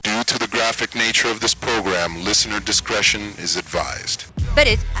to the graphic nature of this program, listener discretion is advised.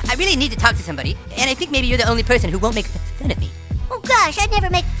 Butters, I really need to talk to somebody, and I think maybe you're the only person who won't make fun of me. Oh gosh, I'd never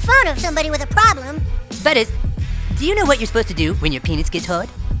make fun of somebody with a problem. Butters, do you know what you're supposed to do when your penis gets hard?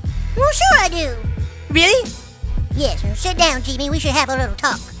 Well, sure I do. Really? Yes, now sit down, Jimmy. We should have a little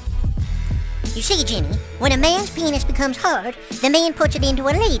talk. You see, Jimmy, when a man's penis becomes hard, the man puts it into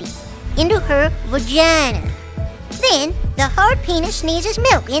a lady, into her vagina. Then, the hard penis sneezes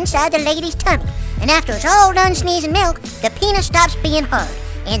milk inside the lady's tummy, and after it's all done sneezing milk, the penis stops being hard,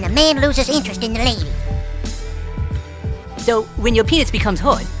 and the man loses interest in the lady. So, when your penis becomes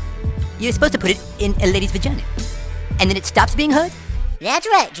hard, you're supposed to put it in a lady's vagina, and then it stops being hard? That's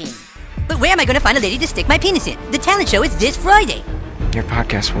right, Jimmy. But where am I going to find a lady to stick my penis in? The talent show is this Friday. Your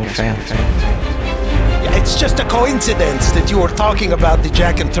podcast will fail. It's just a coincidence that you were talking about the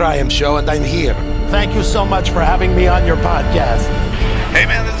Jack and Triumph show, and I'm here. Thank you so much for having me on your podcast. Hey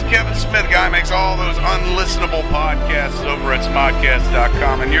man, this is Kevin Smith, guy who makes all those unlistenable podcasts over at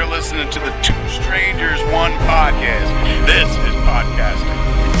smodcast.com, and you're listening to the Two Strangers, One Podcast. This is podcasting.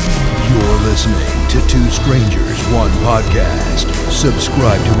 You're listening to Two Strangers, One Podcast.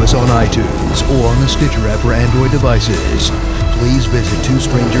 Subscribe to us on iTunes or on the Stitcher app for Android devices. Please visit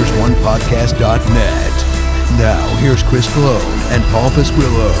twostrangersonepodcast.net. Now, here's Chris Cologne and Paul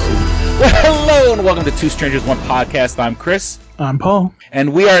Pasquillo. Well, hello and welcome to Two Strangers, One Podcast. I'm Chris. I'm Paul.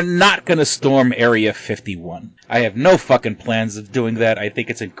 And we are not going to storm Area 51. I have no fucking plans of doing that. I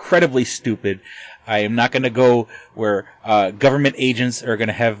think it's incredibly stupid. I am not going to go where government agents are going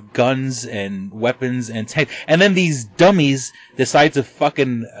to have guns and weapons and tanks. And then these dummies decide to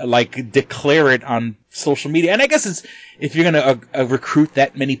fucking, declare it on social media. And I guess it's, if you're going to recruit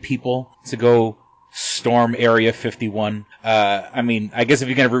that many people to go storm Area 51, I guess if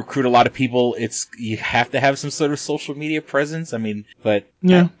you're going to recruit a lot of people, you have to have some sort of social media presence. But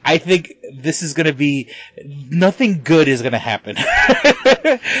yeah. I think this is going to be, nothing good is going to happen.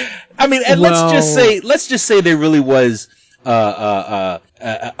 Let's just say there really was, let's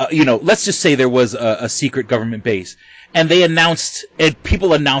just say there was a secret government base, and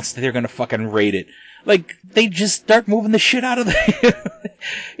people announced that they're going to fucking raid it. They just start moving the shit out of there.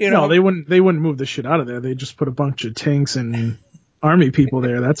 No, they wouldn't move the shit out of there. They just put a bunch of tanks and army people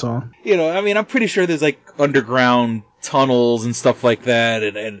there. That's all. I'm pretty sure there's underground tunnels and stuff like that,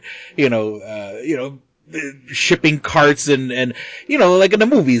 and shipping carts and like in the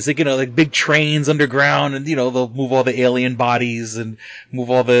movies, like big trains underground, and they'll move all the alien bodies and move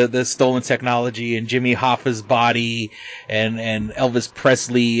all the stolen technology, and Jimmy Hoffa's body and Elvis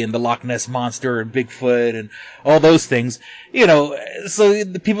Presley and the Loch Ness Monster and Bigfoot and all those things. So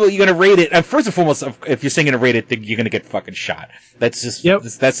the people, you're gonna raid it. And first and foremost, if you're saying gonna raid it, you're gonna get fucking shot. That's just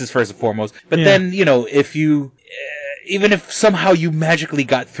that's just first and foremost. But then if you even if somehow you magically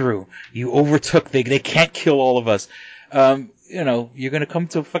got through, you overtook, they can't kill all of us, you're gonna come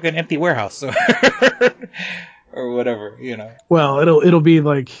to a fucking empty warehouse or whatever, Well, it'll be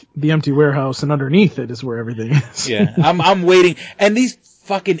like the empty warehouse, and underneath it is where everything is. Yeah, I'm waiting, and these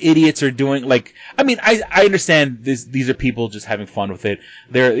fucking idiots are doing I understand these are people just having fun with it.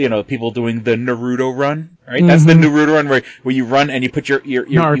 They're people doing the Naruto run, right? Mm-hmm. That's the Naruto run where you run and you put your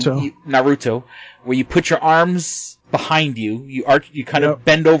Naruto, where you put your arms behind you, you kind of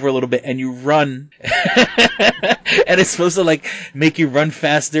bend over a little bit and you run, and it's supposed to make you run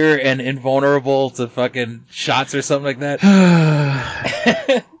faster and invulnerable to fucking shots or something like that.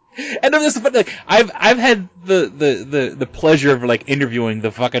 And I'm just I've had the pleasure of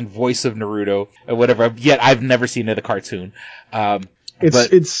the fucking voice of Naruto or whatever, yet I've never seen the cartoon. The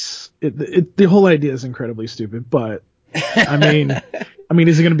whole idea is incredibly stupid, but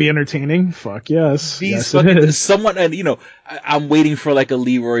is it going to be entertaining? Fuck yes. Yes, it is. Someone, and I'm waiting for a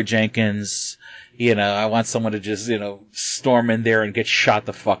Leroy Jenkins. I want someone to just, storm in there and get shot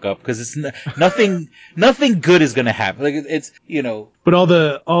the fuck up, because it's nothing good is going to happen. But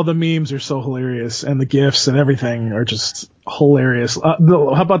all the memes are so hilarious, and the GIFs and everything are just hilarious.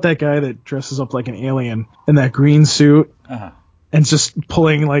 How about that guy that dresses up like an alien in that green suit, and just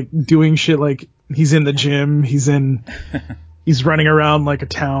pulling, doing shit like he's in the gym, he's running around like a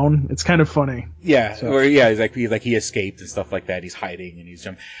town. It's kind of funny. Yeah, so. He escaped and stuff like that. He's hiding and he's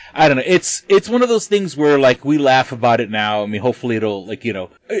jumping. I don't know. It's one of those things where we laugh about it now. Hopefully it'll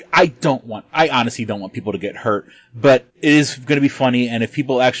I honestly don't want people to get hurt, but it is going to be funny. And if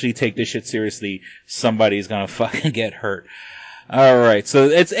people actually take this shit seriously, somebody's going to fucking get hurt. All right, so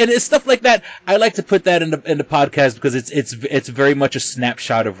it's stuff like that. I like to put that in the podcast because it's very much a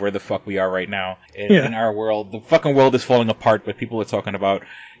snapshot of where the fuck we are right now in our world. The fucking world is falling apart, but people are talking about,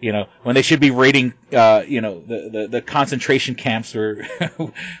 when they should be rating, the concentration camps where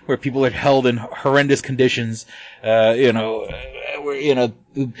where people are held in horrendous conditions, where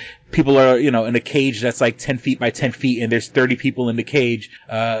people are, in a cage that's like 10 feet by 10 feet and there's 30 people in the cage,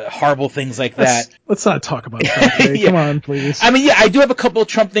 horrible things like that. Let's not talk about Trump today. Yeah. Come on, please. I mean, yeah, I do have a couple of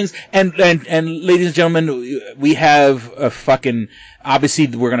Trump things, and ladies and gentlemen, we have a fucking, obviously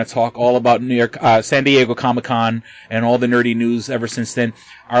we're going to talk all about San Diego Comic-Con and all the nerdy news ever since then.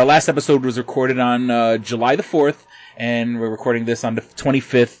 Our last episode was recorded on July the 4th, and we're recording this on the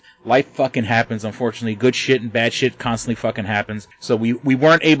 25th. Life fucking happens, unfortunately. Good shit and bad shit constantly fucking happens. So we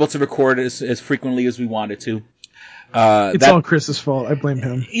weren't able to record as frequently as we wanted to. It's all Chris's fault. I blame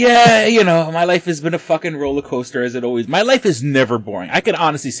him. Yeah, my life has been a fucking roller coaster as it always. My life is never boring. I can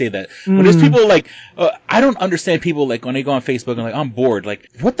honestly say that. When there's people like, I don't understand people like when they go on Facebook and like, I'm bored. Like,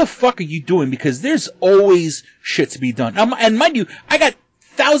 what the fuck are you doing? Because there's always shit to be done. And mind you, I got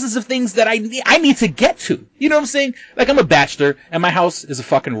thousands of things that I need to get to. You know what I'm saying? Like, I'm a bachelor, and my house is a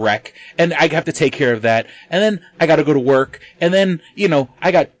fucking wreck, and I have to take care of that. And then I gotta go to work, and then,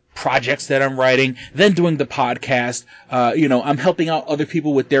 I got projects that I'm writing, then doing the podcast. I'm helping out other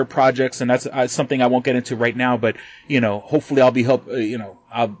people with their projects, and that's something I won't get into right now, but, hopefully I'll be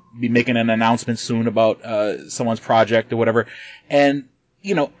I'll be making an announcement soon about someone's project or whatever. And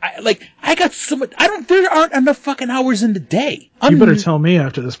I got so much. There aren't enough fucking hours in the day. You better tell me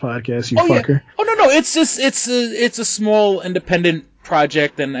after this podcast, you fucker. Yeah. Oh no, it's just it's a small independent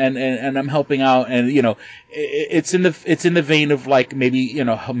project, and I'm helping out, and it's in the vein of like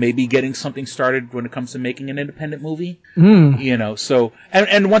maybe getting something started when it comes to making an independent movie. So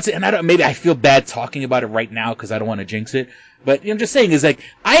maybe I feel bad talking about it right now because I don't want to jinx it. But I'm just saying is like,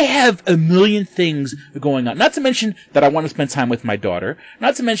 I have a million things going on. Not to mention that I want to spend time with my daughter.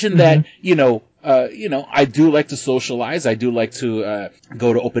 Not to mention that, I do like to socialize. I do like to,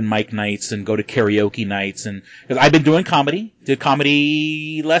 go to open mic nights and go to karaoke nights. And, cause I've been doing comedy. Did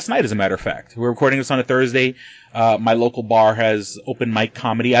comedy last night, as a matter of fact. We're recording this on a Thursday. My local bar has open mic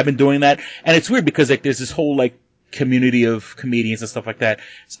comedy. I've been doing that. And it's weird because like, there's this whole like, community of comedians and stuff like that.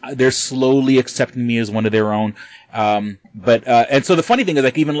 They're slowly accepting me as one of their own. And so the funny thing is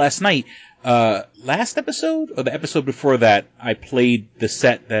like even last night, last episode or the episode before that, I played the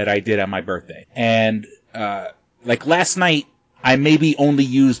set that I did on my birthday. And, like last night, I maybe only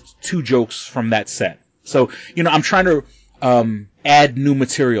used 2 jokes from that set. So, I'm trying to, add new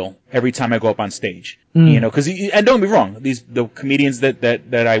material every time I go up on stage. Cause, and don't be wrong, the comedians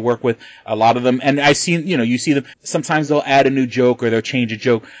that I work with, a lot of them, and I see, you see them, sometimes they'll add a new joke or they'll change a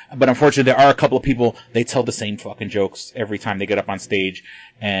joke, but unfortunately there are a couple of people, they tell the same fucking jokes every time they get up on stage,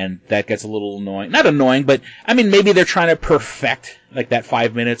 and that gets a little annoying. Not annoying, but, I mean, maybe they're trying to perfect, like, that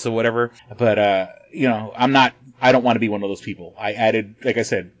 5 minutes or whatever, but, I don't want to be one of those people. I added, like I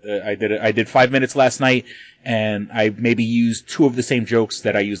said, I did 5 minutes last night, and I maybe used 2 of the same jokes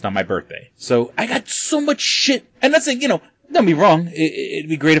that I used on my birthday. So I got so much shit, and that's like, don't get me wrong, it'd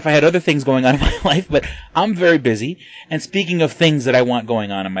be great if I had other things going on in my life, but I'm very busy. And speaking of things that I want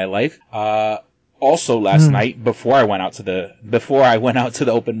going on in my life, also last night, before I went out to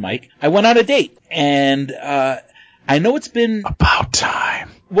the open mic, I went on a date, and I know it's been about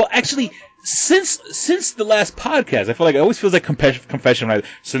time. Well, actually, since the last podcast, I feel like it always feels like confession.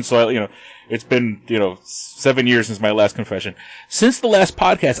 It's been 7 years since my last confession. Since the last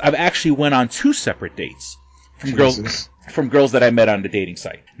podcast, I've actually went on 2 separate dates from girls that I met on the dating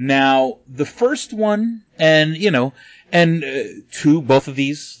site. Now, the first one, both of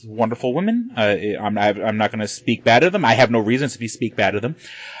these wonderful women. I'm not going to speak bad of them. I have no reason to speak bad of them.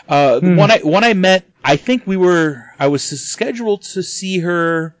 The one I met, I think I was scheduled to see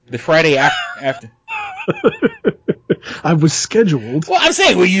her the Friday after. I was scheduled. Well, I'm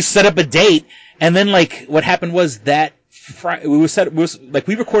saying, you set up a date, and then like what happened was that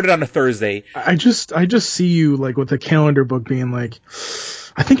we recorded on a Thursday. I just see you like with the calendar book being like,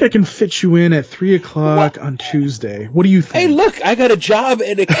 I think I can fit you in at 3:00 on Tuesday. What do you think? Hey, look, I got a job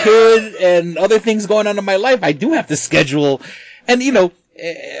and a kid and other things going on in my life. I do have to schedule, and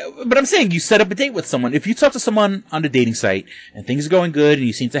but I'm saying you set up a date with someone. If you talk to someone on the dating site and things are going good and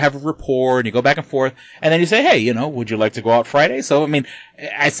you seem to have a rapport and you go back and forth, and then you say, hey, would you like to go out Friday? So, I mean,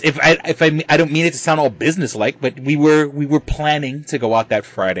 I don't mean it to sound all business-like, but we were planning to go out that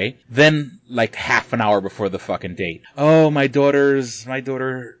Friday. Then, like half an hour before the fucking date, oh, my daughter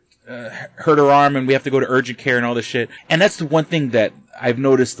hurt her arm and we have to go to urgent care and all this shit. And that's the one thing that I've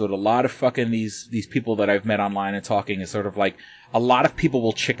noticed that a lot of fucking these people that I've met online and talking is sort of like, a lot of people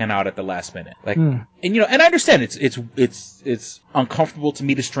will chicken out at the last minute. Like, and you know, and I understand it's uncomfortable to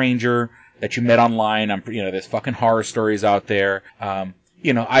meet a stranger that you met online. You know, there's fucking horror stories out there.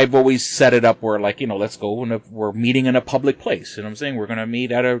 You know, I've always set it up where, like, you know, let's go and we're meeting in a public place. You know what I'm saying? We're going to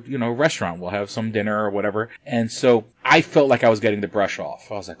meet at a, you know, restaurant. We'll have some dinner or whatever. And so I felt like I was getting the brush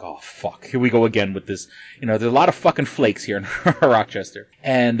off. I was like, oh, fuck. Here we go again with this. You know, there's a lot of fucking flakes here in Rochester.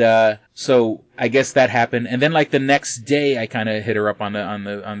 And, so I guess that happened. And then, like, the next day I kind of hit her up on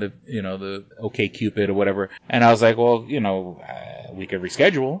the, you know, the OkCupid or whatever. And I was like, well, you know, we could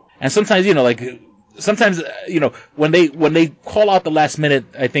reschedule. And sometimes, you know, like, sometimes, you know, when they call out the last minute,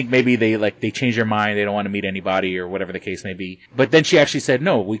 I think maybe they change their mind. They don't want to meet anybody or whatever the case may be. But then she actually said,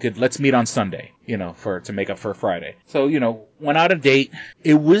 no, let's meet on Sunday, you know, to make up for Friday. So, you know, went out a date.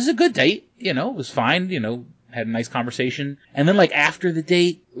 It was a good date. You know, it was fine. You know, had a nice conversation. And then, like, after the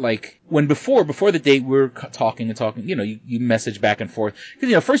date, like, before the date, we were talking, you know, you message back and forth. Cause,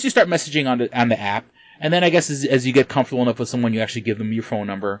 you know, first you start messaging on the app. And then I guess as you get comfortable enough with someone, you actually give them your phone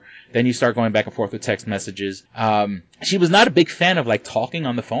number. Then you start going back and forth with text messages. She was not a big fan of, like, talking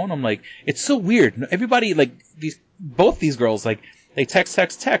on the phone. I'm like, it's so weird. Everybody, like, both these girls, like, they text,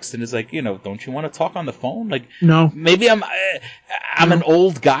 and it's like, you know, don't you want to talk on the phone? Like, no. Maybe I'm an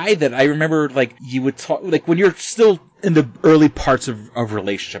old guy that I remember, like, you would talk, like, when you're still in the early parts of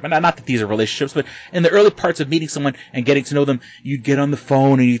relationship, and not that these are relationships, but in the early parts of meeting someone and getting to know them, you'd get on the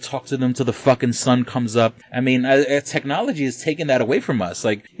phone and you talk to them till the fucking sun comes up. I mean, technology has taken that away from us.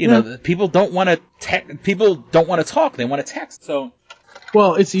 Like, you know, people don't want to talk. They want to text. So,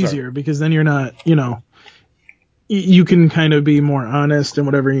 well, it's easier because then you're not, you know, you can kind of be more honest and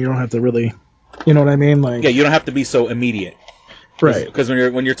whatever. You don't have to really, you know what I mean? Like, yeah, you don't have to be so immediate. Right. Because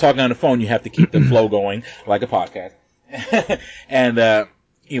when you're talking on the phone, you have to keep the flow going like a podcast. And like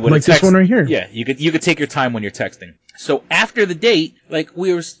this one right here. Yeah, you could take your time when you're texting. So after the date, like,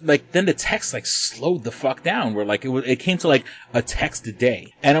 we were like, then the text, like, slowed the fuck down. Where, like, it came to, like, a text a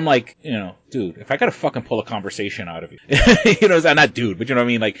day, and I'm like, you know, dude, if I gotta fucking pull a conversation out of you, you know, not dude, but you know what I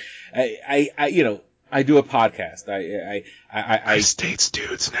mean? Like, I you know, I do a podcast. I states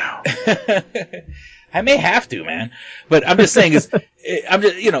dudes now. I may have to, man. But I'm just saying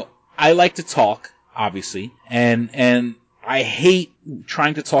you know, I like to talk, obviously, and I hate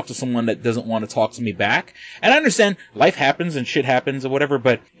trying to talk to someone that doesn't want to talk to me back. And I understand life happens and shit happens or whatever,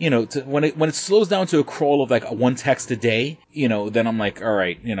 but, you know, when it slows down to a crawl of, like, one text a day, you know, then I'm like, all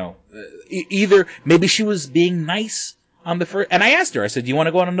right, you know, either maybe she was being nice on the first, and I asked her, I said, do you want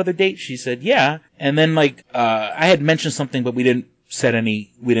to go on another date? She said, yeah. And then, like, I had mentioned something, but we didn't schedule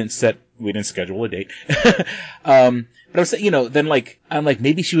a date. But I was saying, you know, then, like, I'm like,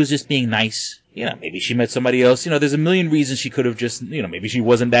 maybe she was just being nice. You know, maybe she met somebody else. You know, there's a million reasons she could have just, you know, maybe she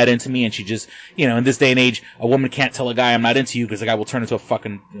wasn't that into me and she just, you know, in this day and age, a woman can't tell a guy I'm not into you because the guy will turn into a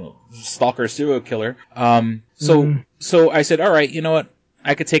fucking, you know, stalker, serial killer. So I said, all right, you know what?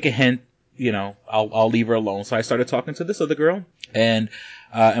 I could take a hint. You know, I'll leave her alone. So I started talking to this other girl, and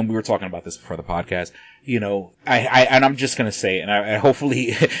we were talking about this before the podcast. You know, and I'm just gonna say it, and I hopefully,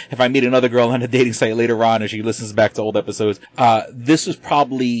 if I meet another girl on a dating site later on, and she listens back to old episodes, this was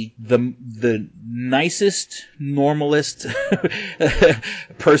probably the nicest, normalist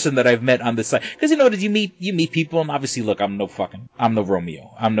person that I've met on this site. Because, you know, you meet people, and obviously, look, I'm no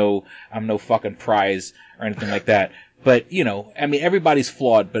Romeo, I'm no fucking prize or anything like that. But, you know, I mean, everybody's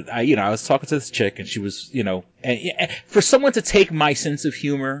flawed, but I was talking to this chick and she was, you know, for someone to take my sense of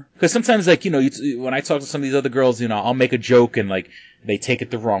humor, because sometimes, like, you know, when I talk to some of these other girls, you know, I'll make a joke and, like, they take it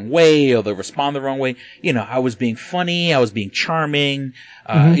the wrong way or they'll respond the wrong way. You know, I was being funny. I was being charming.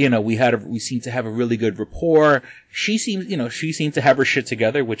 You know, we seemed to have a really good rapport. She seemed to have her shit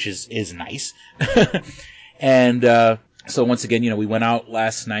together, which is nice. And, so once again, you know, we went out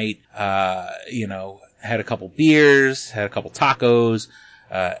last night, you know, had a couple beers, had a couple tacos,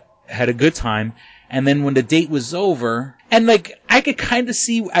 had a good time. And then when the date was over, and, like, I kind of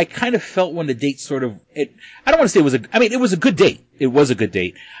felt when the date sort of, I don't want to say it was a good date. It was a good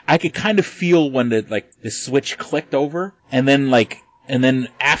date. I could kind of feel when the switch clicked over. And then,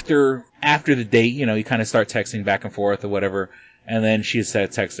 after the date, you know, you kind of start texting back and forth or whatever. And then she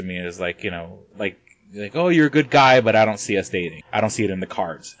texted me and was like, you know, like, oh, you're a good guy, but I don't see us dating. I don't see it in the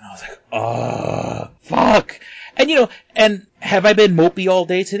cards. And I was like, oh, fuck. And, you know, and have I been mopey all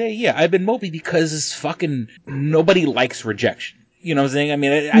day today? Yeah, I've been mopey because it's fucking nobody likes rejection. You know what I'm saying? I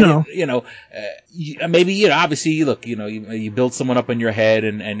mean, No. you know, maybe, you know, obviously, look, you know, you build someone up in your head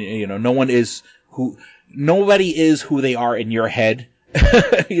and, you know, nobody is who they are in your head.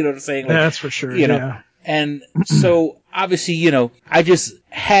 You know what I'm saying? Like, that's for sure. You know, yeah. And so, obviously, you know, I just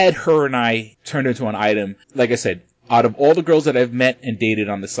had her and I turned into an item. Like I said, out of all the girls that I've met and dated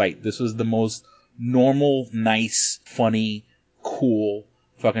on the site, this was the most normal, nice, funny, cool,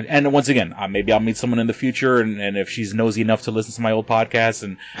 fucking. And once again, maybe I'll meet someone in the future, and if she's nosy enough to listen to my old podcast,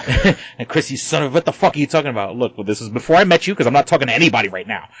 and and Chris, you son of, what the fuck are you talking about? Look, well, this was before I met you, because I'm not talking to anybody right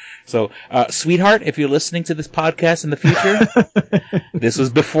now. So, sweetheart, if you're listening to this podcast in the future, this was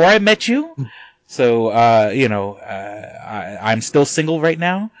before I met you. So, you know, I'm still single right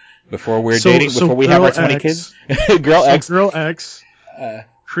now. Before we're dating, before we have our 20 kids. Girl X.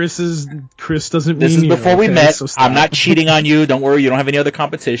 Chris doesn't mean this is you, before we okay, met. so stop. I'm not cheating on you. Don't worry. You don't have any other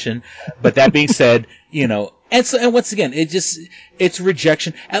competition. But that being said, you know, and once again, it's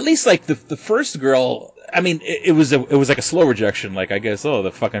rejection. At least like the first girl, I mean, it was like a slow rejection. Like, I guess,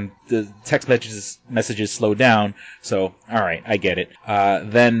 the text messages slowed down. So, all right, I get it.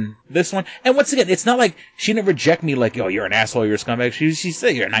 Then this one, and once again, it's not like she didn't reject me like, oh, you're an asshole, you're a scumbag. She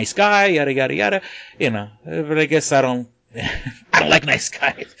said, you're a nice guy, yada, yada, yada, you know, but I guess I don't like nice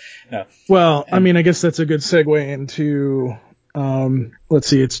guys. No. Well, I mean, I guess that's a good segue into, let's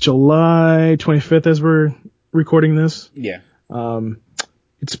see, it's July 25th as we're recording this. Yeah.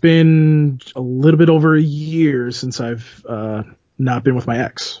 It's been a little bit over a year since I've not been with my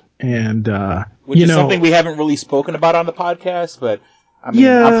ex, and which is something we haven't really spoken about on the podcast. But I mean,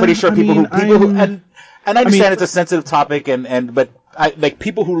 I'm pretty sure people who and I understand it's a sensitive topic, but like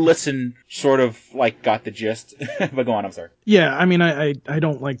people who listen sort of like got the gist. But go on, I'm sorry. Yeah, I mean, I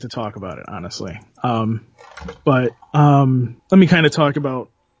don't like to talk about it honestly, but let me kind of talk about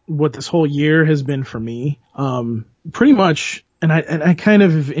what this whole year has been for me. Pretty much. And I kind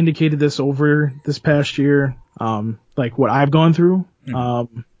of indicated this over this past year, like what I've gone through,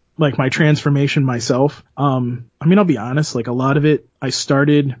 like my transformation myself. I mean, I'll be honest, like a lot of it I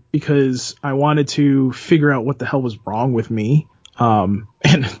started because I wanted to figure out what the hell was wrong with me. And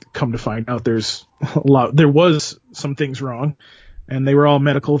come to find out there was some things wrong, and they were all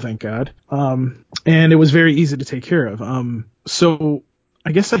medical, thank God. And it was very easy to take care of. So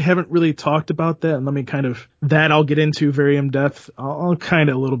I guess I haven't really talked about that, and let me I'll get into very in depth. I'll kind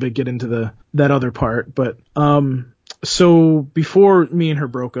of a little bit get into that other part, but so before me and her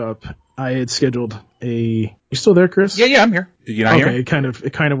broke up, I had scheduled you still there, Chris? Yeah, I'm here. Did you not hear? Okay, it kind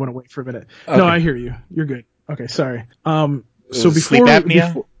of went away for a minute. Okay. No, I hear you. You're good. Okay, sorry. So before sleep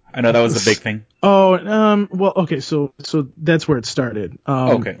apnea. I know that was the big thing. Oh, well, okay, so that's where it started.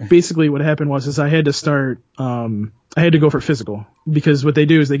 Okay. Basically what happened was I had to go for physical, because what they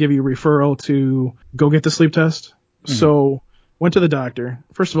do is they give you a referral to go get the sleep test. Mm-hmm. So went to the doctor.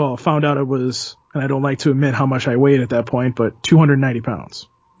 First of all, found out it was, and I don't like to admit how much I weighed at that point, but 290 pounds.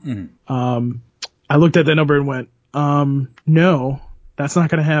 Mm-hmm. I looked at that number and went, no, that's not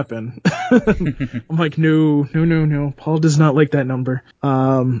going to happen. I'm like, no. Paul does not like that number.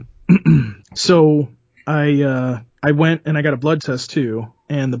 So I went and I got a blood test too.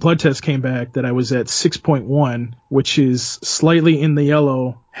 And the blood test came back that I was at 6.1, which is slightly in the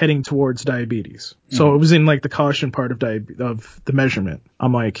yellow heading towards diabetes. Mm-hmm. So it was in like the caution part of the measurement.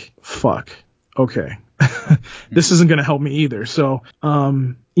 I'm like, fuck. Okay. This isn't going to help me either. So,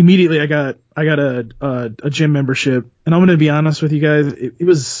 immediately I got a gym membership, and I'm going to be honest with you guys. It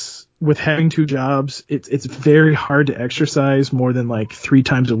was, with having two jobs, it's very hard to exercise more than like 3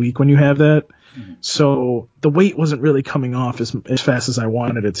 times a week when you have that. Mm-hmm. So the weight wasn't really coming off as fast as I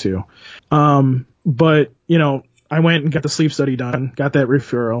wanted it to. But you know, I went and got the sleep study done, got that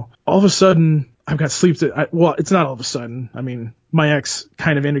referral. All of a sudden, I've got sleep. Well, it's not all of a sudden. I mean, my ex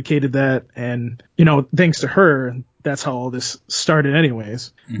kind of indicated that, and you know, thanks to her, that's how all this started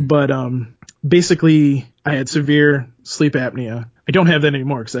anyways. Mm-hmm. But basically, I had severe sleep apnea. I don't have that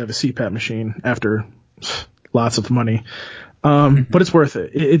anymore because I have a CPAP machine after lots of money. But it's worth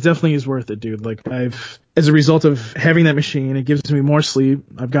it. It definitely is worth it, dude. Like as a result of having that machine, it gives me more sleep.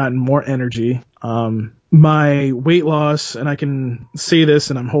 I've gotten more energy. My weight loss, and I can say this,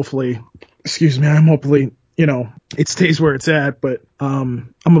 and I'm hopefully, you know, it stays where it's at, but,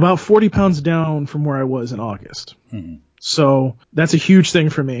 I'm about 40 pounds down from where I was in August. Mm-hmm. So that's a huge thing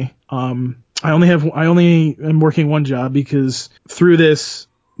for me. I only am working one job because through this,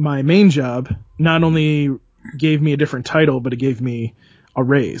 my main job not only gave me a different title, but it gave me a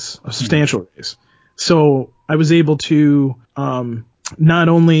raise, a substantial raise. So I was able to, not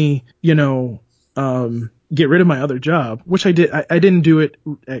only, you know, get rid of my other job, which I did. I didn't do it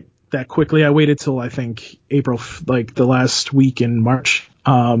that quickly. I waited till I think April, like the last week in March.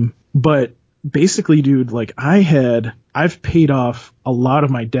 But basically, dude, like I've paid off a lot of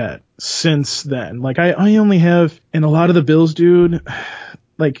my debt since then. Like I only have, and a lot of the bills, dude,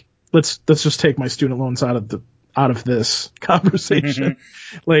 like let's just take my student loans out of this conversation.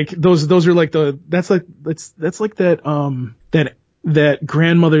 Like those are like that's like that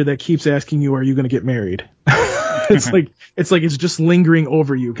grandmother that keeps asking you, are you going to get married? it's just lingering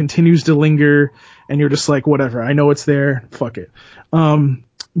over you, continues to linger, and you're just like, whatever, I know it's there, fuck it.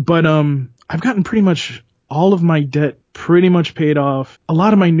 But I've gotten pretty much all of my debt pretty much paid off. A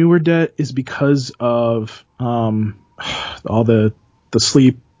lot of my newer debt is because of all the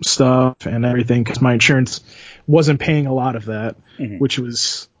sleep stuff and everything, because my insurance wasn't paying a lot of that, which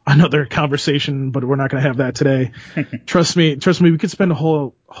was another conversation, but we're not going to have that today. Trust me, we could spend a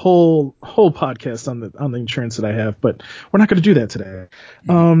whole podcast on the insurance that I have, but we're not going to do that today.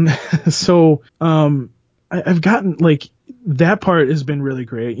 I've gotten, like, that part has been really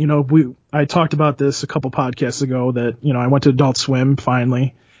great. You know, I talked about this a couple podcasts ago that, you know, I went to Adult Swim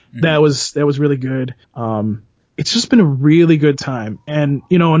finally. That was really good. It's just been a really good time. And,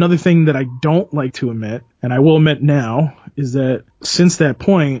 you know, another thing that I don't like to admit, and I will admit now, is that since that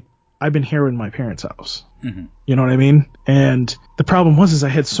point, I've been here in my parents' house. You know what I mean? And the problem was I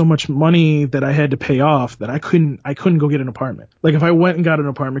had so much money that I had to pay off that I couldn't go get an apartment. Like, if I went and got an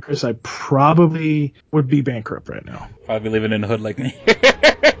apartment, Chris, I probably would be bankrupt right now. Probably living in the hood like me.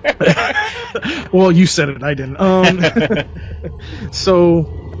 Well, you said it, I didn't.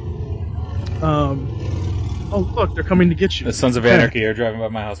 Oh, look, they're coming to get you. The Sons of Anarchy are driving by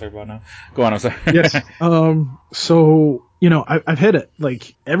my house right about now. Go on, I'm sorry. Yes. So, you know, I've hit it.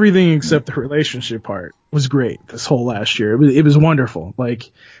 Like, everything except the relationship part was great this whole last year. It was wonderful.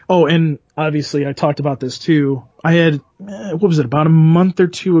 Like, oh, and obviously I talked about this too. I had, what was it, about a month or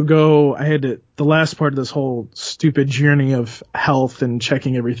two ago, I had the last part of this whole stupid journey of health and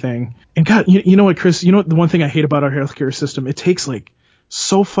checking everything. And God, you know what, Chris, you know what, the one thing I hate about our healthcare system, it takes like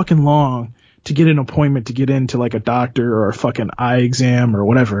so fucking long to get an appointment to get into like a doctor or a fucking eye exam or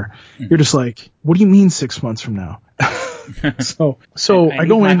whatever. You're just like, what do you mean 6 months from now? so I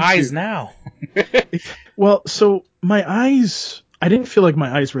go in. My eyes now. Well, so my eyes, I didn't feel like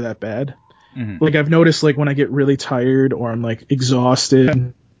my eyes were that bad. Like, I've noticed, like, when I get really tired or I'm like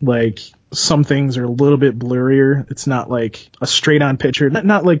exhausted, like, some things are a little bit blurrier. It's not like a straight on picture.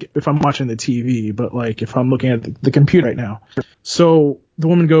 Not like if I'm watching the TV, but like if I'm looking at the computer right now. So the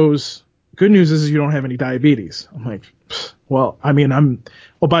woman goes, good news is you don't have any diabetes. I'm like, well, I mean,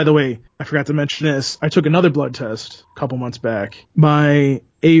 oh, by the way, I forgot to mention this. I took another blood test a couple months back. My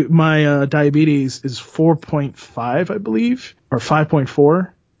diabetes is 4.5, I believe, or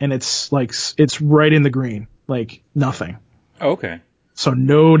 5.4. And it's right in the green, like nothing. Oh, okay. So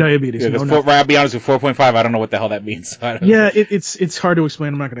no diabetes. Yeah, I'll be honest with 4.5. I don't know what the hell that means. It's hard to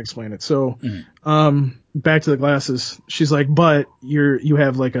explain. I'm not going to explain it. So, back to the glasses. She's like, but you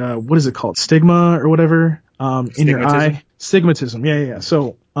have like a, what is it called? Stigma or whatever, in your eye. Stigmatism. Yeah.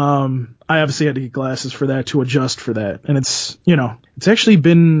 So, I obviously had to get glasses for that to adjust for that. And it's, you know, it's actually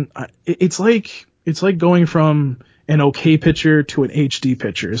been, it's like going from an okay picture to an HD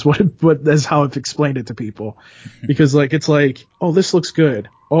picture is that's how I've explained it to people. Because like, it's like, oh, this looks good.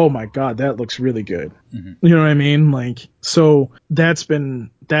 Oh my God, that looks really good. You know what I mean? Like, so that's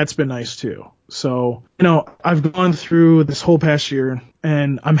been nice too. So, you know, I've gone through this whole past year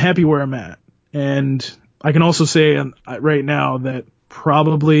and I'm happy where I'm at. And I can also say right now that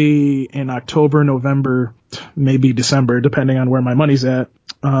probably in October, November, maybe December, depending on where my money's at,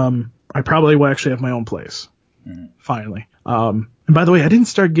 I probably will actually have my own place. Finally. And by the way, I didn't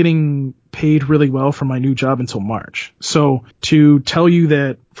start getting paid really well for my new job until March. So to tell you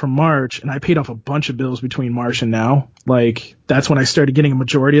that from March, and I paid off a bunch of bills between March and now, like, that's when I started getting a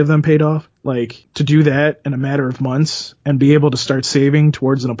majority of them paid off. Like, to do that in a matter of months and be able to start saving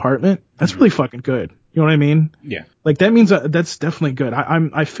towards an apartment, that's really fucking good. You know what I mean? Yeah. Like, that means that's definitely good.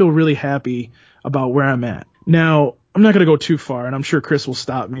 I feel really happy about where I'm at. Now, I'm not going to go too far, and I'm sure Chris will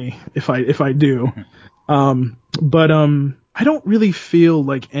stop me if I do. But I don't really feel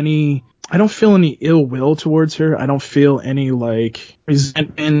like I don't feel any ill will towards her. I don't feel any like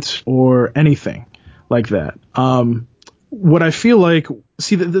resentment or anything like that. What I feel like,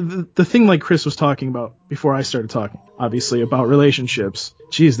 see, the thing like Chris was talking about before I started talking, obviously, about relationships.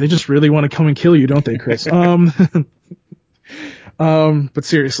 Geez, they just really want to come and kill you, don't they, Chris? But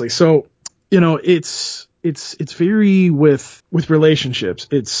seriously, so, you know, it's very with relationships.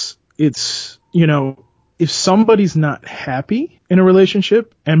 It's, you know, if somebody's not happy in a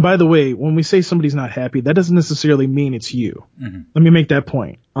relationship, and by the way, when we say somebody's not happy, that doesn't necessarily mean it's you. Let me make that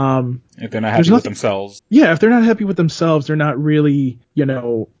point. If they're not happy with themselves. Yeah, if they're not happy with themselves, they're not really, you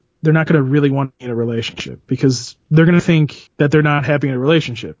know, they're not going to really want to be in a relationship because they're going to think that they're not happy in a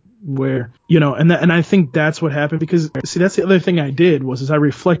relationship. Where, you know, and I think that's what happened because, see, that's the other thing I did was I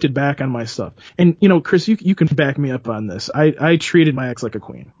reflected back on my stuff. And, you know, Chris, you can back me up on this. I treated my ex like a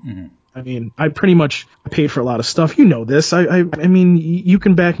queen. Mm-hmm. I mean, I pretty much paid for a lot of stuff. You know this. I mean, you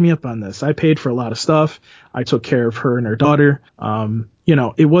can back me up on this. I paid for a lot of stuff. I took care of her and her daughter. You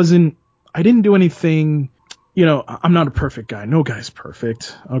know, I didn't do anything, you know, I'm not a perfect guy. No guy's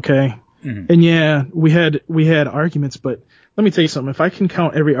perfect. Okay. Mm-hmm. And yeah, we had arguments, but let me tell you something. If I can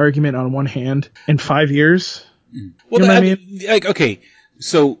count every argument on one hand in 5 years, well, you know what I mean? Like, okay,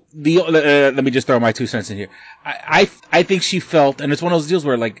 so let me just throw my 2 cents in here. I think she felt, and it's one of those deals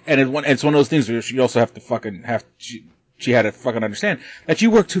where like, and it's one of those things where she also she had to fucking understand that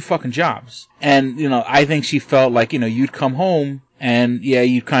you work 2 fucking jobs, and you know, I think she felt like, you know, you'd come home and yeah,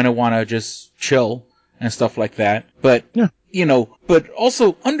 you kind of want to just chill and stuff like that, but yeah. You know, but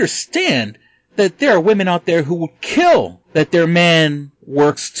also understand that there are women out there who would kill that their man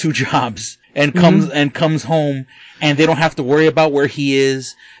works 2 jobs and comes home and they don't have to worry about where he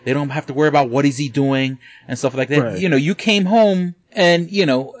is. They don't have to worry about what is he doing and stuff like that. Right. You know, you came home and, you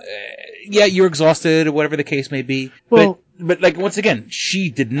know, yeah, you're exhausted or whatever the case may be. Well, but like, once again, she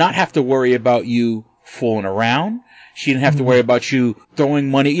did not have to worry about you fooling around. She didn't have to worry about you throwing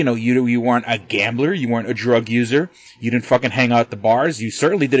money. You know, you weren't a gambler. You weren't a drug user. You didn't fucking hang out at the bars. You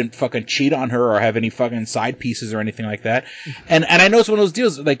certainly didn't fucking cheat on her or have any fucking side pieces or anything like that. And I know it's one of those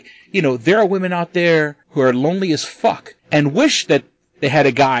deals, like, you know, there are women out there who are lonely as fuck and wish that they had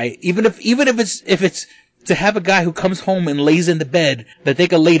a guy, even if it's to have a guy who comes home and lays in the bed that they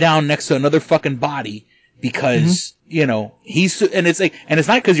could lay down next to another fucking body because, you know, and it's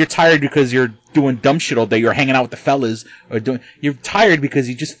not because you're tired because you're doing dumb shit all day, you're hanging out with the fellas, you're tired because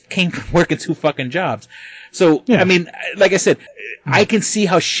you just came from working 2 fucking jobs. So, yeah. I mean, like I said, I can see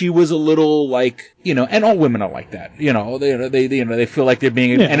how she was a little like, you know, and all women are like that, you know, they feel like they're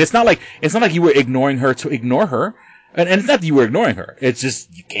being, and it's not like you were ignoring her to ignore her. And it's not that you were ignoring her. It's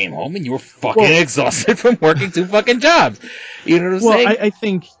just you came home and you were fucking exhausted from working 2 fucking jobs. You know what I'm saying? Well, I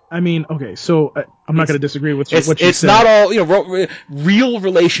think, I mean, okay, so I'm not going to disagree with what you said. It's not all, you know, real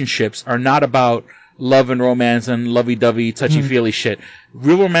relationships are not about love and romance and lovey-dovey, touchy-feely shit.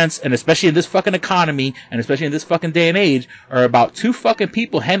 Real romance, and especially in this fucking economy, and especially in this fucking day and age, are about 2 fucking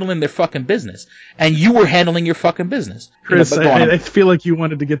people handling their fucking business. And you were handling your fucking business. Chris, you know, I feel like you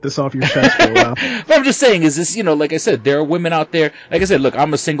wanted to get this off your chest for a while. What I'm just saying is this, you know, like I said, there are women out there, like I said, look,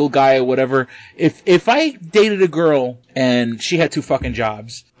 I'm a single guy or whatever. If I dated a girl and she had 2 fucking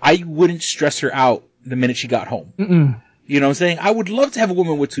jobs, I wouldn't stress her out the minute she got home. Mm-mm. You know what I'm saying? I would love to have a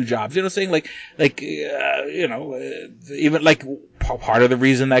woman with 2 jobs. You know what I'm saying? You know, even like part of the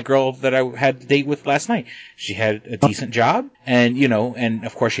reason that girl that I had to date with last night, she had a decent job and, you know, and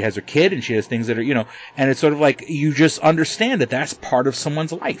of course she has her kid and she has things that are, you know, and it's sort of like you just understand that that's part of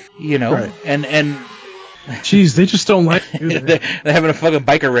someone's life, you know, right. and jeez, they just don't like you. They're having a fucking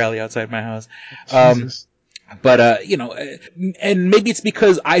biker rally outside my house. Jesus. But, you know, and maybe it's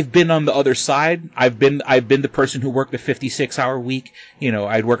because I've been on the other side. I've been the person who worked a 56-hour week. You know,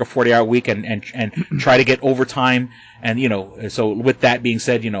 I'd work a 40-hour week and try to get overtime. And, you know, so with that being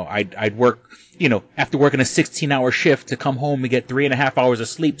said, you know, I'd work, you know, after working a 16-hour shift to come home and get 3.5 hours of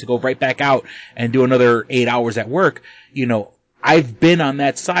sleep to go right back out and do another 8 hours at work. You know, I've been on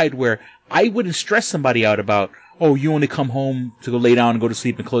that side where I wouldn't stress somebody out about, oh, you only come home to go lay down and go to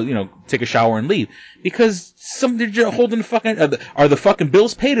sleep and close, you know, take a shower and leave. Because they're just holding the fucking, are the fucking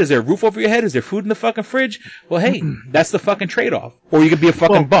bills paid? Is there a roof over your head? Is there food in the fucking fridge? Well, hey, that's the fucking trade-off. Or you could be a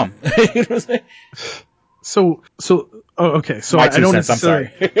fucking bum. You know what I'm saying? So, okay. So My I don't 2 cents,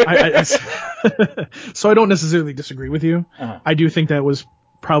 necessarily, I'm sorry. so I don't necessarily disagree with you. Uh-huh. I do think that was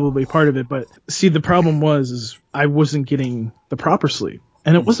probably part of it. But see, the problem is I wasn't getting the proper sleep.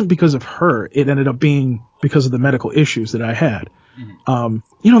 And it wasn't because of her. It ended up being because of the medical issues that I had. You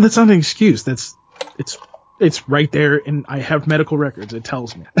know, that's not an excuse. It's right there, and I have medical records. It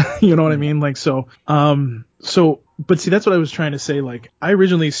tells me. You know what I mean? Like, but see, that's what I was trying to say. Like, I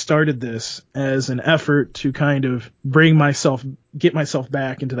originally started this as an effort to kind of get myself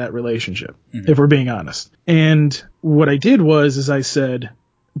back into that relationship, if we're being honest. And what I did is I said,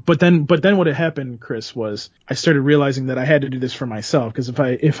 but then what had happened, Chris, was I started realizing that I had to do this for myself. Because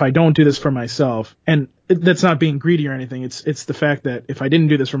if I don't do this for myself, and that's not being greedy or anything, it's the fact that if I didn't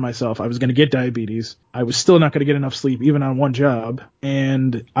do this for myself, I was going to get diabetes. I was still not going to get enough sleep, even on one job,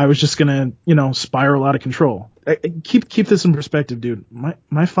 and I was just going to, you know, spiral out of control. Keep this in perspective, dude.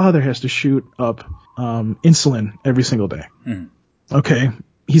 My father has to shoot up insulin every single day. Okay.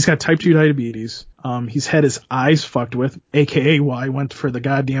 he's got type 2 diabetes. He's had his eyes fucked with, aka why I went for the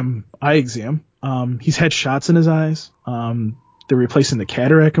goddamn eye exam. He's had shots in his eyes. They're replacing the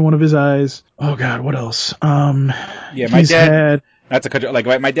cataract in one of his eyes. Oh God, what else? Yeah, my dad. Not to cut you, like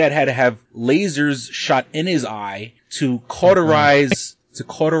my dad had to have lasers shot in his eye to cauterize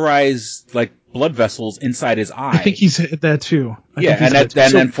like blood vessels inside his eye. I think he's had that too.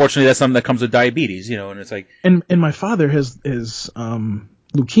 And unfortunately that's something that comes with diabetes, you know, and it's like. And my father has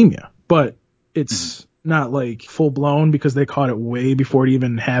leukemia, but it's not like full blown because they caught it way before it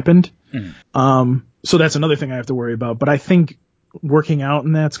even happened. So that's another thing I have to worry about. But I think working out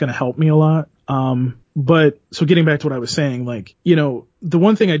in that's going to help me a lot. But so getting back to what I was saying, like, you know, the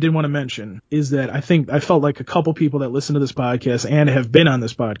one thing I did want to mention is that I felt like a couple people that listen to this podcast and have been on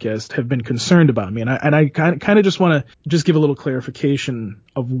this podcast have been concerned about me. And I kind of just want to just give a little clarification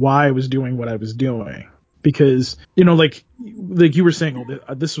of why I was doing what I was doing. Because, you know, like you were saying,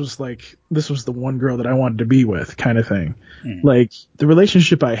 this was the one girl that I wanted to be with kind of thing. Like the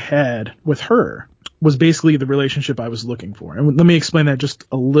relationship I had with her was basically the relationship I was looking for. And let me explain that just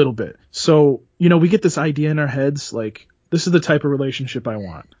a little bit. So, you know, we get this idea in our heads, like, this is the type of relationship I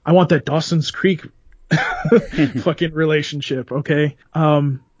want. I want that Dawson's Creek fucking relationship, okay?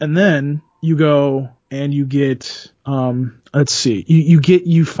 And then you go and you get, let's see,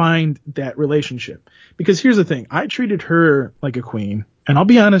 you find that relationship. Because here's the thing, I treated her like a queen. And I'll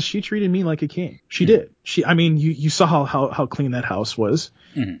be honest, she treated me like a king. She did. You saw how clean that house was.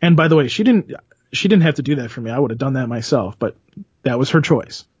 And by the way, she didn't have to do that for me. I would have done that myself, but that was her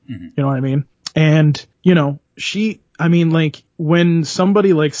choice. You know what I mean? And, you know, like when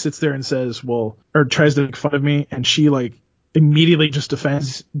somebody like sits there and says, well, or tries to make fun of me and she like immediately just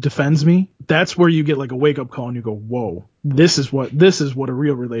defends me, that's where you get like a wake up call and you go, whoa, this is what a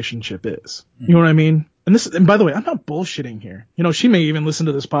real relationship is. You know what I mean? And by the way, I'm not bullshitting here. You know, she may even listen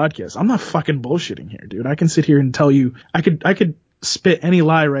to this podcast. I'm not fucking bullshitting here, dude. I can sit here and tell you, I could spit any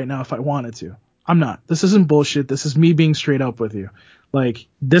lie right now if I wanted to. I'm not. This isn't bullshit. This is me being straight up with you. Like,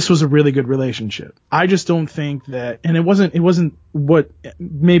 this was a really good relationship. I just don't think that, and it wasn't what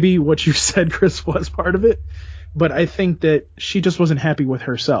you said, Chris, was part of it, but I think that she just wasn't happy with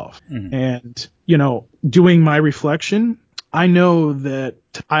herself. And, you know, doing my reflection, I know that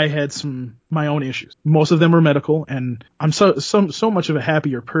I had my own issues. Most of them were medical, and I'm so much of a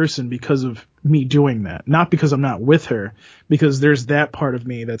happier person because of me doing that. Not because I'm not with her, because there's that part of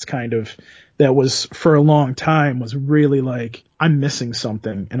me that was for a long time was really like, I'm missing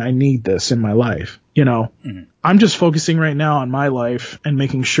something and I need this in my life. You know, I'm just focusing right now on my life and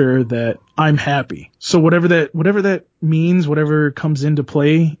making sure that I'm happy. So whatever that means, whatever comes into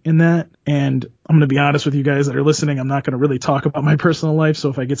play in that, and I'm going to be honest with you guys that are listening, I'm not going to really talk about my personal life. So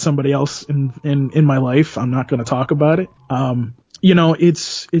if I get somebody else in my life, I'm not going to talk about it. You know,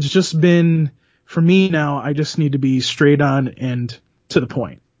 it's just been, for me now, I just need to be straight on and to the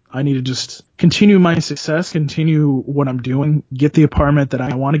point. I need to just continue my success, continue what I'm doing, get the apartment that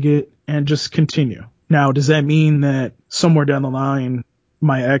I want to get, and just continue. Now, does that mean that somewhere down the line,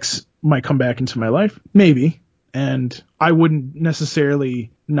 my ex might come back into my life? Maybe. And I wouldn't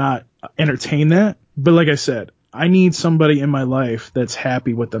necessarily not entertain that. But like I said, I need somebody in my life that's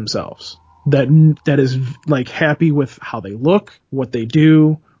happy with themselves, that is like happy with how they look, what they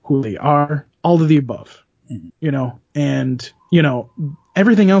do, who they are, all of the above, you know, and, you know,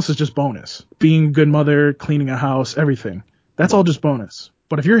 everything else is just bonus. Being a good mother, cleaning a house, everything. That's all just bonus.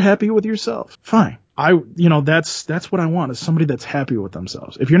 But if you're happy with yourself, fine. That's what I want, is somebody that's happy with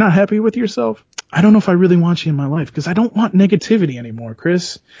themselves. If you're not happy with yourself, I don't know if I really want you in my life, because I don't want negativity anymore,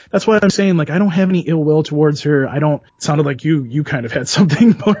 Chris. That's why I'm saying, like, I don't have any ill will towards her. It sounded like you kind of had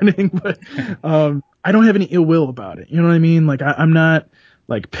something morning, but I don't have any ill will about it. You know what I mean? Like, I'm not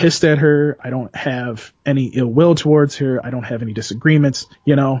like pissed at her. I don't have any ill will towards her. I don't have any disagreements,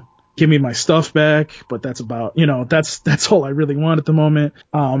 you know. Give me my stuff back, but that's about, you know, that's all I really want at the moment.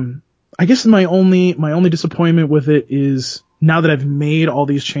 I guess my only disappointment with it is, now that I've made all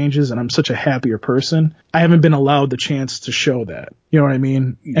these changes and I'm such a happier person, I haven't been allowed the chance to show that. You know what I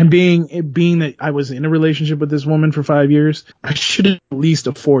mean? And being that I was in a relationship with this woman for 5 years, I should have at least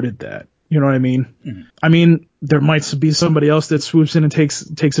afforded that. You know what I mean? I mean, there might be somebody else that swoops in and takes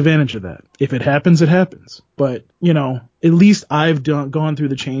advantage of that. If it happens, it happens. But, you know, at least I've gone through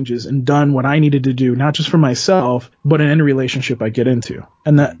the changes and done what I needed to do, not just for myself, but in any relationship I get into.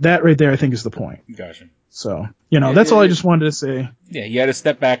 And that right there, I think, is the point. Gotcha. So, that's all I just wanted to say. Yeah, you had a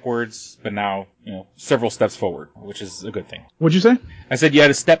step backwards, but now, several steps forward, which is a good thing. What'd you say? I said you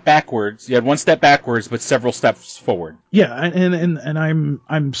had a step backwards. You had one step backwards, but several steps forward. Yeah, and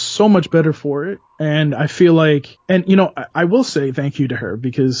I'm so much better for it. And I feel like, and I will say thank you to her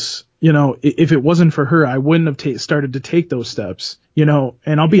because, if it wasn't for her, I wouldn't have started to take those steps,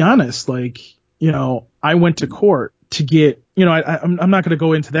 and I'll be honest, like, I went to court to get, I'm not going to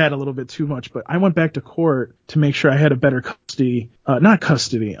go into that a little bit too much, but I went back to court to make sure I had a better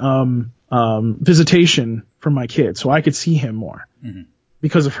visitation from my kid so I could see him more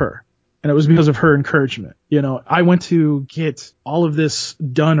because of her. And it was because of her encouragement. I went to get all of this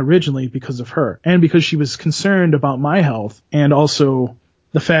done originally because of her and because she was concerned about my health and also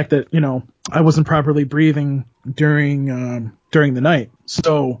the fact that, I wasn't properly breathing during the night.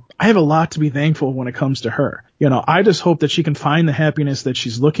 So I have a lot to be thankful when it comes to her. I just hope that she can find the happiness that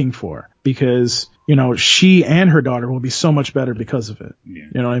she's looking for because, she and her daughter will be so much better because of it. Yeah.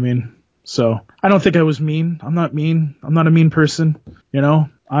 You know what I mean? So I don't think I was mean. I'm not mean. I'm not a mean person.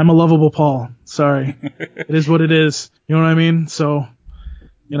 I'm a lovable Paul. Sorry. It is what it is. You know what I mean? So,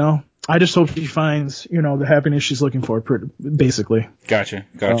 I just hope she finds, the happiness she's looking for, basically. Gotcha.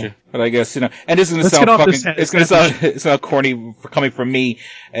 But I guess, and this is going to sound fucking, it's going to sound corny coming from me.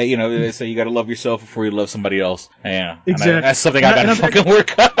 They say you got to love yourself before you love somebody else. Yeah. Exactly. That's something I got to fucking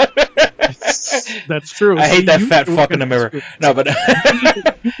work on. That's true. I hate that fat fuck in the mirror. No, but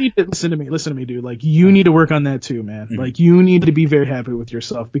you need to listen to me, dude. Like, you need to work on that too, man. Like, you need to be very happy with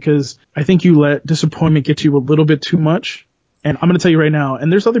yourself because I think you let disappointment get to you a little bit too much. And I'm going to tell you right now,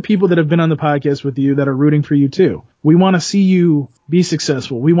 and there's other people that have been on the podcast with you that are rooting for you too. We want to see you be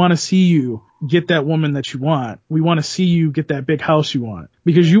successful. We want to see you get that woman that you want. We want to see you get that big house you want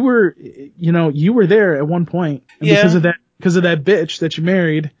because you were there at one point. And because of that bitch that you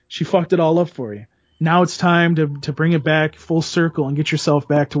married, she fucked it all up for you. Now it's time to bring it back full circle and get yourself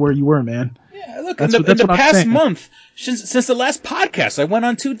back to where you were, man. Yeah, look, in the past month, since the last podcast, I went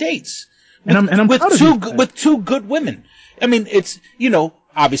on 2 dates. I'm with two good women. I mean, it's,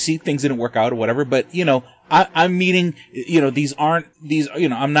 obviously things didn't work out or whatever, but, I'm meeting,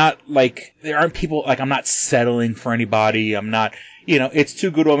 I'm not like, there aren't people, like, I'm not settling for anybody. I'm not, it's 2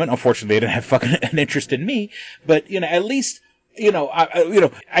 good women. Unfortunately, they didn't have fucking an interest in me, but, at least,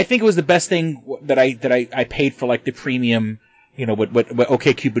 I think it was the best thing that I paid for, like, the premium, what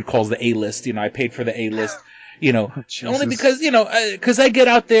OkCupid calls the A-list. I paid for the A-list, only because, because I get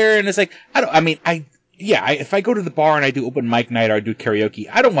out there and it's like, if I go to the bar and I do open mic night or I do karaoke,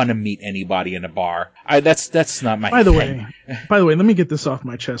 I don't want to meet anybody in a bar. That's not my thing. By the way, let me get this off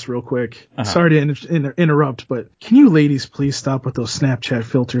my chest real quick. Sorry to interrupt, but can you ladies please stop with those Snapchat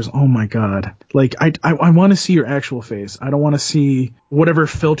filters? Oh my God. Like, I want to see your actual face. I don't want to see whatever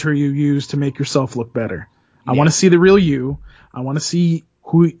filter you use to make yourself look better. I want to see the real you. I want to see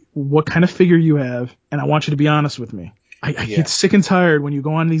what kind of figure you have, and I want you to be honest with me. I get sick and tired when you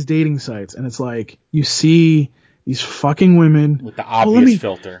go on these dating sites and it's like you see these fucking women with the obvious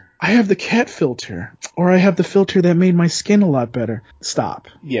filter. I have the cat filter, or I have the filter that made my skin a lot better. Stop.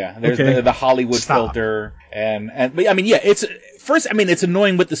 Yeah, there's the Hollywood filter, but I mean, it's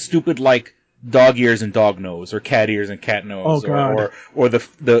annoying with the stupid like dog ears and dog nose, or cat ears and cat nose, or the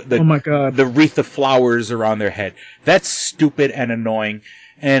oh my God, the wreath of flowers around their head. That's stupid and annoying.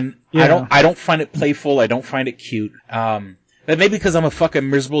 And I don't find it playful. I don't find it cute. That may be because I'm a fucking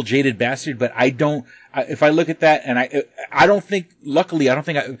miserable, jaded bastard, but if I look at that and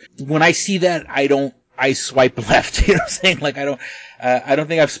when I see that, I swipe left. You know what I'm saying? Like, I don't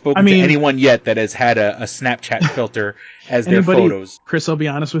think I've spoken to anyone yet that has had a Snapchat filter as their photos. Chris, I'll be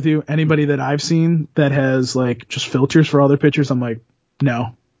honest with you. Anybody that I've seen that has like just filters for all their pictures, I'm like,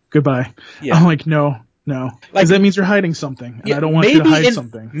 no, goodbye. Yeah. I'm like, no. Because that means you're hiding something, and I don't want you to hide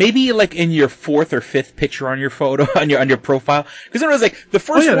something. Maybe like in your 4th or 5th picture on your photo, on your profile. Because it was like the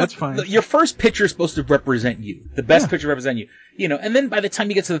first one, that's fine. Your first picture is supposed to represent you. The best picture represent you. And then by the time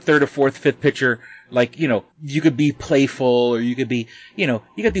you get to the 3rd or 4th, 5th picture, like, you could be playful, or you could be, you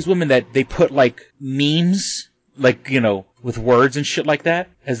got these women that they put like memes, like, with words and shit like that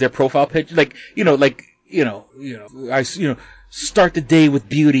as their profile picture. Like, start the day with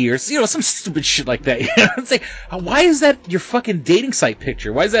beauty, or some stupid shit like that. It's like, why is that your fucking dating site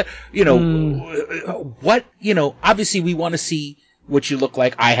picture? Why is that what obviously we want to see what you look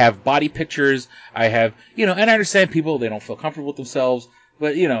like. I have body pictures. I have and I understand people, they don't feel comfortable with themselves,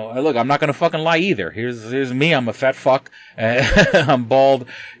 But, look, I'm not going to fucking lie either. Here's me. I'm a fat fuck. I'm bald.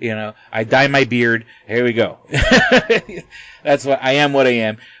 I dye my beard. Here we go. That's what I am,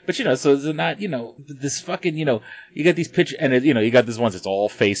 But, so it's not, this fucking, you got these pictures, and, you got this ones, it's all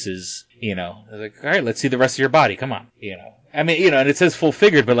faces, It's like, all right, let's see the rest of your body. Come on, I mean, and it says full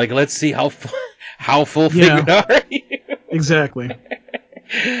figured, but, like, let's see how full figured are you? Exactly.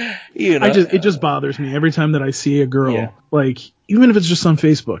 It just bothers me every time that I see a girl, like, even if it's just on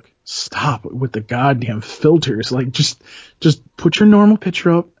Facebook, stop with the goddamn filters. Like, just put your normal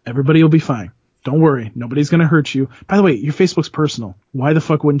picture up. Everybody will be fine. Don't worry. Nobody's going to hurt you. By the way, your Facebook's personal. Why the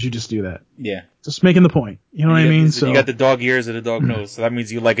fuck wouldn't you just do that? Yeah. Just making the point. You know what I mean? So you got the dog ears and the dog nose. So that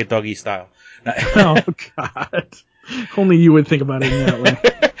means you like it doggy style. Oh, God. Only you would think about it in that way.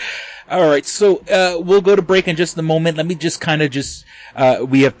 All right, so we'll go to break in just a moment. Let me just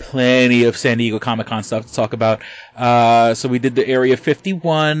we have plenty of San Diego Comic-Con stuff to talk about. So we did the Area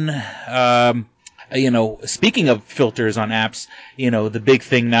 51. Speaking of filters on apps, the big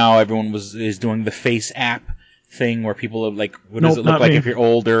thing now, everyone is doing the Face app thing where people are like, what does it look like if you're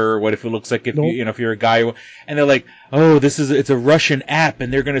older? What if it looks like if if you're a guy? And they're like, oh, it's a Russian app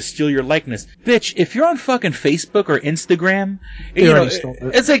and they're going to steal your likeness. Bitch, if you're on fucking Facebook or Instagram,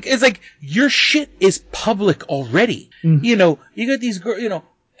 it's like your shit is public already. Mm. You got these girls,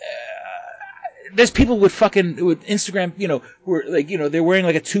 there's people with Instagram, who are like, they're wearing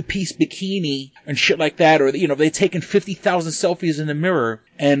like a 2-piece bikini and shit like that, or, they've taken 50,000 selfies in the mirror,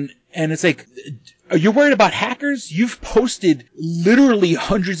 and it's like, are you worried about hackers? You've posted literally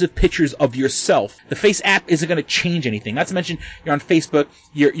hundreds of pictures of yourself. The Face app isn't going to change anything. Not to mention, you're on Facebook,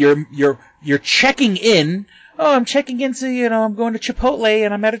 you're checking in. Oh, I'm checking into, I'm going to Chipotle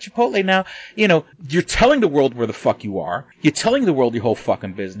and I'm at a Chipotle now. You're telling the world where the fuck you are. You're telling the world your whole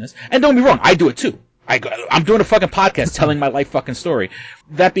fucking business. And don't be wrong, I do it too. I'm doing a fucking podcast telling my life fucking story.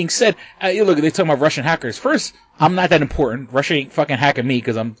 That being said, look, they're talking about Russian hackers. First, I'm not that important. Russia ain't fucking hacking me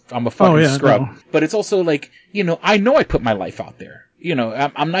because I'm a fucking scrub. No. But it's also like, I know I put my life out there.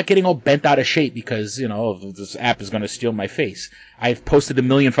 I'm not getting all bent out of shape because, this app is going to steal my face. I've posted 1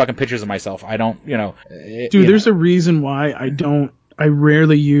 million fucking pictures of myself. I don't, Dude, there's a reason why I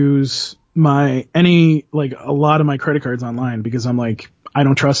rarely use a lot of my credit cards online because I'm like, I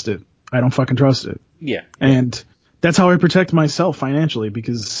don't trust it. I don't fucking trust it. Yeah. And that's how I protect myself financially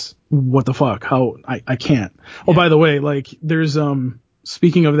because what the fuck? I can't. Oh, by the way, like there's,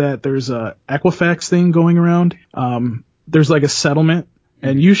 speaking of that, there's a Equifax thing going around. There's like a settlement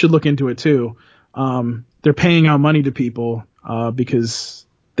and you should look into it too. They're paying out money to people, because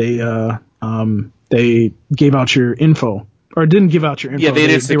they gave out your info or didn't give out your info. Yeah, they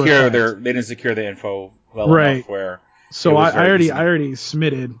didn't secure the info well enough where. So I already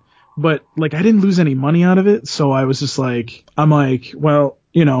submitted. But like I didn't lose any money out of it, so I was just like, well,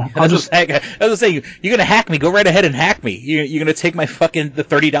 I'll just. I was just saying, you're gonna hack me. Go right ahead and hack me. You're gonna take my fucking the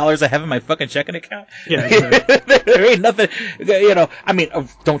 $30 I have in my fucking checking account. Yeah, exactly. There ain't nothing. I mean,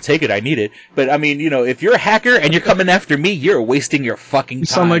 don't take it. I need it. But I mean, if you're a hacker and you're coming after me, you're wasting your fucking time. You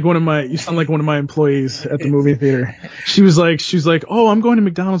sound like one of my employees at the movie theater. She was like, oh, I'm going to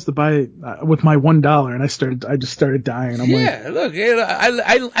McDonald's to buy with my $1, and I just started dying. I'm look,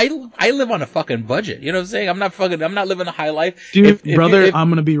 I live on a fucking budget. You know what I'm saying? I'm not living a high life. Dude, brother, I'm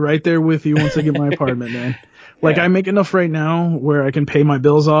gonna be right there with you once I get my apartment, man. Like I make enough right now where I can pay my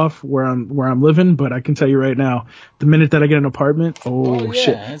bills off where I'm living, but I can tell you right now, the minute that I get an apartment,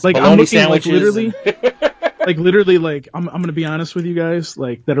 shit. It's like I'm looking like literally, like I'm gonna be honest with you guys,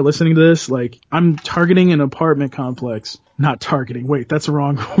 like that are listening to this, like I'm targeting an apartment complex. Not targeting. Wait, that's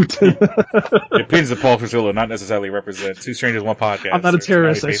wrong. The opinions of Paul Fusillo not necessarily represent Two Strangers One Podcast. I'm not a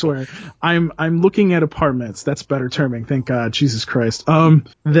terrorist, I swear. I'm looking at apartments. That's better terming. Thank God. Jesus Christ.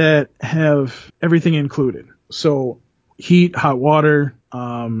 That have everything included. So heat, hot water,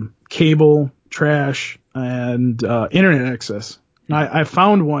 cable, trash, and internet access. I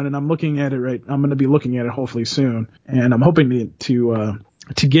found one and I'm looking at it I'm going to be looking at it hopefully soon, and I'm hoping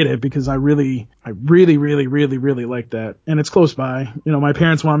to get it because I really like that, and it's close by. My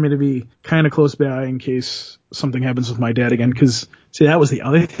parents want me to be kind of close by in case something happens with my dad again. Because see, that was the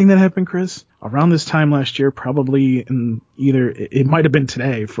other thing that happened, Chris. Around this time last year, probably it might have been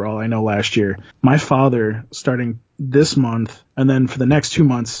today for all I know. Last year, my father, starting this month and then for the next 2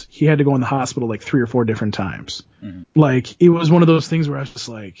 months, he had to go in the hospital like 3 or 4 different times. Mm-hmm. Like it was one of those things where I was just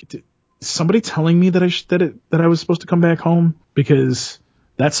like, somebody telling me that I was supposed to come back home, because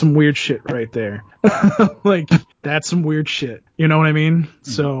that's some weird shit right there. Like that's some weird shit. You know what I mean? Mm-hmm.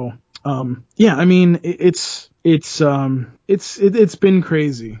 So, yeah, I mean, it's been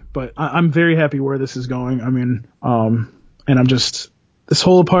crazy, but I'm very happy where this is going. I mean, and I'm just, This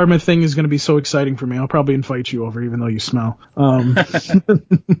whole apartment thing is going to be so exciting for me. I'll probably invite you over, even though you smell.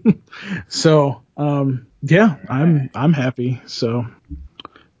 So, yeah, I'm happy. So,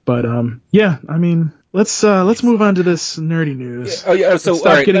 but yeah, I mean, let's move on to this nerdy news. Oh yeah, so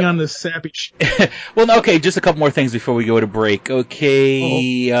stop getting on this sappy shit. Well, no, okay, just a couple more things before we go to break.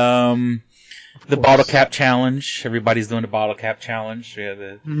 Okay, the bottle cap challenge. Everybody's doing the bottle cap challenge.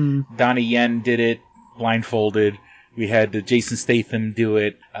 Yeah, Donnie Yen did it blindfolded. We had Jason Statham do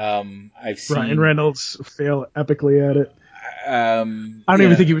it. I've seen Ryan Reynolds fail epically at it. I don't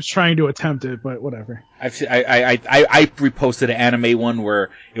even think he was trying to attempt it, but whatever. I reposted an anime one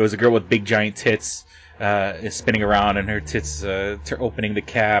where it was a girl with big giant tits is spinning around and her tits opening the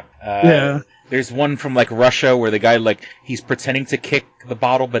cap. Yeah. There's one from like Russia where the guy he's pretending to kick the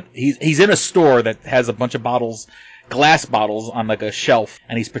bottle, but he's in a store that has a bunch of bottles. Glass bottles on like a shelf,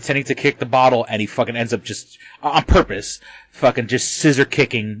 and he's pretending to kick the bottle, and he fucking ends up just on purpose, fucking just scissor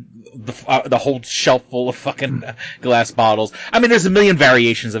kicking the whole shelf full of fucking glass bottles. I mean, there's a million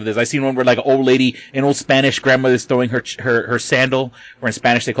variations of this. I seen one where like an old lady, an old Spanish grandmother's throwing her sandal, or in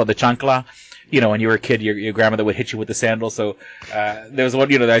Spanish they call it the chancla. You know, when you were a kid, your grandmother would hit you with the sandal. So, there was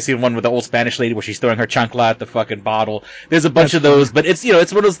one, I seen one with the old Spanish lady where she's throwing her chancla at the fucking bottle. There's a bunch of those, but it's,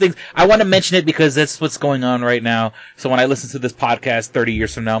 it's one of those things. I want to mention it because that's what's going on right now. So when I listen to this podcast 30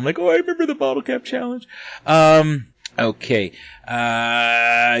 years from now, I'm like, oh, I remember the bottle cap challenge. Okay.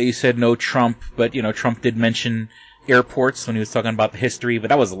 You said no Trump, but, Trump did mention airports when he was talking about the history, but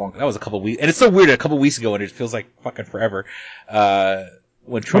that was a couple of weeks, and it's so weird, a couple of weeks ago, and it feels like fucking forever.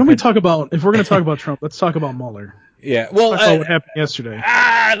 When Trump Why don't we talk about, if we're going to talk about Trump, let's talk about Mueller. Yeah, well, let's talk about what happened yesterday.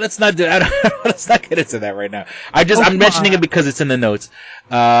 Let's not do let's not get into that right now. I'm mentioning it because it's in the notes.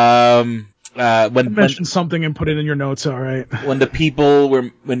 When mention something and put it in your notes, all right. When the people were,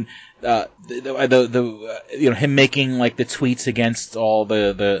 him making like the tweets against all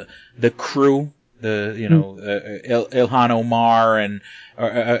the crew, Ilhan Omar and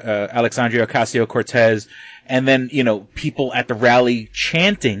Alexandria Ocasio-Cortez, and then people at the rally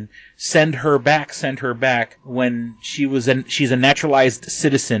chanting send her back when she's a naturalized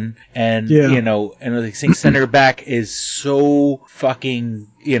citizen, and and saying send her back is so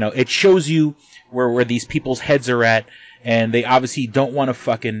fucking, it shows you where these people's heads are at. And they obviously don't want to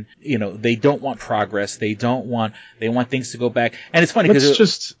fucking, they don't want progress. They want things to go back. And it's funny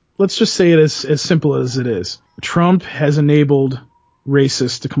because let's just say it as simple as it is. Trump has enabled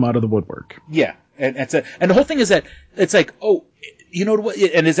racists to come out of the woodwork. Yeah. And the whole thing is that it's like, oh, you know what?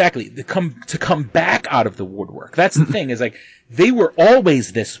 And exactly, to come back out of the woodwork. That's the thing, is like, they were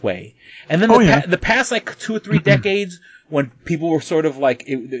always this way. And then the past like 2 or 3 decades, when people were sort of like,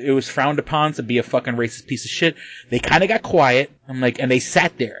 it was frowned upon to be a fucking racist piece of shit, they kind of got quiet. And they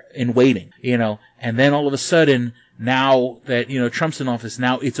sat there in waiting, and then all of a sudden, now that, Trump's in office,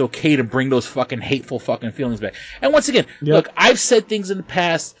 now it's okay to bring those fucking hateful fucking feelings back. And once again, look, I've said things in the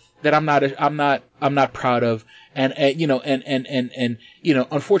past that I'm not proud of. And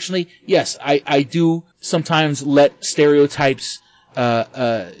unfortunately, yes, I do sometimes let stereotypes,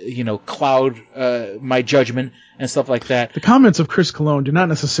 cloud, my judgment and stuff like that. The comments of Chris Cologne do not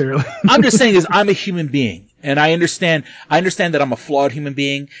necessarily. I'm just saying I'm a human being, and I understand that I'm a flawed human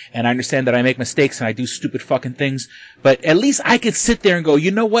being, and I understand that I make mistakes and I do stupid fucking things, but at least I could sit there and go, you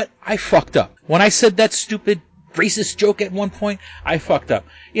know what? I fucked up. When I said that stupid racist joke at one point, I fucked up.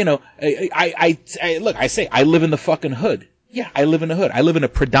 Look, I say I live in the fucking hood. Yeah, I live in the hood. I live in a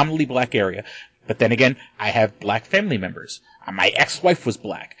predominantly black area. But then again, I have black family members. My ex-wife was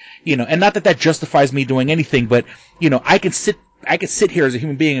black. And not that justifies me doing anything, but, I could sit here as a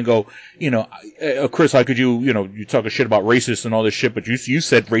human being and go, Chris, how could you talk a shit about racist and all this shit, but you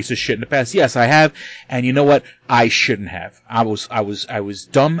said racist shit in the past. Yes, I have. And you know what? I shouldn't have. I was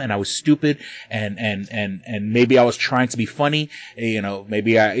dumb and I was stupid, and maybe I was trying to be funny.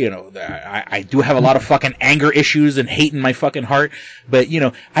 Maybe I do have a lot of fucking anger issues and hate in my fucking heart, but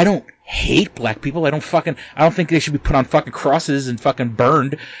I don't hate black people. I don't think they should be put on fucking crosses and fucking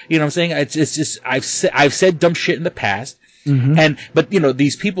burned. You know what I'm saying? It's just, I've said dumb shit in the past. Mm-hmm. But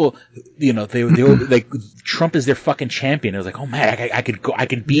these people, they like, Trump is their fucking champion. It was like, oh man, I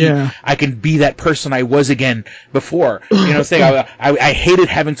can be that person I was again before. You know what I'm saying? I hated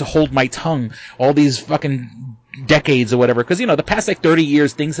having to hold my tongue all these fucking decades or whatever. Cause the past like 30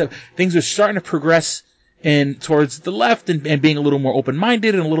 years, things are starting to progress and towards the left and being a little more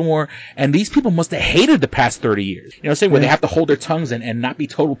open-minded and a little more, and these people must have hated the past 30 years. You know what I'm saying? Where they have to hold their tongues and not be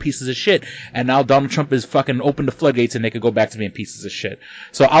total pieces of shit. And now Donald Trump is fucking opened the floodgates and they could go back to being pieces of shit.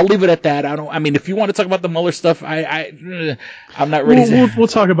 So I'll leave it at that. I mean, if you want to talk about the Mueller stuff, I'm not ready We'll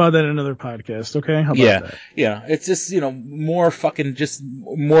talk about that in another podcast, okay? How about that? Yeah. It's just, more fucking, just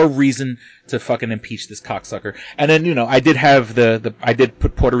more reason to fucking impeach this cocksucker. And then, I did have I did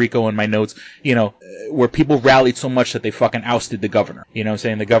put Puerto Rico in my notes, where people rallied so much that they fucking ousted the governor. You know what I'm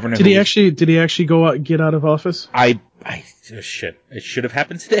saying? The governor. Did he actually get out of office? Shit. It should have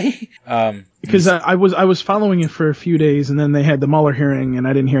happened today. Because I was following it for a few days, and then they had the Mueller hearing, and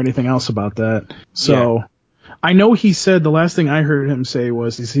I didn't hear anything else about that. So I know he said, the last thing I heard him say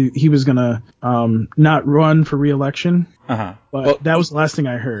was he was gonna not run for re-election. But that was the last thing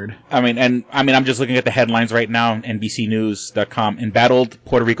I heard. I'm just looking at the headlines right now on NBCnews.com. Embattled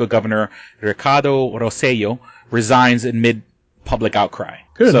Puerto Rico Governor Ricardo Rosselló resigns amid public outcry.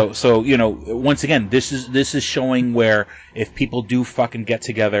 Good. So once again, this is showing where if people do fucking get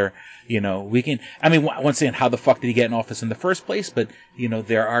together, we can. Once again, how the fuck did he get in office in the first place? But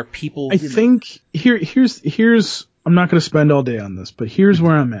there are people. I think here's. I'm not going to spend all day on this, but here's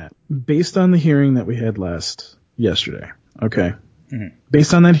where I'm at. Based on the hearing that we had yesterday. Okay. Mm-hmm.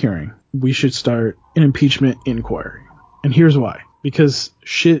 Based on that hearing, we should start an impeachment inquiry. And here's why. Because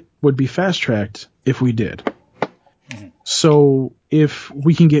shit would be fast-tracked if we did. Mm-hmm. So if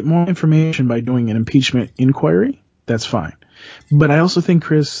we can get more information by doing an impeachment inquiry, that's fine. But I also think,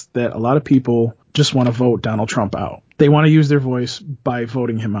 Chris, that a lot of people just want to vote Donald Trump out. They want to use their voice by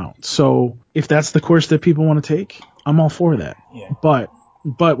voting him out. So if that's the course that people want to take, I'm all for that. Yeah. But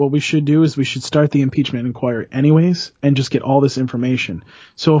what we should do is we should start the impeachment inquiry anyways and just get all this information.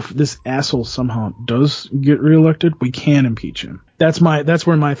 So if this asshole somehow does get reelected, we can impeach him. That's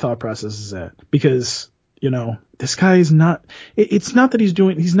where my thought process is at. Because, this guy is not, it's not that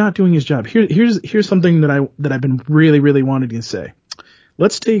he's not doing his job. Here's something that I've been really, really wanting to say.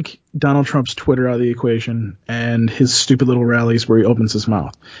 Let's take Donald Trump's Twitter out of the equation and his stupid little rallies where he opens his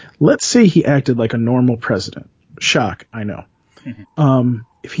mouth. Let's say he acted like a normal president. Shock, I know.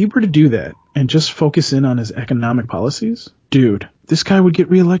 If he were to do that and just focus in on his economic policies, dude, this guy would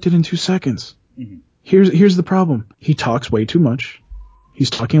get reelected in 2 seconds. Mm-hmm. Here's the problem. He talks way too much. He's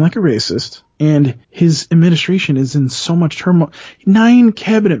talking like a racist, and his administration is in so much turmoil. 9 fucking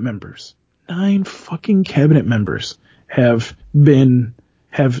cabinet members have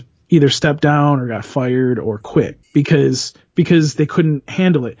either stepped down or got fired or quit because they couldn't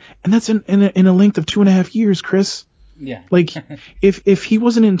handle it. And that's in a length of 2.5 years, Chris. Yeah. Like, if he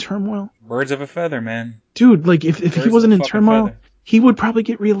wasn't in turmoil. Birds of a feather, man. Dude, like, if he wasn't in turmoil, he would probably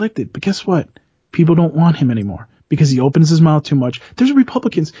get reelected. But guess what? People don't want him anymore because he opens his mouth too much. There's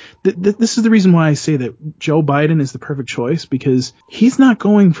Republicans. This is the reason why I say that Joe Biden is the perfect choice, because he's not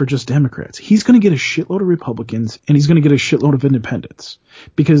going for just Democrats. He's going to get a shitload of Republicans, and he's going to get a shitload of independents.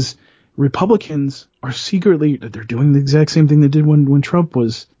 Because Republicans are they're doing the exact same thing they did when Trump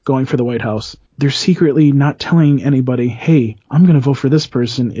was going for the White House. They're secretly not telling anybody, hey, I'm going to vote for this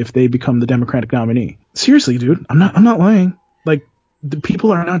person if they become the Democratic nominee. Seriously, dude, I'm not lying. Like, the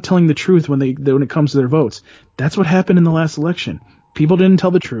people are not telling the truth when it comes to their votes. That's what happened in the last election. People didn't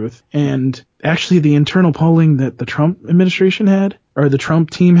tell the truth, and actually the internal polling that the Trump administration had, or the Trump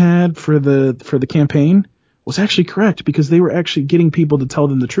team had for the campaign, was actually correct, because they were actually getting people to tell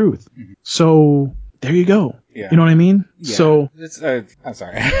them the truth. Mm-hmm. So there you go. Yeah. You know what I mean? Yeah. So I'm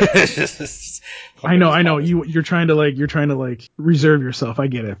sorry. I know. You're trying to reserve yourself. I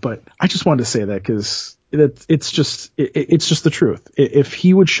get it, but I just wanted to say that because it's just the truth. If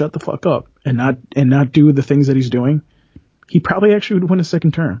he would shut the fuck up and not do the things that he's doing, he probably actually would win a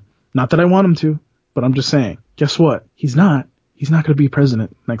second term. Not that I want him to, but I'm just saying. Guess what? He's not going to be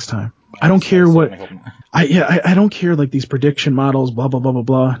president next time. I don't care what. I don't care, like, these prediction models, blah, blah, blah, blah,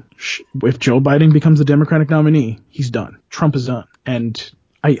 blah. If Joe Biden becomes the Democratic nominee, he's done. Trump is done. And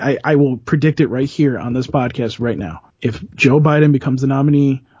I will predict it right here on this podcast right now. If Joe Biden becomes the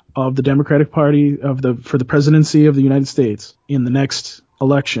nominee of the Democratic Party for the presidency of the United States in the next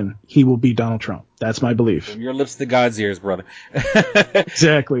election, he will beat Donald Trump. That's my belief. From your lips to God's ears, brother.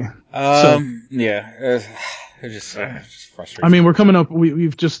 Exactly. Yeah. It's just frustrating. I mean, we're coming up.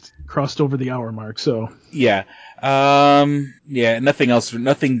 We've just crossed over the hour mark, so yeah. Nothing else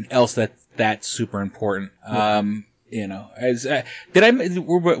that's super important. Yeah.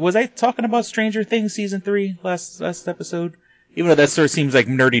 Was I talking about Stranger Things season 3 last episode? Even though that sort of seems like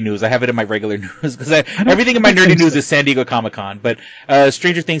nerdy news, I have it in my regular news because everything in my nerdy news is San Diego Comic-Con. But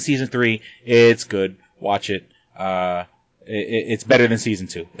Stranger Things season 3, it's good. Watch it. it's better than season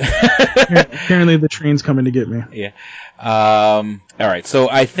 2. Apparently the train's coming to get me. Yeah. All right. So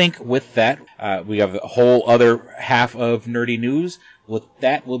I think with that, we have a whole other half of nerdy news. With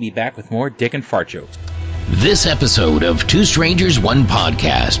that, we'll be back with more dick and fart jokes. This episode of Two Strangers, One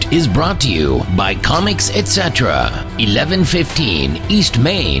Podcast is brought to you by Comics Etc., 1115 East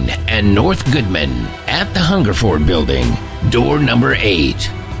Main and North Goodman at the Hungerford Building, door number 8.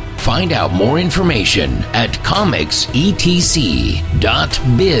 Find out more information at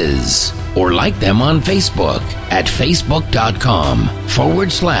comicsetc.biz or like them on Facebook at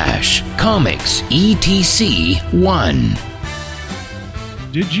facebook.com/comicsetc1.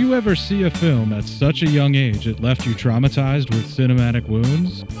 Did you ever see a film at such a young age it left you traumatized with cinematic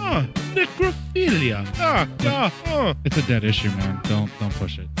wounds? Necrophilia. It's a dead issue, man. Don't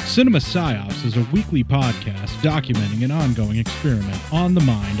push it. Cinema Psyops is a weekly podcast documenting an ongoing experiment on the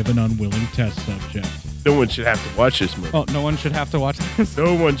mind of an unwilling test subject. No one should have to watch this movie. Oh, no one should have to watch this?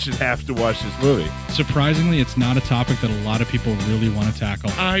 No one should have to watch this movie. Surprisingly, it's not a topic that a lot of people really want to tackle.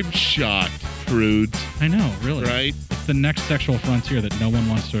 I'm shocked, prudes. I know, really. Right? It's the next sexual frontier that no one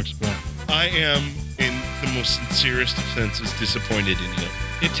wants to explore. I am, in the most sincerest of senses, disappointed in you.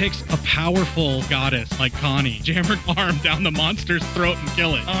 It takes a powerful goddess like Connie, jam her arm down the monster's throat and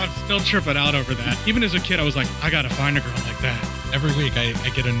kill it. Oh, I'm still tripping out over that. Even as a kid, I was like, I gotta find a girl like that. Every week, I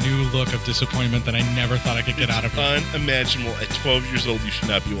get a new look of disappointment that I never thought I could get out of her. Unimaginable. At 12 years old, you should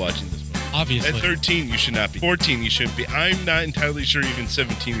not be watching this movie. Obviously. At 13, you should not be. 14, you shouldn't be. I'm not entirely sure even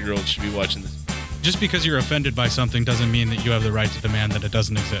 17-year-olds should be watching this. Just because you're offended by something doesn't mean that you have the right to demand that it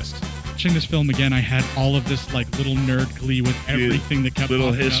doesn't exist. Watching this film again, I had all of this like little nerd glee with everything that kept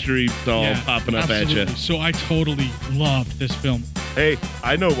little popping history up. doll popping up absolutely. at you. So I totally loved this film. Hey,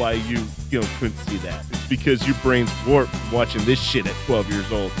 I know why you couldn't see that. It's because your brain's warped from watching this shit at 12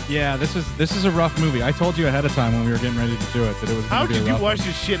 years old. Yeah, this is a rough movie. I told you ahead of time when we were getting ready to do it that it was going to be a rough How could you watch one.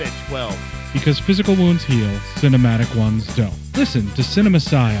 this shit at 12? Because physical wounds heal, cinematic ones don't. Listen to Cinema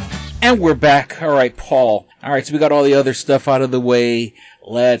Psyops. And we're back. All right, Paul. All right, so we got all the other stuff out of the way.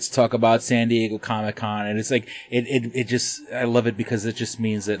 Let's talk about San Diego Comic-Con. And it's like, it just, I love it because it just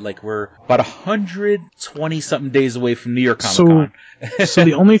means that like we're about 120 something days away from New York Comic-Con. So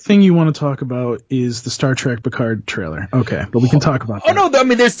the only thing you want to talk about is the Star Trek Picard trailer. Okay, but we can talk about that. Oh no, I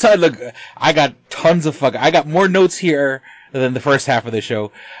mean there's look, I got tons of I got more notes here than the first half of the show.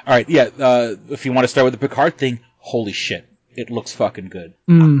 All right, yeah, if you want to start with the Picard thing, holy shit. It looks fucking good.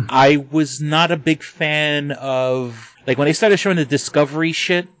 I was not a big fan of like when they started showing the Discovery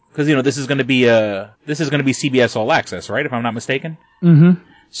shit because this is going to be CBS All Access, right? If I'm not mistaken. Mm-hmm.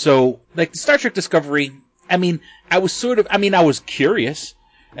 So like the Star Trek Discovery, I mean, I was curious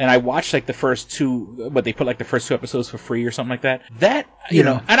and I watched like the first two, but they put like the first 2 episodes for free or something like that. You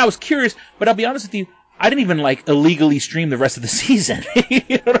know, and I was curious, but I'll be honest with you. I didn't even like illegally stream the rest of the season. You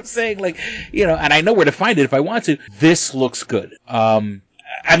know what I'm saying? Like, and I know where to find it if I want to. This looks good. I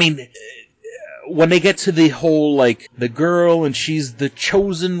mean, when they get to the whole like the girl and she's the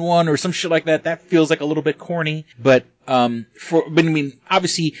chosen one or some shit like that, that feels like a little bit corny. But I mean,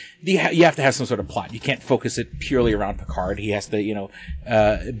 obviously you have to have some sort of plot. You can't focus it purely around Picard. He has to,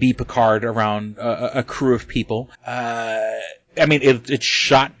 be Picard around a crew of people. I mean, it's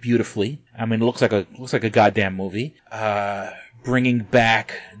shot beautifully. I mean, it looks like a goddamn movie. Bringing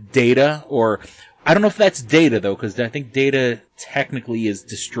back Data, or I don't know if that's Data though, because I think Data technically is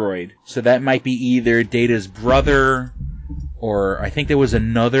destroyed. So that might be either Data's brother, or I think there was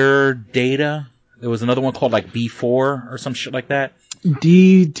another Data. There was another one called like B4 or some shit like that.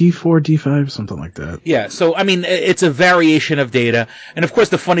 D4, D5, something like that. Yeah, so I mean, it's a variation of Data, and of course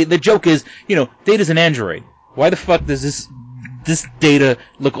the joke is, Data's an android. Why the fuck does this Data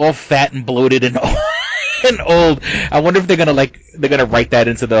look all fat and bloated and old? I wonder if they're gonna write that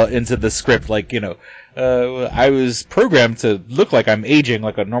into the script, like, I was programmed to look like I'm aging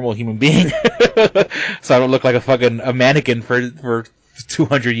like a normal human being, so I don't look like a mannequin for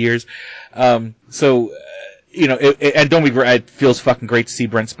 200 years. And don't be, it feels fucking great to see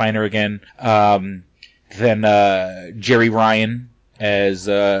Brent Spiner again. Then Jerry Ryan as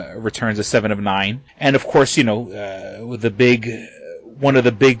returns as 7 of 9, and of course, with one of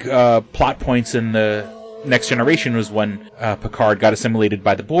the big plot points in the Next Generation was when Picard got assimilated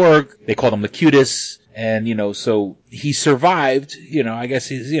by the Borg. They called him Locutus, and so he survived. I guess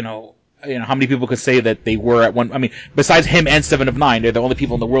he's how many people could say that they were at one? I mean, besides him and 7 of 9, they're the only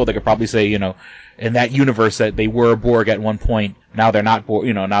people in the world that could probably say, in that universe that they were Borg at one point. Now they're not Borg.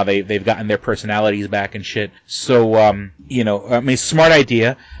 Now they've gotten their personalities back and shit. So, I mean, smart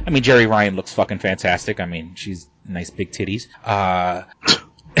idea. I mean, Jerry Ryan looks fucking fantastic. I mean, she's nice big titties.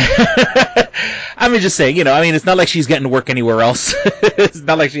 I'm just saying, it's not like she's getting work anywhere else. It's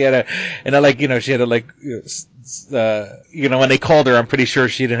not like she had when they called her, I'm pretty sure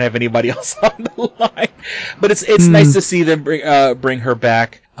she didn't have anybody else on the line. But it's nice to see them bring her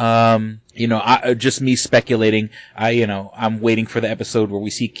back. Just me speculating. I'm waiting for the episode where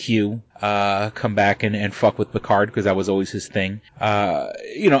we see Q come back and fuck with Picard, because that was always his thing.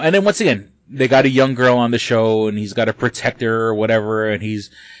 And then once again, they got a young girl on the show, and he's got to protect her or whatever, and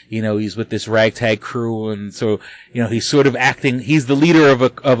he's with this ragtag crew, and so he's sort of acting. He's the leader of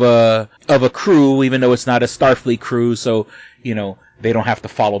a crew, even though it's not a Starfleet crew. So they don't have to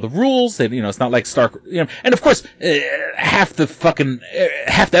follow the rules. It's not like Star. And of course, half the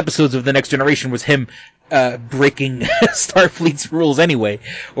episodes of The Next Generation was him breaking Starfleet's rules anyway,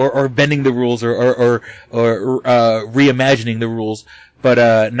 or bending the rules, or reimagining the rules.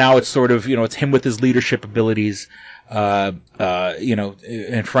 But now it's sort of it's him with his leadership abilities, in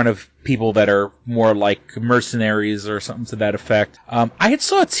front of people that are more like mercenaries or something to that effect. I had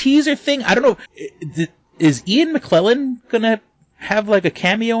saw a teaser thing. I don't know. Is Ian McKellen gonna have like a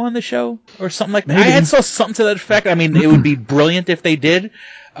cameo on the show or something like that? Maybe. I had saw something to that effect. I mean, it would be brilliant if they did.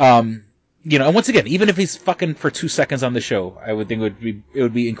 And once again, even if he's fucking for 2 seconds on the show, I would think it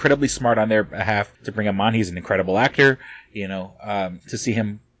would be incredibly smart on their behalf to bring him on. He's an incredible actor, to see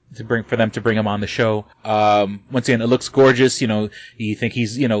him, for them to bring him on the show. Once again, it looks gorgeous. You think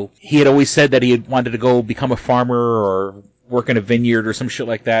he's, he had always said that he had wanted to go become a farmer or work in a vineyard or some shit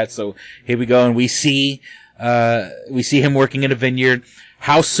like that. So here we go, and we see him working in a vineyard.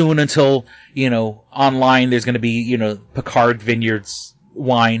 How soon until, online there's going to be, Picard Vineyards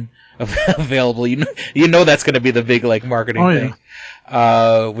wine available? That's going to be the big like marketing thing.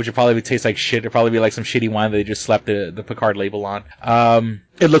 Which would probably taste like shit. It'd probably be like some shitty wine that they just slapped the Picard label on.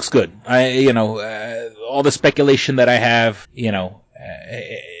 It looks good. All the speculation that I have,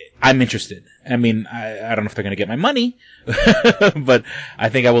 I'm interested. I mean, I don't know if they're going to get my money, but I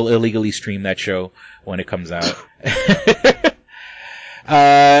think I will illegally stream that show when it comes out.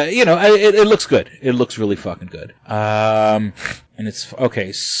 It looks good. It looks really fucking good. And it's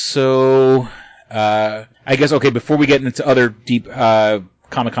okay. So, I guess, before we get into other deep,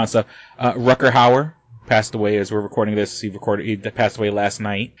 Comic-Con stuff, Rutger Hauer passed away as we're recording this. He passed away last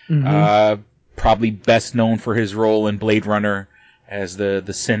night. Mm-hmm. Probably best known for his role in Blade Runner as the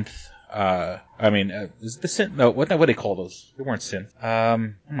synth. Is it the synth? No, what do they call those? They weren't synth. Oh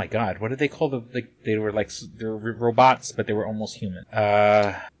my god, what did they call they were robots, but they were almost human.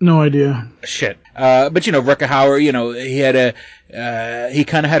 No idea. Shit. But Rutger Hauer, he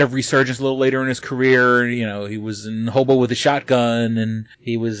kind of had a resurgence a little later in his career. He was in Hobo with a Shotgun, and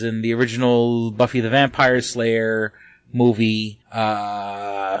he was in the original Buffy the Vampire Slayer movie.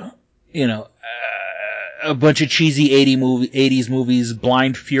 A bunch of cheesy 80s movies,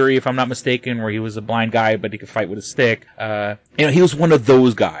 Blind Fury, if I'm not mistaken, where he was a blind guy, but he could fight with a stick. He was one of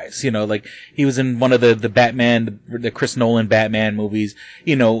those guys, like, he was in one of the Batman, the Chris Nolan Batman movies.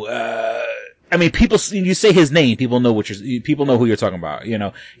 People, you say his name, people know who you're talking about,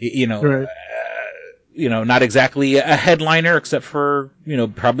 Right. Not exactly a headliner, except for,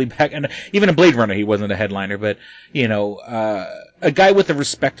 probably back, and even in Blade Runner, he wasn't a headliner, but, a guy with a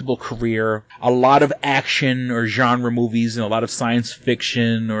respectable career, a lot of action or genre movies, and a lot of science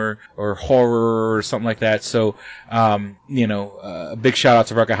fiction or horror or something like that. So, a big shout out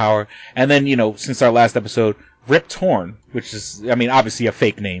to Rutger Hauer. And then, since our last episode, Rip Torn, which is, obviously a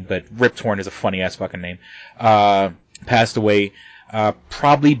fake name, but Rip Torn is a funny ass fucking name, passed away.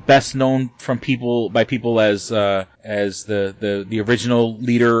 Probably best known by people as the original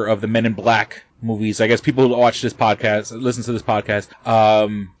leader of the Men in Black movies. I guess people who listen to this podcast,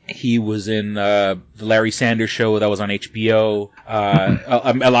 he was in the Larry Sanders Show that was on HBO.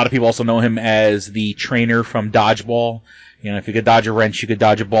 A lot of people also know him as the trainer from Dodgeball. If you could dodge a wrench, you could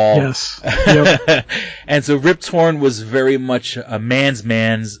dodge a ball. Yes. Yep. And so Rip Torn was very much a man's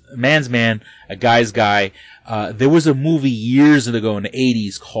man, a guy's guy. There was a movie years ago in the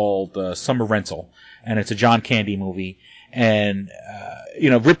 80s called Summer Rental, and it's a John Candy movie. And,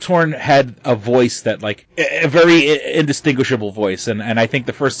 Rip Torn had a voice that, like, a very indistinguishable voice. And I think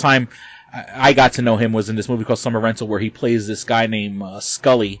the first time I got to know him was in this movie called Summer Rental, where he plays this guy named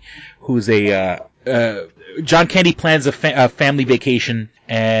Scully, who's John Candy plans a family vacation,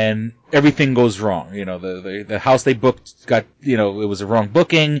 and everything goes wrong. The house they booked got, it was a wrong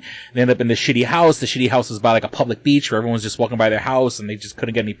booking. They end up in the shitty house. The shitty house is by like a public beach where everyone's just walking by their house, and they just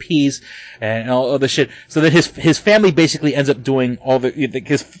couldn't get any peace and all the shit. So then his family basically ends up doing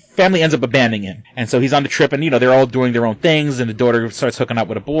his family ends up abandoning him. And so he's on the trip, and, they're all doing their own things, and the daughter starts hooking up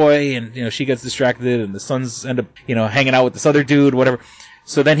with a boy, and, she gets distracted, and the sons end up, hanging out with this other dude, whatever.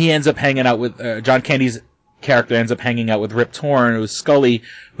 So then he ends up hanging out with John Candy's character ends up hanging out with Rip Torn, who's Scully,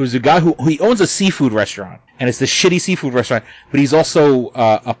 who's a guy who he owns a seafood restaurant, and it's this shitty seafood restaurant, but he's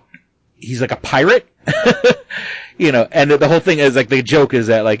also he's like a pirate. You know, and the whole thing is like the joke is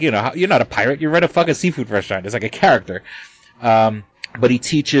that like, you know, you're not a pirate, you run a fucking seafood restaurant. It's like a character. But he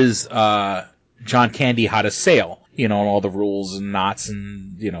teaches John Candy how to sail, you know, and all the rules and knots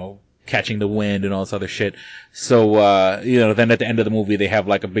and, you know, catching the wind and all this other shit. So, you know, then at the end of the movie, they have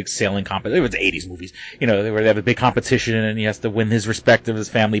like a big sailing competition. It was the 80s movies. You know, they have a big competition and he has to win his respect of his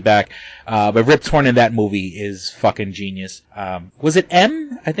family back. But Rip Torn in that movie is fucking genius. Was it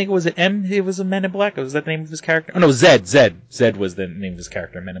M? I think it was M. He was a Men in Black. Was that the name of his character? Oh no, Zed. Zed was the name of his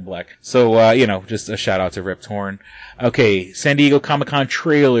character in Men in Black. So, you know, just a shout out to Rip Torn. Okay. San Diego Comic-Con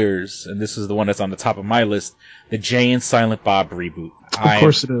trailers. And this is the one that's on the top of my list. The Jay and Silent Bob reboot. Of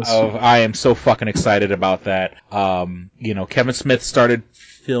course it is. I am so fucking excited about that. You know, Kevin Smith started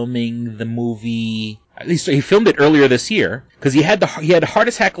filming the movie. At least he filmed it earlier this year because he had a heart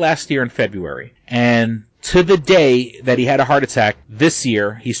attack last year in February, and to the day that he had a heart attack this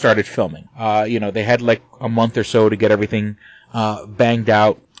year, he started filming. You know, they had like a month or so to get everything banged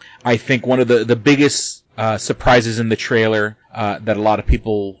out. I think one of the biggest surprises in the trailer that a lot of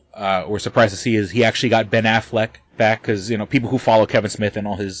people were surprised to see is he actually got Ben Affleck back, because, you know, people who follow Kevin Smith and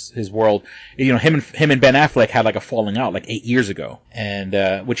all his world, you know, him and Ben Affleck had like a falling out like 8 years ago,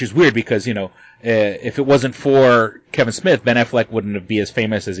 and which is weird because, you know, if it wasn't for Kevin Smith, Ben Affleck wouldn't be as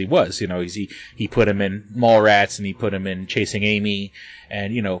famous as he was. You know, he put him in Mallrats and he put him in Chasing Amy,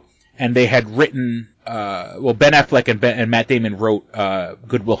 and, you know, and they had written Ben Affleck and Matt Damon wrote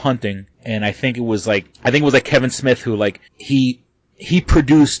Good Will Hunting, and I think it was like Kevin Smith who like he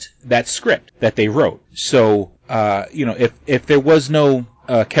produced that script that they wrote. So, you know, if there was no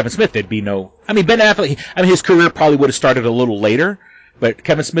Kevin Smith, there'd be no. I mean, Ben Affleck. I mean, his career probably would have started a little later, but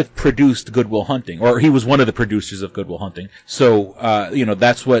Kevin Smith produced Good Will Hunting, or he was one of the producers of Good Will Hunting. So, you know,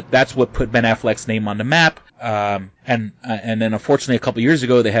 that's what put Ben Affleck's name on the map. And then unfortunately a couple years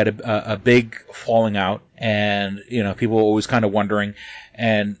ago they had a big falling out, and, you know, people were always kind of wondering.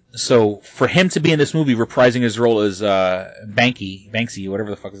 And so for him to be in this movie reprising his role as Banksy, whatever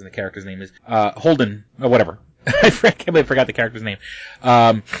the fuck the character's name is, Holden, or whatever. I can't believe I forgot the character's name.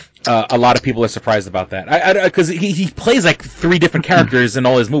 A lot of people are surprised about that. Because he plays like 3 different characters in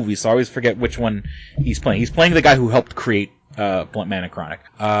all his movies, so I always forget which one he's playing. He's playing the guy who helped create Blunt Man and Chronic.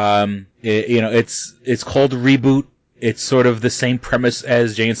 You know, it's called Reboot. It's sort of the same premise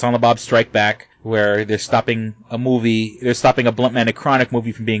as Jay and Silent Bob Strike Back, where they're stopping a Blunt Man and Chronic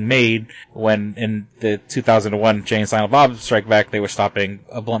movie from being made, when in the 2001 Jay and Silent Bob Strike Back, they were stopping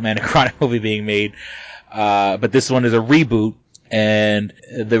a Blunt Man and Chronic movie being made. But this one is a reboot, and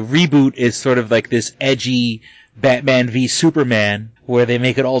the reboot is sort of like this edgy Batman v Superman, where they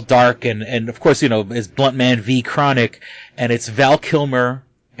make it all dark, and of course, you know, it's Blunt Man v Chronic, and it's Val Kilmer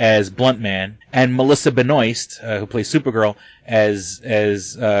as Blunt Man, and Melissa Benoist, who plays Supergirl, as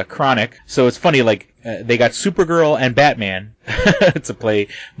Chronic. So it's funny, like, they got Supergirl and Batman to play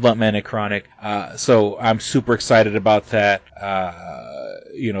Blunt Man and Chronic. So I'm super excited about that.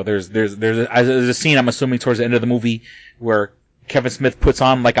 You know, there's a scene, I'm assuming, towards the end of the movie where Kevin Smith puts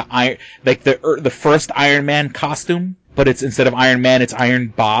on like the first Iron Man costume, but it's, instead of Iron Man, it's Iron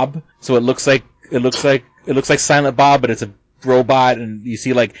Bob. So it looks like Silent Bob, but it's a robot, and you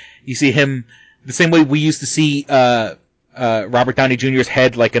see him the same way we used to see Robert Downey Jr.'s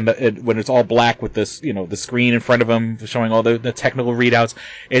head, like when it's all black with this, you know, the screen in front of him showing all the technical readouts.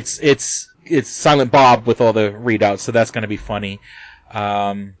 It's Silent Bob with all the readouts, so that's going to be funny.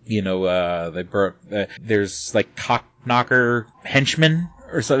 You know, there's like Cockknocker henchmen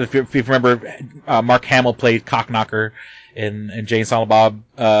or something. If you remember, Mark Hamill played Cockknocker in Jay and Silent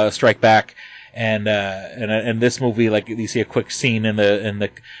Bob Strike Back. And this movie, like, you see a quick scene in the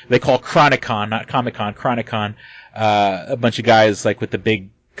they call Chronicon, not Comic-Con, Chronicon, a bunch of guys like with the big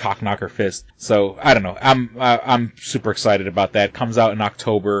Cockknocker fist. So I don't know. I'm super excited about that. Comes out in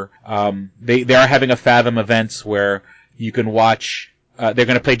October. They are having a Fathom events where you can watch. They're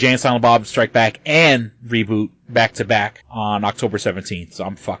going to play Jay and Silent Bob Strike Back and Reboot back to back on October 17th. So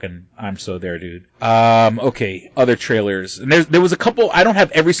I'm so there, dude. Okay, other trailers. And there was a couple. I don't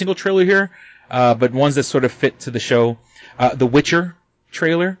have every single trailer here. But ones that sort of fit to the show. The Witcher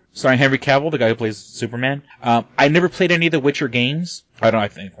trailer, starring Henry Cavill, the guy who plays Superman. I never played any of the Witcher games. I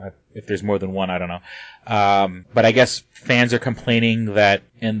think if there's more than one, I don't know. But I guess fans are complaining that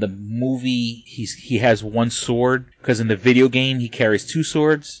in the movie he has one sword, because in the video game he carries 2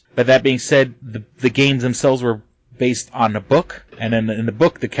 swords. But that being said, the games themselves were based on a book, and then in the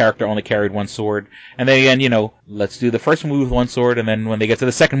book the character only carried one sword, and then again, you know, let's do the first movie with one sword, and then when they get to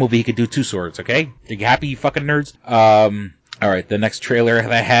the second movie he could do two swords. Okay, are you happy, you fucking nerds? All right, the next trailer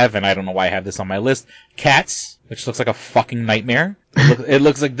that I have, and I don't know why I have this on my list, Cats, which looks like a fucking nightmare. It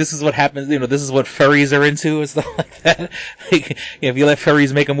looks like this is what happens, you know, this is what furries are into and stuff like that. Like, if you let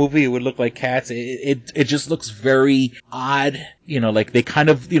furries make a movie, it would look like Cats. It just looks very odd. You know, like they kind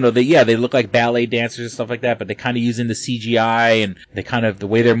of, you know, they look like ballet dancers and stuff like that, but they kind of using the CGI and they kind of, the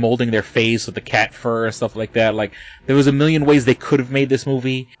way they're molding their face with the cat fur and stuff like that. Like, there was a million ways they could have made this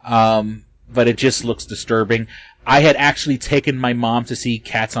movie. But it just looks disturbing. I had actually taken my mom to see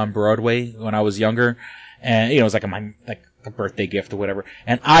Cats on Broadway when I was younger, and, you know, it was like a birthday gift or whatever,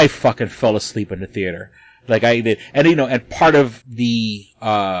 and I fucking fell asleep in the theater. Like I did. And, you know, and part of the,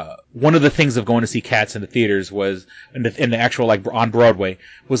 one of the things of going to see Cats in the theaters was, in the actual, like, on Broadway,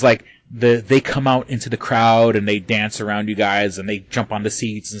 was like, they come out into the crowd and they dance around you guys and they jump on the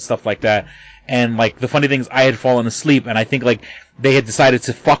seats and stuff like that. And, like, the funny thing is I had fallen asleep, and I think, like, they had decided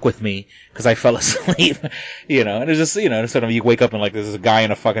to fuck with me because I fell asleep, you know. And it's just, you know, sort of you wake up and, like, there's a guy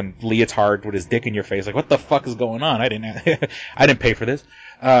in a fucking leotard with his dick in your face. Like, what the fuck is going on? I didn't pay for this.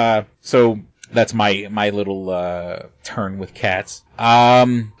 So that's my little turn with Cats.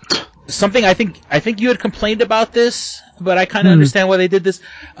 Something I think you had complained about this, but I kind of understand why they did this.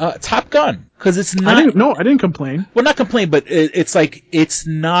 Top Gun, because it's not. I didn't complain. Well, not complain, but it's like it's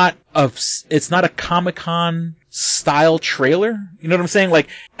not a Comic-Con style trailer. You know what I'm saying? Like,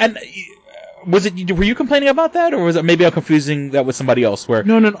 and were you complaining about that, or was it maybe I'm confusing that with somebody else? Where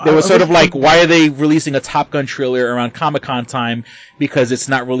no, it was sort of like, why are they releasing a Top Gun trailer around Comic-Con time because it's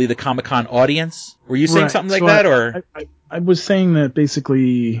not really the Comic-Con audience? Were you saying something like that, or I was saying that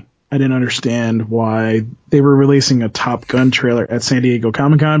basically. I didn't understand why they were releasing a Top Gun trailer at San Diego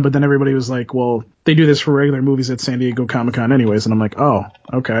Comic-Con, but then everybody was like, well, they do this for regular movies at San Diego Comic-Con anyways, and I'm like, oh,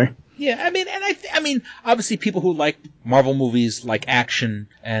 okay. Yeah, I mean, and I mean, obviously people who like Marvel movies like action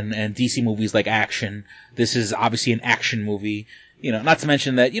and DC movies like action. This is obviously an action movie, you know, not to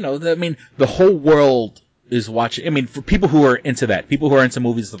mention that, you know, I mean, the whole world is watching. I mean, for people who are into that, people who are into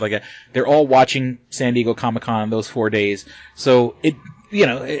movies, stuff like that, they're all watching San Diego Comic-Con those 4 days. So you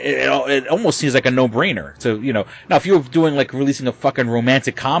know, it almost seems like a no-brainer. So, you know, now if you were doing, like, releasing a fucking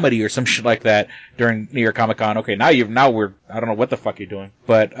romantic comedy or some shit like that during New York Comic Con, okay, now we're, I don't know what the fuck you're doing.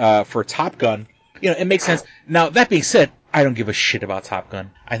 But, for Top Gun, you know, it makes sense. Now, that being said, I don't give a shit about Top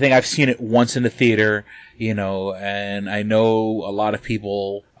Gun. I think I've seen it once in the theater, you know, and I know a lot of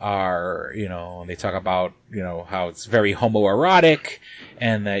people are, you know, they talk about, you know, how it's very homoerotic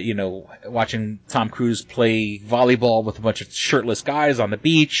and that, you know, watching Tom Cruise play volleyball with a bunch of shirtless guys on the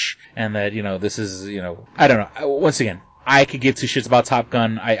beach and that, you know, this is, you know, I don't know. Once again, I could give two shits about Top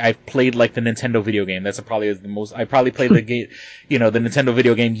Gun. I've played like the Nintendo video game. That's probably the most. I probably played the game, you know, the Nintendo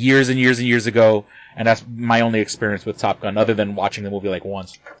video game years and years and years ago, and that's my only experience with Top Gun, other than watching the movie like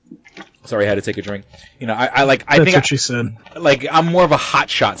once. Sorry, I had to take a drink. You know, I think that's what she said. Like, I'm more of a Hot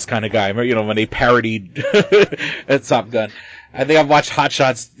Shots kind of guy. You know, when they parodied Top Gun. I think I've watched Hot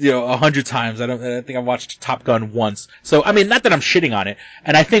Shots, you know, 100 times. I think I've watched Top Gun once. So, I mean, not that I'm shitting on it.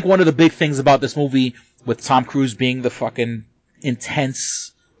 And I think one of the big things about this movie, with Tom Cruise being the fucking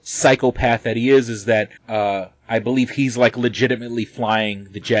intense psychopath that he is that, I believe he's like legitimately flying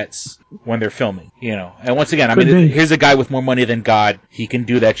the jets when they're filming, you know. And once again, I mean, here's a guy with more money than God. He can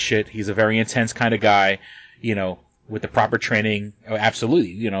do that shit. He's a very intense kind of guy, you know, with the proper training. Oh,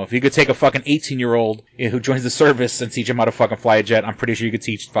 absolutely. You know, if you could take a fucking 18-year-old who joins the service and teach him how to fucking fly a jet, I'm pretty sure you could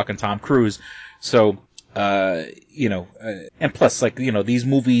teach fucking Tom Cruise. So, you know, and plus, like, you know, these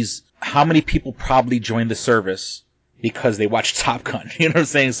movies, how many people probably join the service because they watch Top Gun? You know what I'm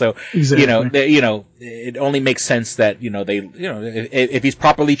saying? So, exactly. You know, it only makes sense that, you know, they, you know, if he's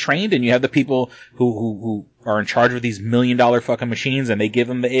properly trained and you have the people who are in charge of these $1 million fucking machines and they give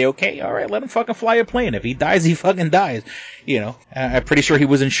him the A-OK, all right, let him fucking fly a plane. If he dies, he fucking dies. You know, I'm pretty sure he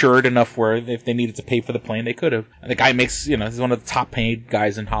was insured enough where if they needed to pay for the plane, they could have. The guy makes, you know, he's one of the top paid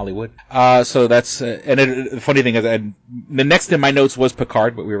guys in Hollywood. So that's, and the funny thing is, the next in my notes was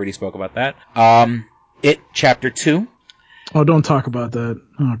Picard, but we already spoke about that. It Chapter 2. Oh, don't talk about that.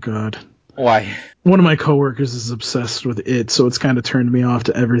 Oh, God. Why? One of my coworkers is obsessed with it, so it's kind of turned me off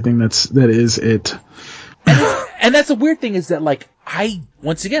to everything that is it. And that's the weird thing is that, like,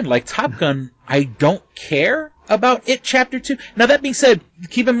 once again, like Top Gun, I don't care about It Chapter 2. Now, that being said,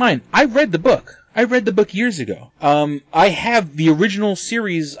 keep in mind, I read the book. I read the book years ago. I have the original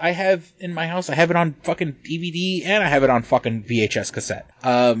series. I have in my house. I have it on fucking DVD and I have it on fucking VHS cassette.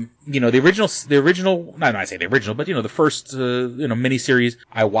 The original. No, I say the original, but the first miniseries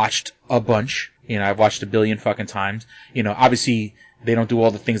I watched a bunch. I've watched a billion fucking times. Obviously they don't do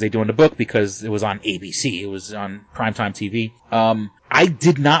all the things they do in the book because it was on ABC. It was on primetime TV. I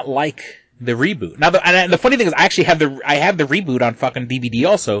did not like the reboot. Now, the funny thing is, I actually have the reboot on fucking DVD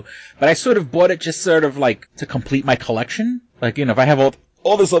also, but I sort of bought it just sort of like to complete my collection. Like, if I have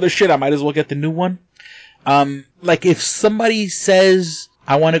all this other shit, I might as well get the new one. Like if somebody says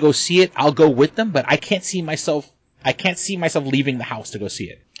I want to go see it, I'll go with them, but I can't see myself leaving the house to go see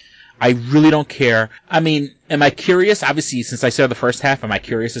it. I really don't care. I mean, am I curious? Obviously, since I saw the first half, am I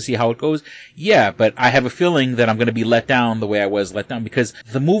curious to see how it goes? Yeah, but I have a feeling that I'm going to be let down the way I was let down because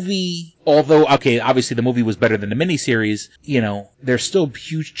the movie, although, okay, obviously the movie was better than the miniseries, there's still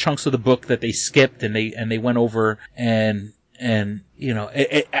huge chunks of the book that they skipped and they went over and it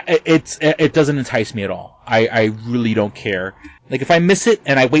doesn't entice me at all. I really don't care. Like, if I miss it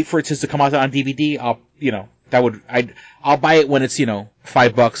and I wait for it just to come out on DVD, I'll buy it when it's,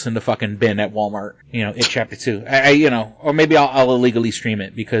 $5 in the fucking bin at Walmart, It Chapter 2. Or maybe I'll illegally stream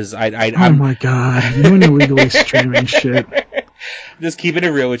it because oh my god, you and illegally streaming shit. Just keeping it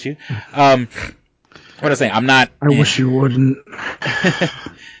real with you. What I'm saying, I'm not. I wish you wouldn't.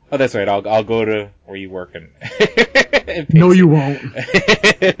 Oh, that's right. I'll go to where you work and no, you won't.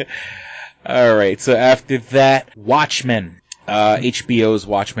 All right. So after that, Watchmen. HBO's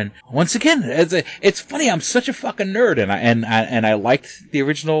Watchmen. Once again, it's funny. I'm such a fucking nerd, and I liked the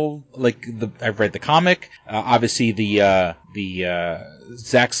original. I've read the comic. Obviously, the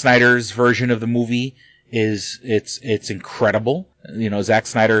Zack Snyder's version of the movie it's incredible. Zack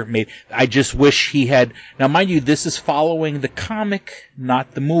Snyder I just wish he had. Now, mind you, this is following the comic,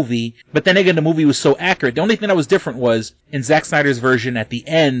 not the movie. But then again, the movie was so accurate. The only thing that was different was in Zack Snyder's version, at the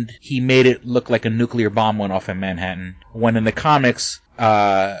end, he made it look like a nuclear bomb went off in Manhattan. When in the comics,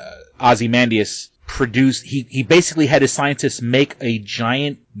 Ozymandias produced. He basically had his scientists make a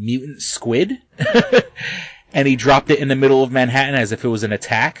giant mutant squid. And he dropped it in the middle of Manhattan as if it was an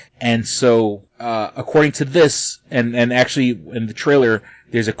attack. And so, according to this, and actually in the trailer,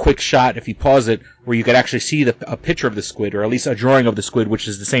 there's a quick shot, if you pause it, where you could actually see a picture of the squid, or at least a drawing of the squid, which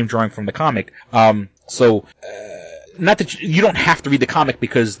is the same drawing from the comic. Not that you don't have to read the comic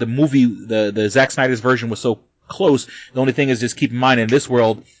because the movie, the Zack Snyder's version was so close. The only thing is just keep in mind, in this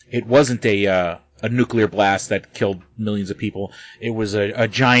world, it wasn't a nuclear blast that killed millions of people. It was a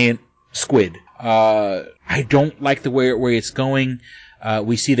giant squid. I don't like the way it's going.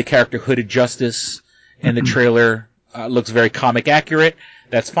 We see the character Hooded Justice in the trailer. Looks very comic accurate.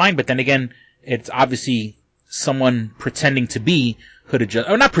 That's fine, but then again, it's obviously someone pretending to be Hooded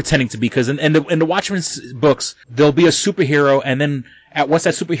Justice. Or not pretending to be, because in the Watchmen books, there'll be a superhero, and then once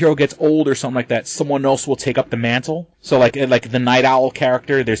that superhero gets old or something like that, someone else will take up the mantle. So like the Night Owl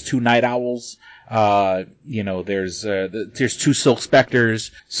character, there's 2 Night Owls. There's 2 Silk Spectres.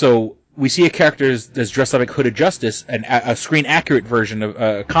 So we see a character that's dressed up like Hooded Justice, and a screen accurate version of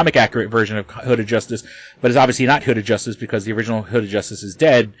a comic accurate version of Hooded Justice, but it's obviously not Hooded Justice because the original Hooded Justice is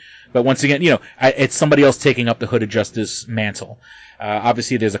dead. But once again, it's somebody else taking up the Hooded Justice mantle.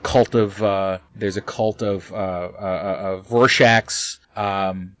 Obviously, there's a cult of Rorschachs.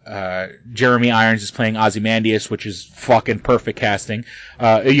 Jeremy Irons is playing Ozymandias, which is fucking perfect casting.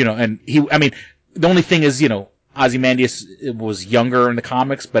 And the only thing is, Ozymandias was younger in the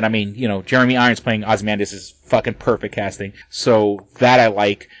comics, but Jeremy Irons playing Ozymandias is fucking perfect casting. So that I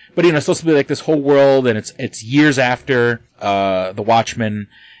like. But it's supposed to be like this whole world, and it's years after the Watchmen,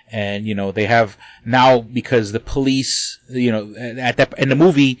 and they have now, because the police, in the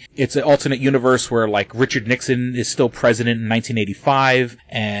movie, it's an alternate universe where like Richard Nixon is still president in 1985,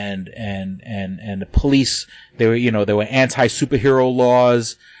 and the police, there were anti-superhero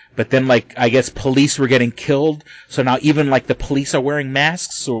laws. But then, I guess police were getting killed. So now even, the police are wearing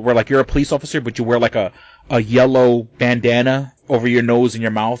masks. So where, you're a police officer, but you wear, a yellow bandana over your nose and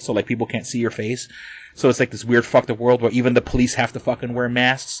your mouth so, people can't see your face. So it's this weird fucked up world where even the police have to fucking wear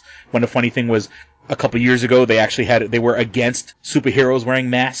masks. When the funny thing was, a couple years ago, they were against superheroes wearing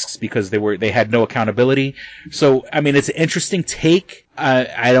masks because they had no accountability. So, it's an interesting take.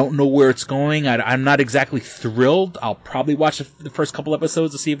 I don't know where it's going. I'm not exactly thrilled. I'll probably watch the first couple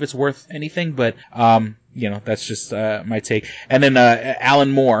episodes to see if it's worth anything, but, that's just, my take. And then,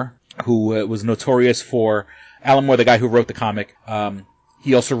 Alan Moore, who was notorious for, Alan Moore, the guy who wrote the comic,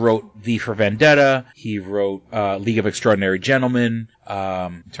 He also wrote V for Vendetta. He wrote League of Extraordinary Gentlemen.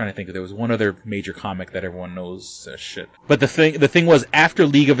 I'm trying to think if there was one other major comic that everyone knows. Shit. But the thing was, after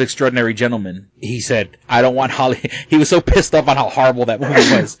League of Extraordinary Gentlemen, he said, I don't want Holly. He was so pissed off on how horrible that movie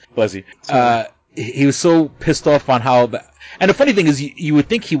was. Bless you. He was so pissed off on how and the funny thing is, you would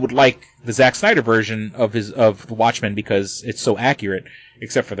think he would like the Zack Snyder version of The Watchmen because it's so accurate,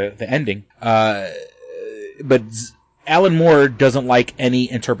 except for the ending. But Alan Moore doesn't like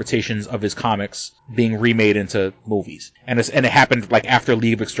any interpretations of his comics being remade into movies. And it happened like after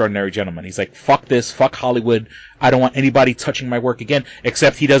League of Extraordinary Gentlemen. He's like, fuck this, fuck Hollywood. I don't want anybody touching my work again.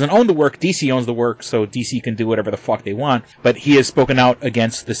 Except he doesn't own the work. DC owns the work, so DC can do whatever the fuck they want. But he has spoken out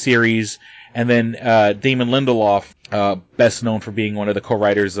against the series. And then Damon Lindelof, best known for being one of the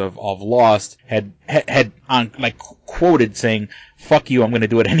co-writers of Lost, had on like quoted saying, "Fuck you, I'm going to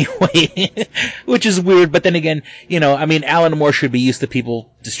do it anyway," which is weird. But then again, I mean, Alan Moore should be used to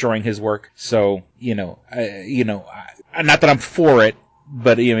people destroying his work. So not that I'm for it,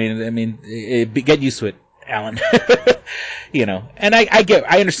 but I mean, get used to it, Alan. And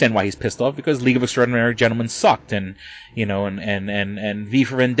I understand why he's pissed off, because League of Extraordinary Gentlemen sucked, and V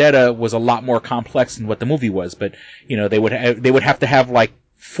for Vendetta was a lot more complex than what the movie was, but they would have to have like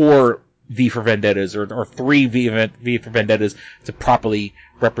 4 V for Vendettas or 3 V for Vendettas to properly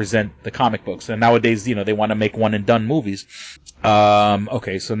represent the comic books. And nowadays, they want to make one and done movies.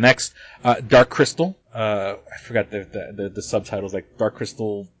 Okay, so next, Dark Crystal. I forgot the subtitles, like Dark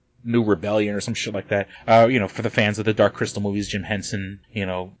Crystal New Rebellion or some shit like that. For the fans of the Dark Crystal movies, Jim Henson,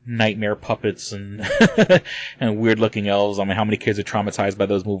 nightmare puppets and and weird looking elves. I mean, how many kids are traumatized by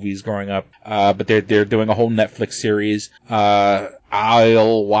those movies growing up? But they're doing a whole Netflix series.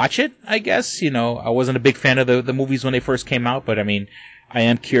 I'll watch it, I guess. I wasn't a big fan of the movies when they first came out, but I mean, I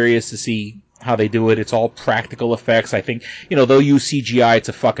am curious to see how they do it. It's all practical effects. I think, they'll use CGI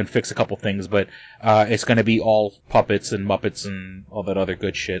to fucking fix a couple things, but it's going to be all puppets and Muppets and all that other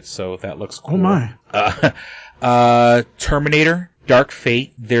good shit, so that looks cool. Oh my. Terminator, Dark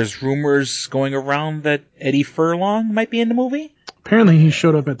Fate. There's rumors going around that Eddie Furlong might be in the movie. Apparently he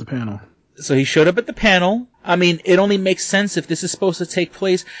showed up at the panel. So he showed up at the panel. I mean, it only makes sense if this is supposed to take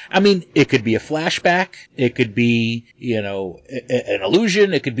place. I mean, it could be a flashback. It could be, an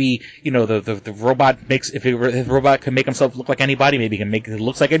illusion. It could be, the robot if the robot can make himself look like anybody, maybe he can make it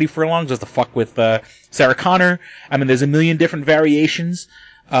look like Eddie Furlong just to fuck with Sarah Connor. I mean, there's a million different variations.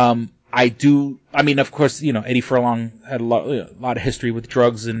 Of course, Eddie Furlong had a lot of history with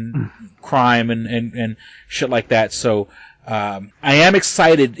drugs and crime and shit like that. So, I am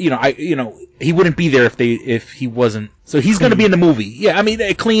excited. He wouldn't be there if he wasn't. So he's going to be in the movie. Yeah, I mean,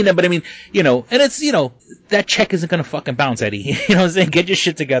 clean, but I mean, and it's, that check isn't going to fucking bounce, Eddie. You know what I'm saying? Get your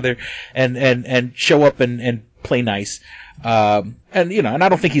shit together and show up and play nice. And I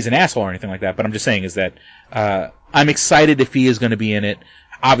don't think he's an asshole or anything like that, but I'm just saying is that, I'm excited if he is going to be in it.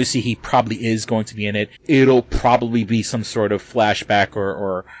 Obviously, he probably is going to be in it. It'll probably be some sort of flashback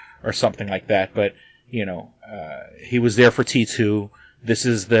or something like that, but, he was there for T2. This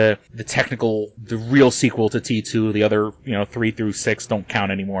is the real sequel to T2. The other, 3 through 6 don't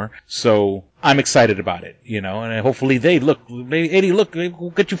count anymore. So I'm excited about it, and hopefully Eddie,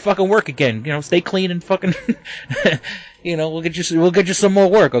 we'll get you fucking work again. Stay clean and fucking, we'll get you some more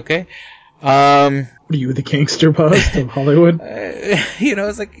work, okay? Are you the gangster boss of Hollywood?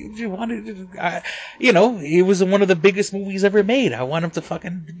 It's like, you wanted, he was in one of the biggest movies ever made. I want him to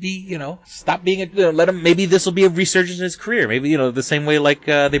fucking be, stop being let him, maybe this will be a resurgence in his career. Maybe, the same way like,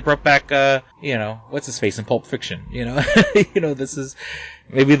 they brought back, what's his face in Pulp Fiction,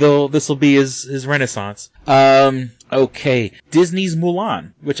 maybe this will be his renaissance. Okay. Disney's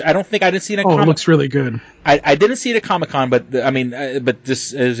Mulan, which I didn't see it at Comic-Con. It looks really good. I didn't see it at Comic-Con, but but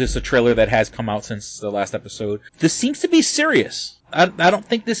this is just a trailer that has come out since the last episode. This seems to be serious. I don't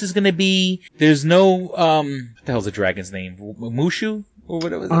think this is going to be, there's no, what the hell's the dragon's name? Mushu? Or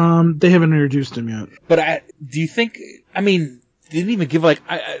whatever. They haven't introduced him yet. But do you think, they didn't even give and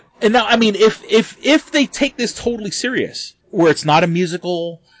now, if they take this totally serious, where it's not a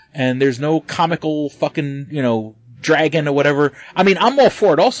musical, and there's no comical fucking, dragon or whatever, I'm all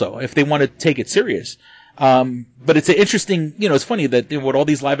for it also, if they want to take it serious. But it's an interesting, it's funny that what all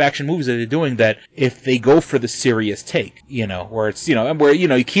these live action movies that they're doing, that if they go for the serious take, where it's, where,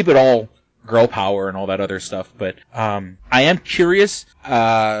 you keep it all girl power and all that other stuff. But, I am curious,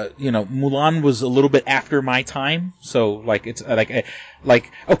 Mulan was a little bit after my time. So it's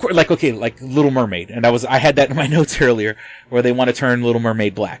like Little Mermaid. And I had that in my notes earlier, where they want to turn Little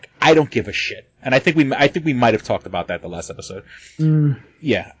Mermaid black. I don't give a shit. And I think we might have talked about that the last episode.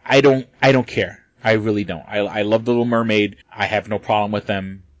 Yeah, I don't care. I really don't. I love The Little Mermaid. I have no problem with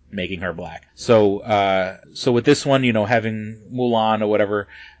them making her black. So with this one, having Mulan or whatever,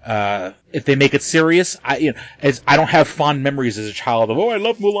 if they make it serious, I don't have fond memories as a child of, I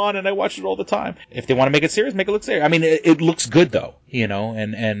love Mulan and I watched it all the time. If they want to make it serious, make it look serious. I mean, it looks good though,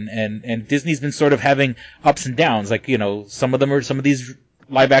 and Disney's been sort of having ups and downs. Like, some of these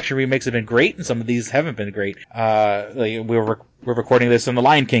live action remakes have been great, and some of these haven't been great. We're recording this, and The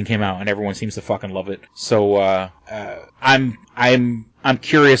Lion King came out, and everyone seems to fucking love it. So I'm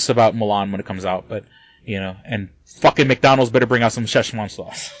curious about Mulan when it comes out, but and fucking McDonald's better bring out some Szechuan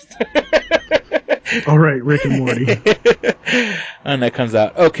sauce. All right, Rick and Morty. And that comes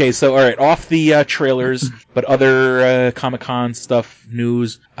out. Okay, so all right, off the trailers, but other Comic-Con stuff,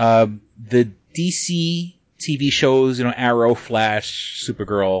 news. The DC TV shows, Arrow, Flash,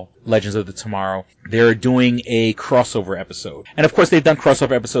 Supergirl, Legends of the Tomorrow, they're doing a crossover episode. And of course they've done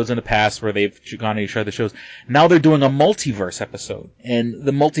crossover episodes in the past where they've gone to each other's shows. Now they're doing a multiverse episode. And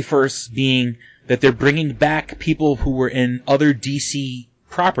the multiverse being that they're bringing back people who were in other DC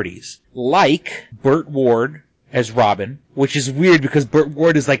properties, like Burt Ward as Robin, which is weird because Burt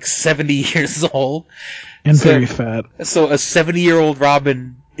Ward is like 70 years old. And very fat. So a 70-year-old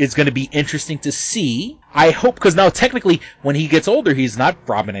Robin is going to be interesting to see. I hope, because now technically when he gets older, he's not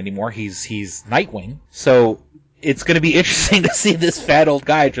Robin anymore. He's Nightwing. So it's going to be interesting to see this fat old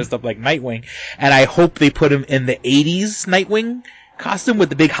guy dressed up like Nightwing. And I hope they put him in the 80s Nightwing costume with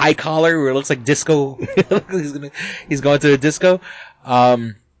the big high collar where it looks like disco. He's going to a disco.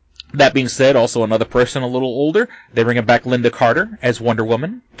 That being said, also another person a little older, they're bringing back Linda Carter as Wonder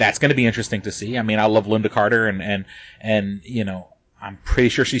Woman. That's going to be interesting to see. I mean, I love Linda Carter and I'm pretty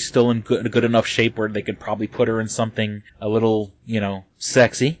sure she's still in good enough shape where they could probably put her in something a little,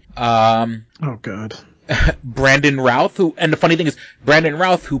 sexy. Oh God. Brandon Routh, and the funny thing is, Brandon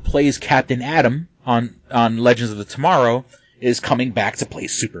Routh, who plays Captain Atom on Legends of the Tomorrow, is coming back to play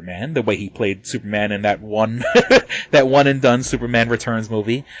Superman, the way he played Superman in that one and done Superman Returns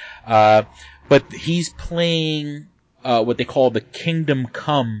movie. But he's playing what they call the Kingdom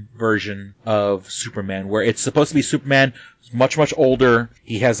Come version of Superman, where it's supposed to be Superman much, much older.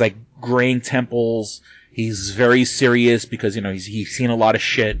 He has like graying temples. He's very serious because, he's seen a lot of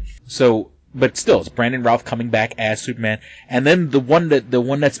shit. So, but still, it's Brandon Routh coming back as Superman. And then the one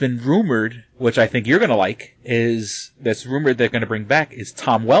that's been rumored, which I think you're gonna like, that's rumored they're gonna bring back is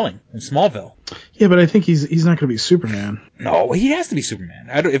Tom Welling in Smallville. Yeah, but I think he's not gonna be Superman. No, he has to be Superman.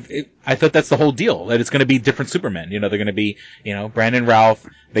 I thought that's the whole deal, that it's gonna be different Superman. They're gonna be, Brandon Routh,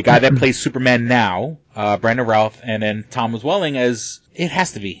 the guy that plays Superman now, Brandon Routh, and then Tom Welling as, it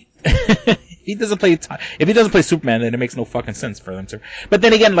has to be. If he doesn't play Superman, then it makes no fucking sense for them to. But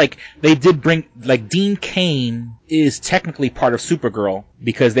then again, like, they did bring, like, Dean Cain is technically part of Supergirl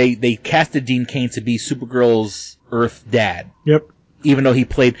because they casted Dean Cain to be Supergirl's Earth dad. Yep. Even though he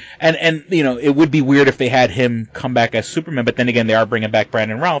played, and it would be weird if they had him come back as Superman, but then again, they are bringing back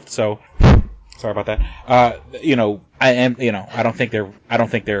Brandon Routh, so sorry about that. I don't think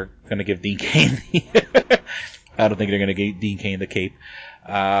they're gonna give Dean Cain I don't think they're gonna give Dean Cain the cape.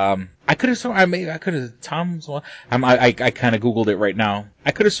 I could have sworn, I kind of Googled it right now.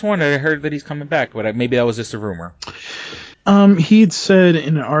 I could have sworn that I heard that he's coming back, but maybe that was just a rumor. He'd said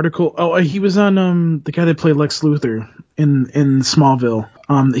in an article, he was on, the guy that played Lex Luthor in Smallville.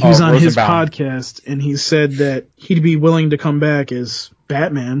 He was on his podcast, and he said that he'd be willing to come back as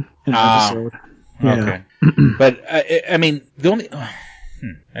Batman in an episode. Yeah. Okay. But, the only,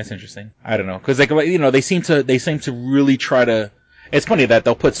 that's interesting. I don't know. Cause they seem to really try to, it's funny that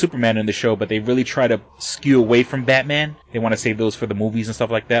they'll put Superman in the show, but they really try to skew away from Batman. They want to save those for the movies and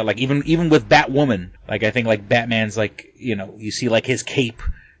stuff like that. Like even with Batwoman, like I think like Batman's like, you see like his cape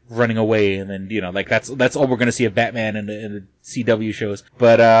running away, and then like that's all we're gonna see of Batman in the CW shows.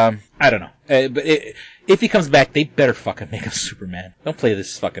 But I don't know. But if he comes back, they better fucking make him Superman. Don't play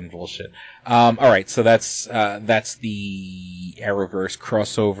this fucking bullshit. All right, so that's the Arrowverse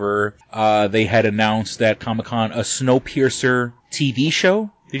crossover. They had announced at Comic-Con a Snowpiercer TV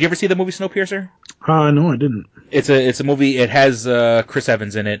show. Did you ever see the movie Snowpiercer? No, I didn't. It's a movie. It has Chris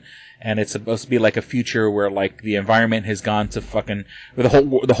Evans in it, and it's supposed to be like a future where like the environment has gone to fucking, where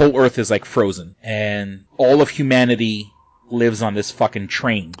the whole Earth is like frozen, and all of humanity lives on this fucking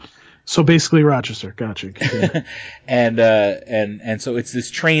train. So basically Rochester, gotcha. And so it's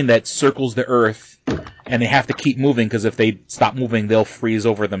this train that circles the Earth, and they have to keep moving because if they stop moving, they'll freeze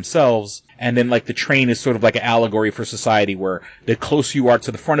over themselves. And then like the train is sort of like an allegory for society, where the closer you are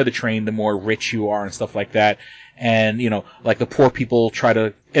to the front of the train, the more rich you are and stuff like that. And like the poor people try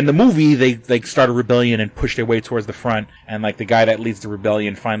to, in the movie, they start a rebellion and push their way towards the front, and like the guy that leads the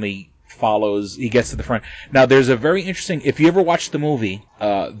rebellion finally follows. He gets to the front. Now, there's a very interesting. If you ever watch the movie,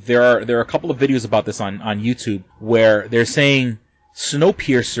 there are a couple of videos about this on YouTube where they're saying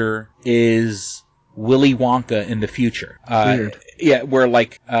Snowpiercer is Willy Wonka in the future. Weird. Yeah, where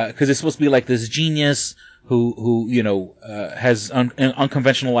like because it's supposed to be like this genius who has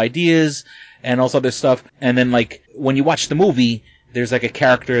unconventional ideas and all this other stuff. And then like when you watch the movie, there's like a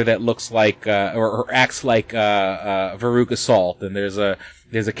character that looks like or acts like Veruca Salt, and there's a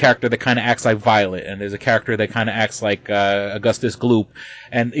character that kind of acts like Violet, and there's a character that kind of acts like Augustus Gloop,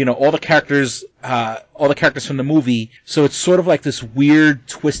 and all the characters from the movie. So it's sort of like this weird,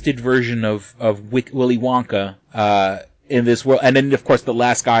 twisted version of Willy Wonka in this world. And then of course the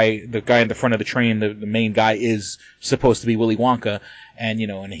last guy, the guy in the front of the train, the main guy is supposed to be Willy Wonka, and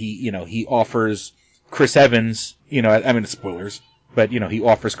he offers Chris Evans, I mean spoilers. But, he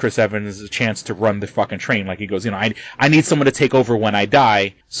offers Chris Evans a chance to run the fucking train. Like, he goes, I need someone to take over when I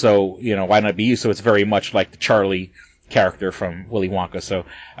die, so, why not be you? So it's very much like the Charlie character from Willy Wonka. So,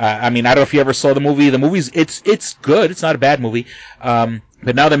 I don't know if you ever saw the movie. The movie's, it's good. It's not a bad movie. But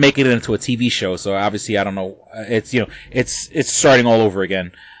now they're making it into a TV show, so obviously, I don't know. It's starting all over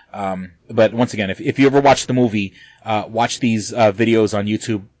again. But once again, if you ever watch the movie, watch these, videos on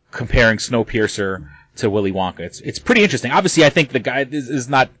YouTube comparing Snowpiercer to Willy Wonka. It's pretty interesting. Obviously, I think the guy it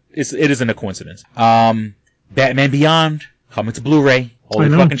isn't a coincidence. Batman Beyond coming to Blu-ray. Holy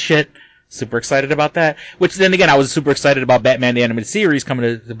fucking shit. Super excited about that. Which then again, I was super excited about Batman the Animated Series coming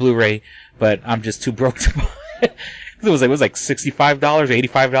to the Blu-ray, but I'm just too broke to buy it. It was like $65,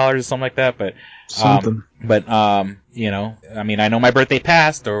 $85 or something like that, but something. I know my birthday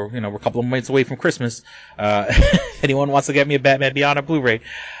passed, or we're a couple of months away from Christmas. Anyone wants to get me a Batman Beyond on Blu-ray?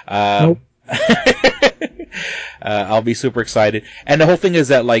 Nope. I'll be super excited. And the whole thing is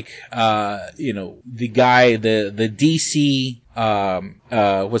that the guy, the DC,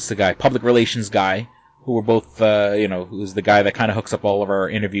 what's the guy? Public relations guy, who were both, who's the guy that kind of hooks up all of our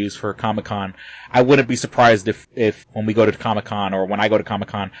interviews for Comic-Con. I wouldn't be surprised if when we go to Comic-Con, or when I go to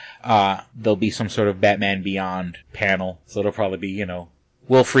Comic-Con, there'll be some sort of Batman Beyond panel. So it'll probably be,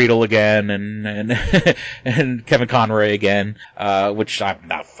 Will Friedle again, and Kevin Conroy again, which I'm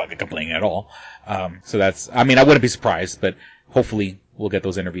not fucking complaining at all. So that's, I wouldn't be surprised, but hopefully we'll get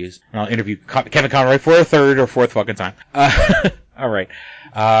those interviews. And I'll interview Kevin Conroy for a third or fourth fucking time. All right.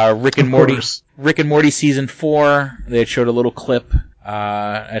 Rick and Morty season 4. They showed a little clip,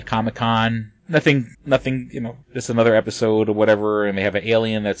 at Comic-Con. Nothing, just another episode or whatever, and they have an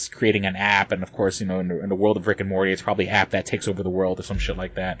alien that's creating an app, and of course, in the world of Rick and Morty, it's probably an app that takes over the world or some shit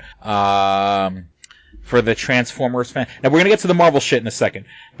like that. For the Transformers fan. Now, we're gonna get to the Marvel shit in a second,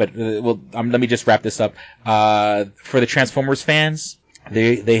 but, let me just wrap this up. For the Transformers fans,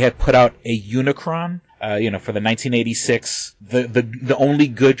 they had put out a Unicron, for the 1986, the only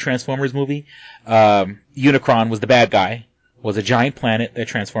good Transformers movie. Unicron was the bad guy. Was a giant planet that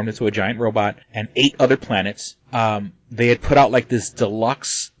transformed into a giant robot, and 8 other planets. They had put out like this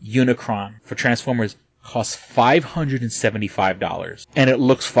deluxe Unicron for Transformers, cost $575, and it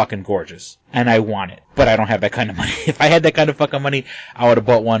looks fucking gorgeous, and I want it, but I don't have that kind of money. If I had that kind of fucking money, I would have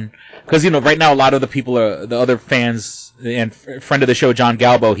bought one, because right now a lot of the people the other fans, and friend of the show John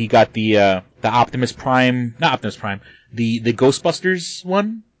Galbo, he got the Optimus Prime, not Optimus Prime, the Ghostbusters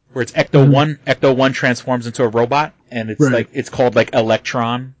one, where it's Ecto 1. Ecto 1 transforms into a robot, and it's right. it's called like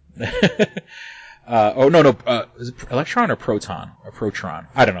Electron. Is it Electron or Proton? Or Protron?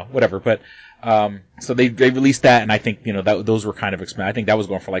 I don't know, whatever, but, so they released that, and I think, those were kind of expensive. I think that was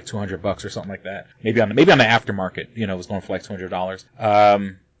going for like $200 or something like that. Maybe on the aftermarket, it was going for like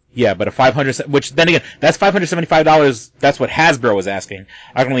 $200. Yeah, but which then again, that's $575, that's what Hasbro was asking.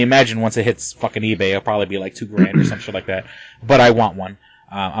 I can only imagine once it hits fucking eBay, it'll probably be like $2,000 or some shit like that. But I want one.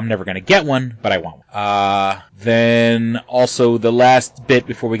 I'm never gonna get one, but I want one. Then also the last bit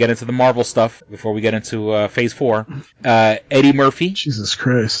before we get into the Marvel stuff, before we get into, Phase 4, Eddie Murphy. Jesus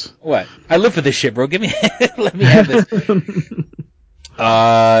Christ. What? I live for this shit, bro. Give me, let me have this.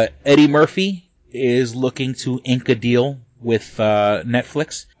 Eddie Murphy is looking to ink a deal with,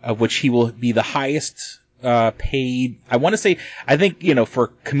 Netflix, of which he will be the highest, paid, I think, for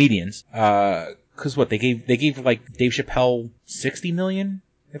comedians, because what they gave like Dave Chappelle $60 million,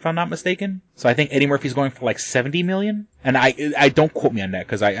 if I'm not mistaken. So I think Eddie Murphy's going for like $70 million, and I don't quote me on that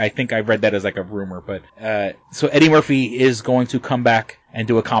because I think I read that as like a rumor. But so Eddie Murphy is going to come back and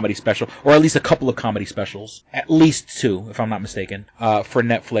do a comedy special, or at least a couple of comedy specials, at least 2, if I'm not mistaken, for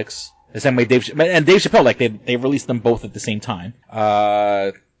Netflix. The same way Dave Chappelle, like they released them both at the same time.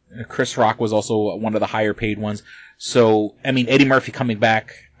 Chris Rock was also one of the higher paid ones. So Eddie Murphy coming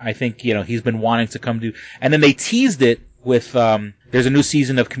back, I think, he's been wanting to come do, and then they teased it with there's a new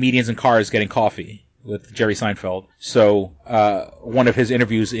season of Comedians in Cars Getting Coffee with Jerry Seinfeld. So one of his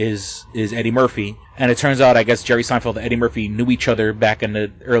interviews is Eddie Murphy, and it turns out I guess Jerry Seinfeld and Eddie Murphy knew each other back in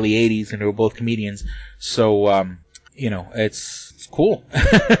the early '80s, and they were both comedians. So it's cool.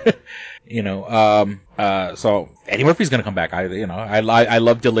 So Eddie Murphy's gonna come back. I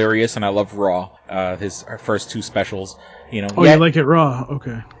love Delirious and I love Raw. His first two specials. You like it Raw?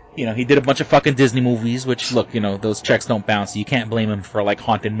 Okay. He did a bunch of fucking Disney movies, which look, those checks don't bounce. You can't blame him for like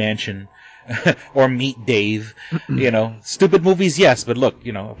Haunted Mansion or Meet Dave. Stupid movies, yes, but look,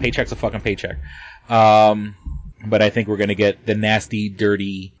 a paycheck's a fucking paycheck. But I think we're gonna get the nasty,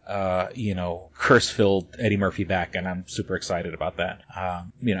 dirty, curse-filled Eddie Murphy back, and I'm super excited about that. I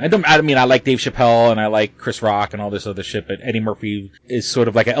like Dave Chappelle and I like Chris Rock and all this other shit, but Eddie Murphy is sort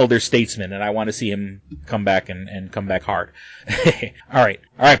of like an elder statesman, and I want to see him come back and come back hard. All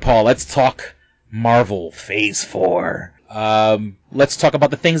right, Paul, let's talk Marvel Phase 4. Let's talk about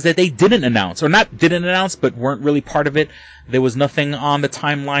the things that they didn't announce, or not didn't announce, but weren't really part of it. There was nothing on the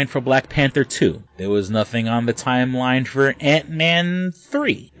timeline for Black Panther 2. There was nothing on the timeline for Ant-Man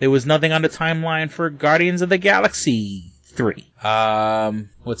 3. There was nothing on the timeline for Guardians of the Galaxy 3.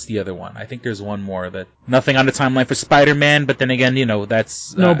 What's the other one? I think there's one more. That nothing on the timeline for Spider-Man, but then again,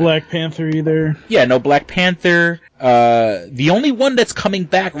 that's... no Black Panther either. Yeah, no Black Panther. The only one that's coming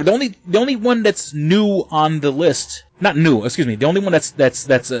back, or the only one that's new on the list... Not new, excuse me. The only one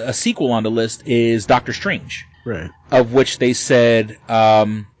that's a sequel on the list is Doctor Strange. Right. Of which they said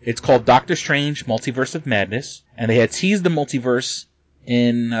it's called Doctor Strange Multiverse of Madness, and they had teased the multiverse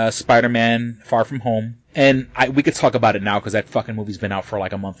in Spider-Man Far From Home. And we could talk about it now because that fucking movie's been out for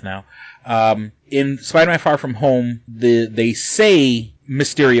like a month now. In Spider-Man Far From Home, they say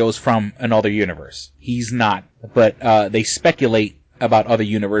Mysterio's from another universe. He's not, but they speculate about other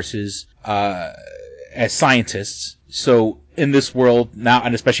universes as scientists. So in this world now,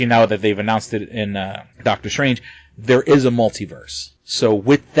 and especially now that they've announced it in Doctor Strange, there is a multiverse. So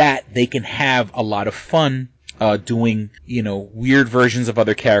with that, they can have a lot of fun doing, weird versions of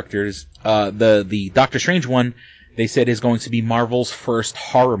other characters. The Doctor Strange one, they said is going to be Marvel's first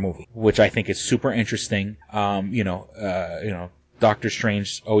horror movie, which I think is super interesting. Doctor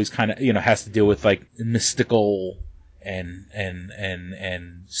Strange always kind of, has to deal with like mystical and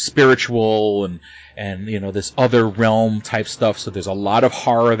spiritual and this other realm type stuff. So there's a lot of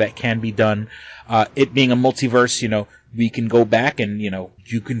horror that can be done. It being a multiverse, we can go back and,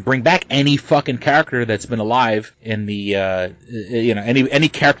 you can bring back any fucking character that's been alive in the, any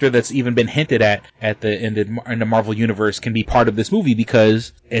character that's even been hinted at in the Marvel universe can be part of this movie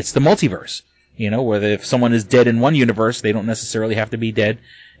because it's the multiverse. Whether if someone is dead in one universe, they don't necessarily have to be dead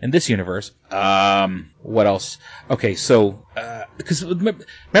in this universe. What else? Okay, so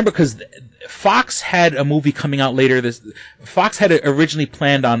because Fox had a movie coming out later. Fox had originally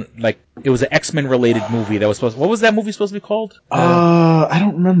planned on it was an X-Men related movie that was supposed. What was that movie supposed to be called? I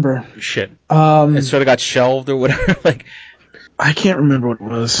don't remember. Shit. It sort of got shelved or whatever. I can't remember what it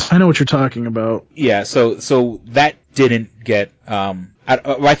was. I know what you're talking about. Yeah. So that didn't get.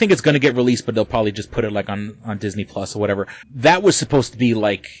 I think it's going to get released, but they'll probably just put it on Disney Plus or whatever. That was supposed to be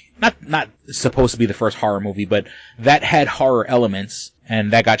not supposed to be the first horror movie, but that had horror elements,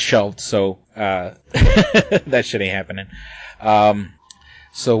 and that got shelved. So that shit ain't happening.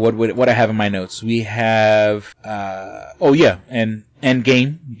 So what I have in my notes, we have and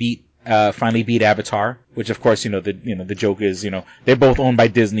Endgame finally beat Avatar, which of course the joke is they're both owned by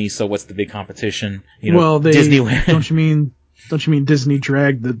Disney, so what's the big competition? Disney. Don't you mean Disney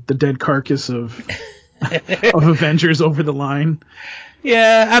dragged the dead carcass of Avengers over the line?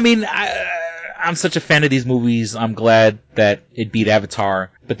 Yeah, I mean, I'm such a fan of these movies. I'm glad that it beat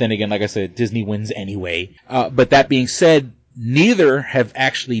Avatar, but then again, like I said, Disney wins anyway. But that being said, neither have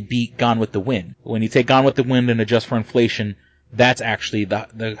actually beat Gone with the Wind. When you take Gone with the Wind and adjust for inflation, that's actually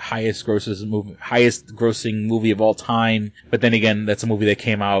the highest grossing movie of all time. But then again, that's a movie that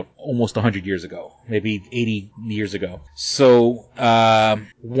came out almost 100 years ago, maybe 80 years ago. So,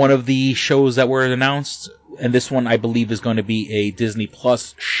 one of the shows that were announced, and this one I believe is going to be a Disney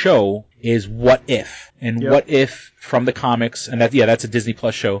Plus show, is What If. And What If from the comics, and that's a Disney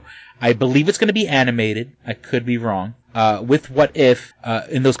Plus show. I believe it's going to be animated. I could be wrong. With What If,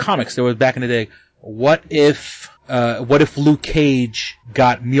 in those comics, there was back in the day, what if Luke Cage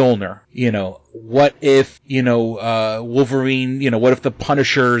got Mjolnir? What if, Wolverine, what if the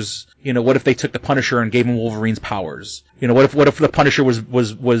Punishers, what if they took the Punisher and gave him Wolverine's powers? What if the Punisher was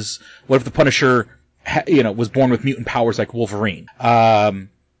what if the Punisher, was born with mutant powers like Wolverine?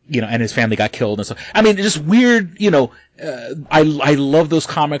 and his family got killed and stuff. I mean, just weird, I love those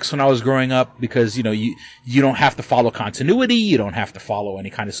comics when I was growing up because, you don't have to follow continuity. You don't have to follow any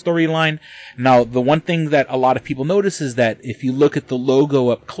kind of storyline. Now, the one thing that a lot of people notice is that if you look at the logo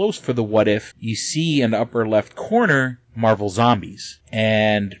up close for the What If, you see in the upper left corner Marvel Zombies.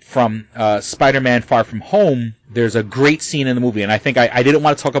 And from Spider-Man Far From Home, there's a great scene in the movie. And I think I didn't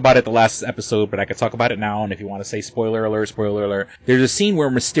want to talk about it the last episode, but I could talk about it now. And if you want to say spoiler alert. There's a scene where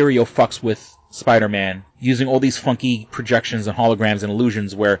Mysterio fucks with Spider-Man using all these funky projections and holograms and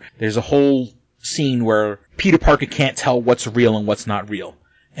illusions, where there's a whole scene where Peter Parker can't tell what's real and what's not real.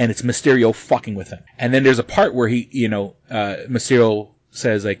 And it's Mysterio fucking with him. And then there's a part where Mysterio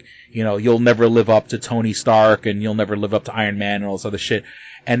says, like, you'll never live up to Tony Stark and you'll never live up to Iron Man and all this other shit.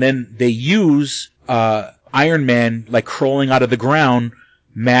 And then they use Iron Man, like, crawling out of the ground,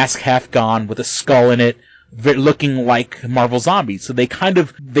 mask half gone with a skull in it, looking like Marvel Zombies. So they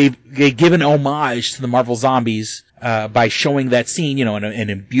give an homage to the Marvel Zombies by showing that scene, in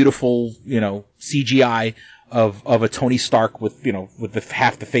a beautiful, CGI of a Tony Stark with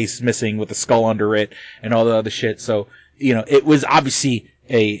half the face missing, with the skull under it, and all the other shit. So, it was obviously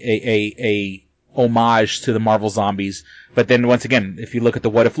a homage to the Marvel Zombies. But then once again, if you look at the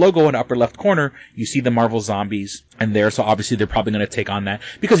What If logo in the upper left corner, you see the Marvel Zombies and there. So obviously they're probably going to take on that,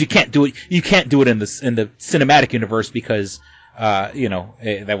 because you can't do it in the cinematic universe, because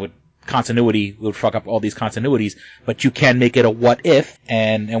continuity would fuck up all these continuities. But you can make it a What If,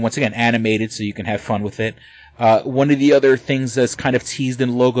 and once again animated, so you can have fun with it. One of the other things that's kind of teased in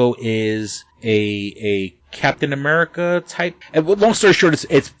the logo is a Captain America type. And long story short,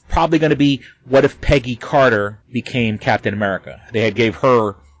 it's probably going to be what if Peggy Carter became Captain America. They had gave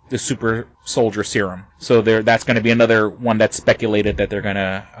her the super soldier serum. So that's going to be another one that's speculated that they're going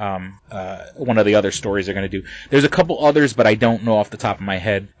to, one of the other stories they're going to do. There's a couple others, but I don't know off the top of my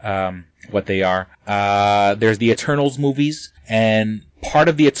head what they are. There's the Eternals movies, and part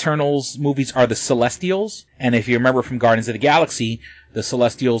of the Eternals movies are the Celestials. And if you remember from Guardians of the Galaxy, the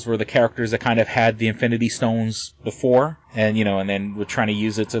Celestials were the characters that kind of had the Infinity Stones before, and and then were trying to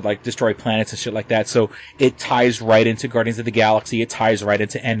use it to, like, destroy planets and shit like that. So it ties right into Guardians of the Galaxy. It ties right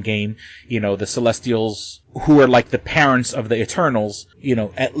into Endgame. The Celestials, who are like the parents of the Eternals,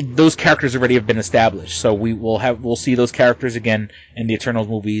 those characters already have been established. So we'll see those characters again in the Eternals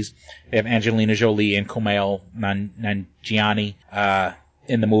movies. They have Angelina Jolie and Kumail Nanjiani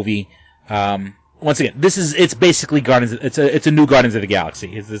in the movie. Once again, it's basically Guardians. It's a new Guardians of the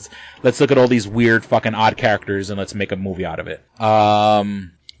Galaxy. Let's look at all these weird fucking odd characters and let's make a movie out of it.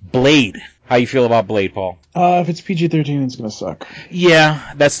 Blade. How you feel about Blade, Paul? If it's PG-13, it's gonna suck.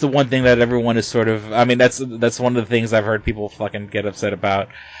 Yeah, that's the one thing that everyone is sort of. I mean, that's one of the things I've heard people fucking get upset about.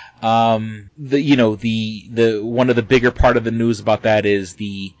 The one of the bigger part of the news about that is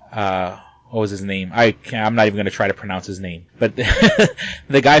the what was his name? I'm not even going to try to pronounce his name. But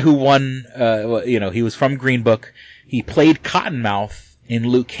the guy who won, he was from Green Book. He played Cottonmouth in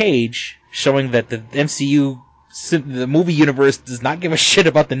Luke Cage, showing that the MCU, the movie universe, does not give a shit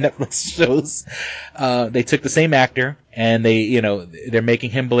about the Netflix shows. They took the same actor, and they're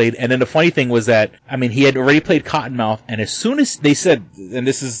making him Blade. And then the funny thing was that, I mean, he had already played Cottonmouth, and as soon as they said, and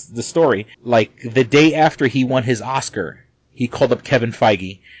this is the story, like the day after he won his Oscar, he called up Kevin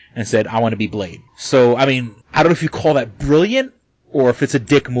Feige and said, I want to be Blade. So, I mean, I don't know if you call that brilliant or if it's a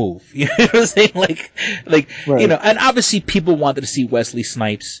dick move. You know what I'm saying? Like, right. And obviously people wanted to see Wesley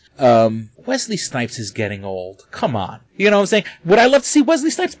Snipes. Wesley Snipes is getting old. Come on. You know what I'm saying? Would I love to see Wesley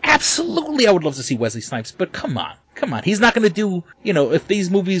Snipes? Absolutely, I would love to see Wesley Snipes. But come on. He's not going to do, if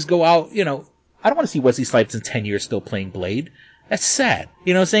these movies go out, I don't want to see Wesley Snipes in 10 years still playing Blade. That's sad.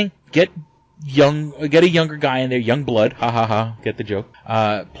 You know what I'm saying? Get a younger guy in there, young blood, get the joke,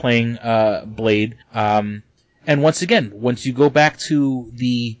 playing Blade. And once again, once you go back to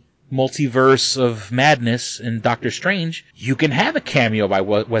the multiverse of madness in Doctor Strange, you can have a cameo by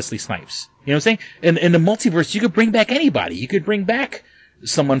Wesley Snipes. You know what I'm saying? In the multiverse, you could bring back anybody. You could bring back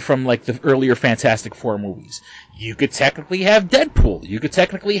someone from, like, the earlier Fantastic Four movies. You could technically have Deadpool. You could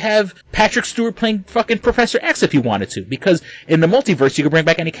technically have Patrick Stewart playing fucking Professor X if you wanted to, because in the multiverse, you could bring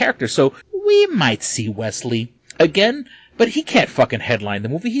back any character. So we might see Wesley again, but he can't fucking headline the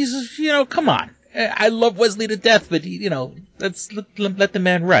movie. He's, come on. I love Wesley to death, but let's let the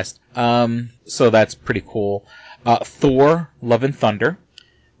man rest. So that's pretty cool. Thor: Love and Thunder,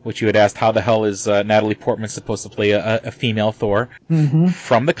 which you had asked, how the hell is Natalie Portman supposed to play a female Thor? Mm-hmm.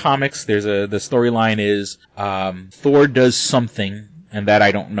 From the comics, the storyline is Thor does something, and that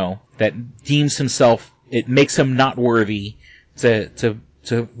I don't know, that deems himself, it makes him not worthy to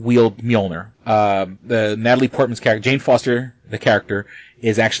wield Mjolnir. The Natalie Portman's character, Jane Foster, the character,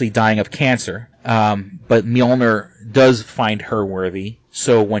 is actually dying of cancer. But Mjolnir does find her worthy.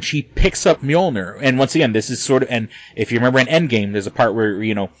 So when she picks up Mjolnir, and once again, this is sort of, and if you remember in Endgame, there's a part where,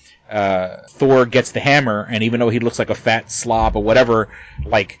 Thor gets the hammer, and even though he looks like a fat slob or whatever,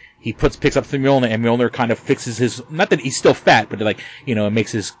 like, he picks up the Mjolnir, and Mjolnir kind of fixes his, not that he's still fat, but like, it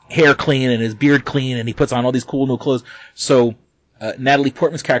makes his hair clean and his beard clean, and he puts on all these cool new clothes. So, Natalie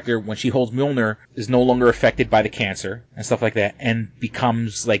Portman's character, when she holds Mjolnir, is no longer affected by the cancer and stuff like that, and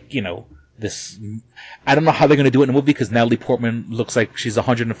becomes like, this, I don't know how they're going to do it in the movie, because Natalie Portman looks like she's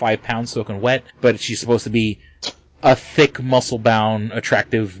 105 pounds soaking wet, but she's supposed to be a thick, muscle-bound,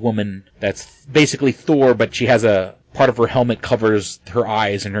 attractive woman that's basically Thor, but she has a part of her helmet covers her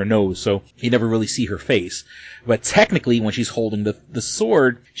eyes and her nose, so you never really see her face. But technically, when she's holding the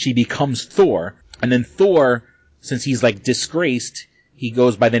sword, she becomes Thor. And then Thor, since he's like disgraced, he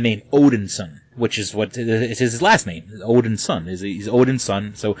goes by the name Odinson, which is what is his last name. Odin's son. He's Odin's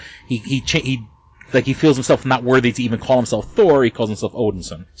son, so he feels himself not worthy to even call himself Thor. He calls himself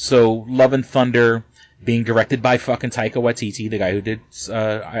Odinson. So Love and Thunder, being directed by fucking Taika Waititi, the guy who did,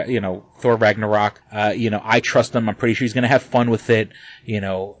 Thor Ragnarok. I trust him. I'm pretty sure he's going to have fun with it.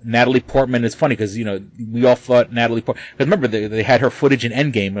 Natalie Portman is funny because, we all thought Natalie Portman, because remember, they had her footage in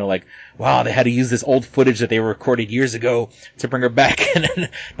Endgame, and they're like, wow, they had to use this old footage that they recorded years ago to bring her back, and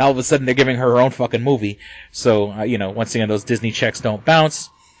then now all of a sudden they're giving her own fucking movie. So, once again, those Disney checks don't bounce.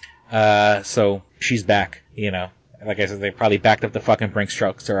 So she's back, Like I said, they probably backed up the fucking Brinks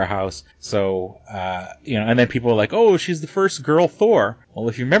trucks to our house. So, and then people are like, oh, she's the first girl Thor. Well,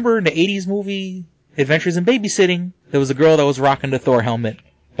 if you remember in the 80s movie, Adventures in Babysitting, there was a girl that was rocking the Thor helmet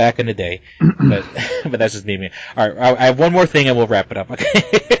back in the day. But that's just me. Alright, I have one more thing and we'll wrap it up,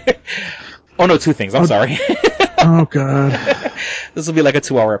 okay? Oh no, two things, I'm sorry. Oh god. This will be like a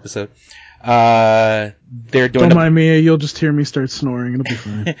 2-hour episode. They're doing Don't mind me, you'll just hear me start snoring, it'll be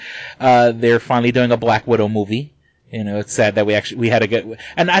fine. They're finally doing a Black Widow movie. It's sad that we had to get,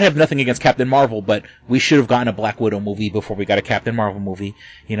 and I have nothing against Captain Marvel, but we should have gotten a Black Widow movie before we got a Captain Marvel movie.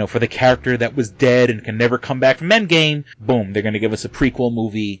 For the character that was dead and can never come back from Endgame, boom, they're going to give us a prequel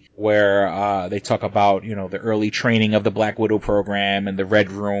movie where, they talk about, the early training of the Black Widow program and the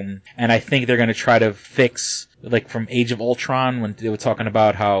Red Room. And I think they're going to try to fix, like from Age of Ultron, when they were talking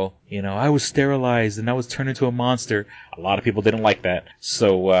about how, I was sterilized and I was turned into a monster. A lot of people didn't like that.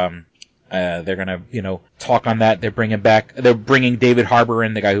 So, they're gonna, talk on that. They're bringing David Harbour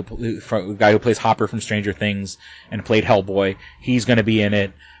in, the guy who plays Hopper from Stranger Things and played Hellboy. He's gonna be in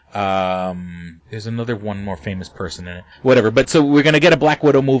it. There's one more famous person in it. Whatever. But so we're gonna get a Black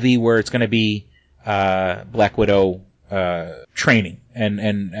Widow movie where it's gonna be, Black Widow, training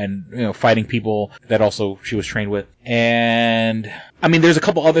and fighting people that also she was trained with. And I mean, there's a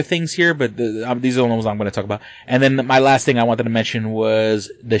couple other things here, but these are the ones I'm going to talk about. And then my last thing I wanted to mention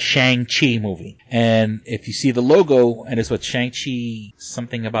was the Shang-Chi movie. And if you see the logo, and it's what Shang-Chi,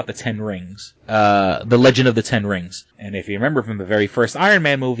 something about the 10 Rings, the Legend of the 10 Rings. And if you remember from the very first Iron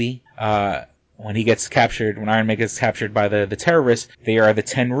Man movie, when Iron Man gets captured by the terrorists, they are the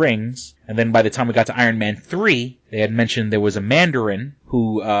 10 Rings. And then by the time we got to Iron Man 3, they had mentioned there was a Mandarin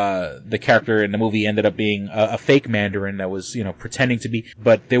who, the character in the movie ended up being a fake Mandarin that was, pretending to be.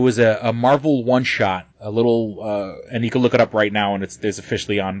 But there was a Marvel one-shot, a little, and you can look it up right now, and there's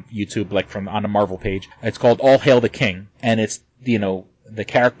officially on YouTube, like on the Marvel page. It's called All Hail the King. And it's, the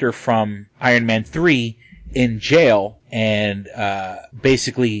character from Iron Man 3 in jail, and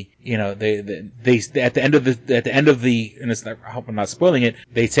basically, they at the end of the, and it's, I hope I'm not spoiling it,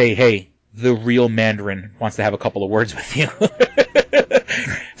 they say, hey, the real Mandarin wants to have a couple of words with you.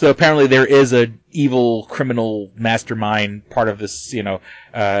 So apparently there is a evil criminal mastermind part of this,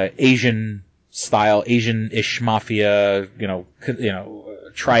 Asian-ish mafia,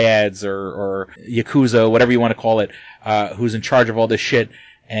 triads or Yakuza, whatever you want to call it, who's in charge of all this shit,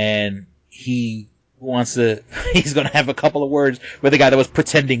 and he's going to have a couple of words with the guy that was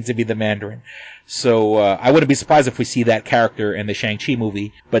pretending to be the Mandarin. So, I wouldn't be surprised if we see that character in the Shang-Chi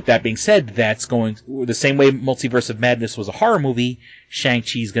movie. But that being said, that's going, the same way Multiverse of Madness was a horror movie,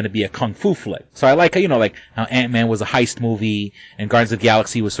 Shang-Chi's going to be a kung fu flick. So I like, how Ant-Man was a heist movie, and Guardians of the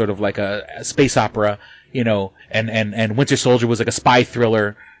Galaxy was sort of like a space opera, and Winter Soldier was like a spy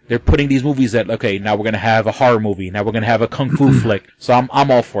thriller. They're putting these movies that, okay, now we're going to have a horror movie. Now we're going to have a kung fu flick. So I'm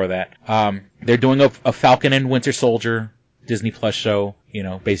all for that. They're doing a Falcon and Winter Soldier Disney Plus show,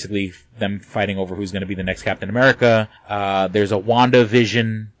 basically them fighting over who's going to be the next Captain America. There's a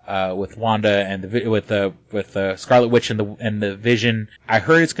WandaVision, with Wanda and with Scarlet Witch and the Vision. I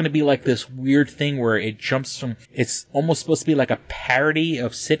heard it's going to be like this weird thing where it jumps from, it's almost supposed to be like a parody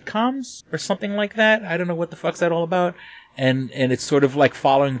of sitcoms or something like that. I don't know what the fuck's that all about. and it's sort of like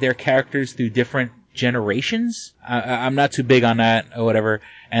following their characters through different generations. I'm not too big on that or whatever.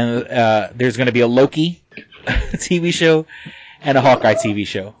 And there's going to be a Loki TV show and a Hawkeye TV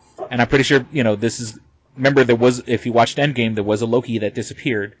show. And I'm pretty sure, this is... Remember, if you watched Endgame, there was a Loki that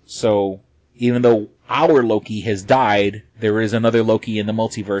disappeared. So even though our Loki has died, there is another Loki in the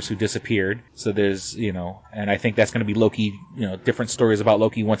multiverse who disappeared. So there's, and I think that's going to be Loki, different stories about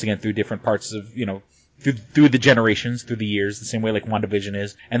Loki once again through different parts of, through the generations, through the years, the same way like WandaVision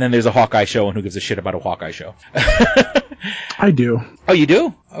is. And then there's a Hawkeye show, and who gives a shit about a Hawkeye show? I do. Oh, you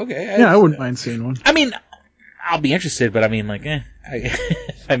do? Okay. Yeah, I wouldn't mind seeing one. I mean, I'll be interested, but I mean, like,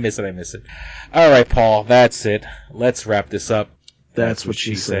 if I miss it. All right, Paul, that's it. Let's wrap this up. That's what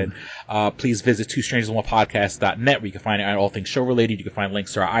she said. Please visit twostrangersonepodcast.net where you can find all things show related. You can find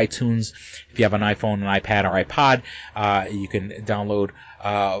links to our iTunes. If you have an iPhone, an iPad, or iPod, you can download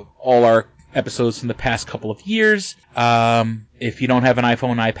all our episodes from the past couple of years. If you don't have an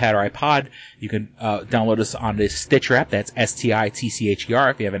iPhone, iPad, or iPod, you can download us on the Stitcher app. That's STITCHER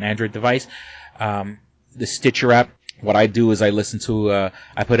if you have an Android device. The Stitcher app, what I do is I listen to,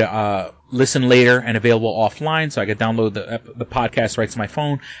 I put a listen later and available offline, so I can download the podcast right to my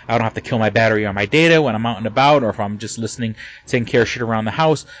phone. I don't have to kill my battery or my data when I'm out and about, or if I'm just listening, taking care of shit around the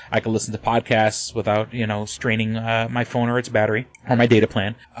house. I can listen to podcasts without, straining my phone or its battery or my data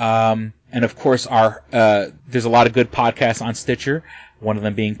plan. And of course, there's a lot of good podcasts on Stitcher. One of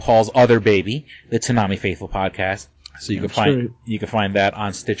them being Paul's Other Baby, the Toonami Faithful podcast. So you can find that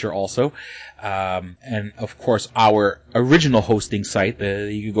on Stitcher also. And of course, our original hosting site,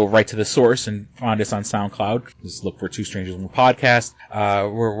 you can go right to the source and find us on SoundCloud. Just look for Two Strangers One Podcast.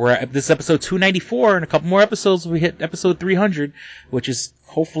 We're at this episode 294, and a couple more episodes we hit episode 300, which is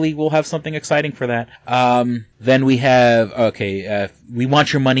hopefully we'll have something exciting for that. Then we have, we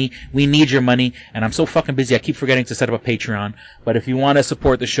want your money. We need your money. And I'm so fucking busy, I keep forgetting to set up a Patreon. But if you want to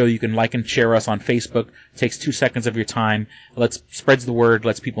support the show, you can like and share us on Facebook. It takes 2 seconds of your time. Spreads the word,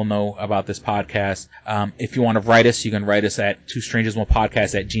 lets people know about this podcast. If you want to write us, you can write us at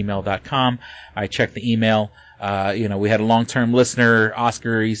twostrangersonepodcast@gmail.com. I checked the email. We had a long-term listener,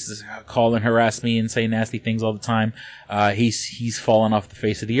 Oscar. He's call and harass me and say nasty things all the time. He's fallen off the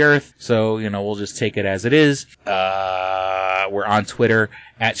face of the earth. So, we'll just take it as it is. We're on Twitter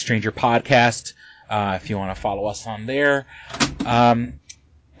at Stranger Podcast. If you want to follow us on there.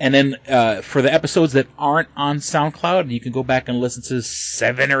 And then, for the episodes that aren't on SoundCloud, you can go back and listen to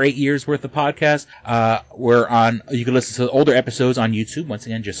 7 or 8 years worth of podcasts. You can listen to older episodes on YouTube. Once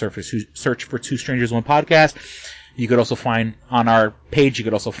again, just search for Two Strangers One Podcast. You could also find on our page, you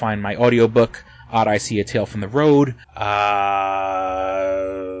could also find my audiobook, Odd I See a Tale from the Road.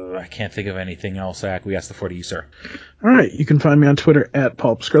 I can't think of anything else. I acquiesce the floor to you, sir. All right. You can find me on Twitter at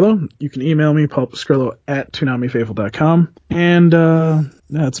Paul Pascrillo. You can email me, paulpascrillo@toonamifaithful.com. And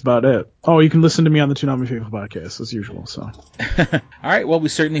that's about it. Oh, you can listen to me on the Toonami Faithful podcast as usual. So, all right. Well, we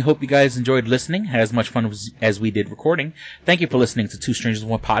certainly hope you guys enjoyed listening, had as much fun as we did recording. Thank you for listening to Two Strangers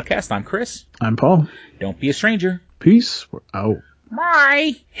One Podcast. I'm Chris. I'm Paul. Don't be a stranger. Peace. We're out.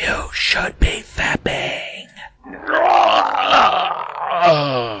 Bye. You should be fapping.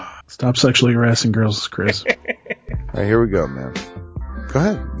 Stop sexually harassing girls, Chris. All right, here we go, man. Go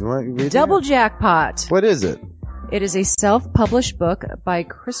ahead. You want to read Double Jackpot. What is it? It is a self-published book by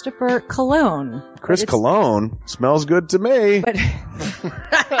Christopher Cologne. Chris Cologne? Smells good to me. But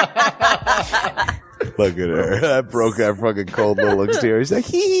look at her. That broke that fucking cold little exterior. He's like,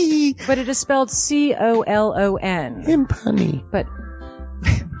 hee. But it is spelled Colon. Him punny. But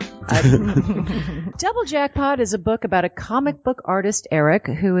Double Jackpot is a book about a comic book artist, Eric,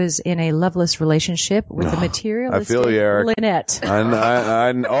 who is in a loveless relationship with a materialistic I feel you, Eric. Lynette.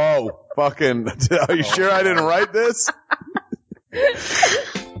 Oh, fucking. Are you sure I didn't write this?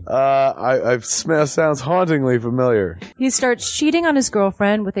 Sounds hauntingly familiar. He starts cheating on his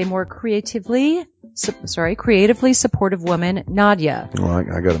girlfriend with a more creatively supportive woman, Nadia. Well,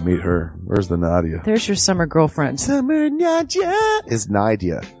 I got to meet her. Where's the Nadia? There's your summer girlfriend. Summer Nadia is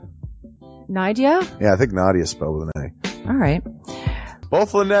Nadia. Nadia? Yeah, I think Nadia is spelled with an A. All right.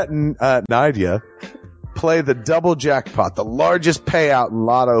 Both Lynette and Nadia play the double jackpot, the largest payout in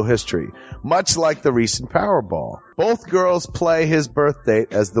lotto history, much like the recent Powerball. Both girls play his birth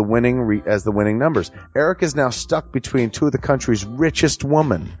date as the winning numbers. Eric is now stuck between two of the country's richest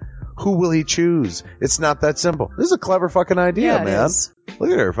women. Who will he choose? It's not that simple. This is a clever fucking idea, yeah, man. Is.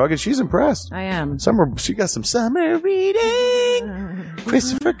 Look at her. Fucking, she's impressed. I am. She got some summer reading.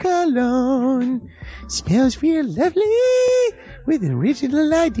 Christopher Cologne smells real lovely with an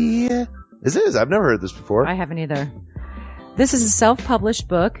original idea. This is. I've never heard this before. I haven't either. This is a self-published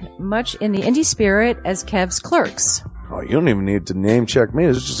book, much in the indie spirit as Kev's Clerks. Oh, you don't even need to name check me.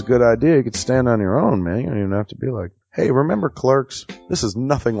 It's just a good idea. You could stand on your own, man. You don't even have to be like, hey, remember Clerks? This is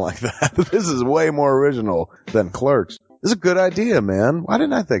nothing like that. This is way more original than Clerks. This is a good idea, man. Why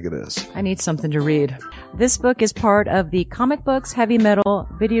didn't I think of this? I need something to read. This book is part of the Comic Books, Heavy Metal,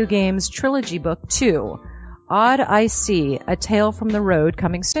 Video Games Trilogy Book 2. Odd I See, A Tale from the Road,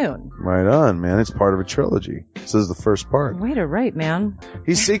 coming soon. Right on, man. It's part of a trilogy. This is the first part. Way to write, man.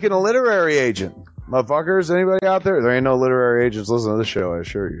 He's seeking a literary agent. Motherfuckers, anybody out there? There ain't no literary agents listening to this show, I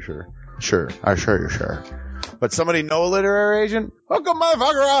assure you, sure. Sure. I assure you, sure. But somebody know a literary agent? Hook a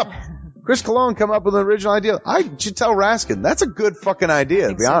motherfucker up! Chris Cologne come up with an original idea. I should tell Raskin. That's a good fucking idea,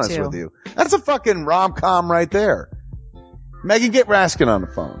 to be honest with you. That's a fucking rom-com right there. Megan, get Raskin on the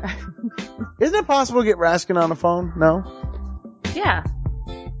phone. Isn't it possible to get Raskin on the phone? No? Yeah.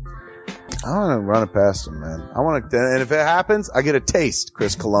 I want to run it past him, man. I want to, and if it happens, I get a taste,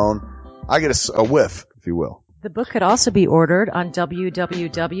 Chris Cologne. I get a whiff, if you will. The book could also be ordered on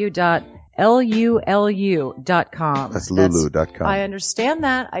www.lulu.com. That's lulu.com. I understand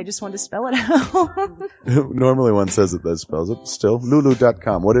that. I just want to spell it out. Normally one says it that spells it. Still,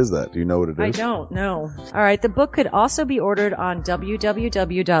 lulu.com. What is that? Do you know what it is? I don't know. All right. The book could also be ordered on www.lulu.com.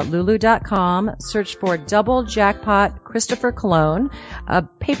 Search for Double Jackpot Christopher Cologne. A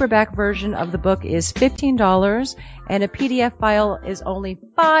paperback version of the book is $15, and a PDF file is only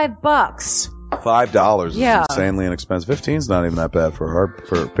 $5. $5 is Yeah. insanely inexpensive. 15's not even that bad for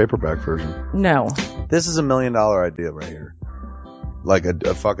a paperback version. No. This is $1 million idea right here. Like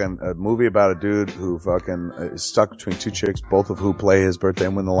a fucking a movie about a dude who fucking is stuck between two chicks, both of who play his birthday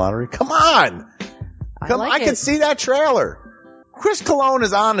and win the lottery. Come on! I can see that trailer. Chris Cologne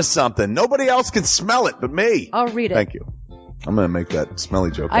is on to something. Nobody else can smell it but me. I'll read it. Thank you. I'm going to make that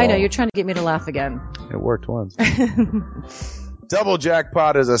smelly joke. I know. You're trying to get me to laugh again. It worked once. Double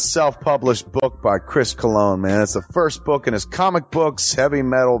Jackpot is a self-published book by Chris Cologne, man. It's the first book in his Comic Books, Heavy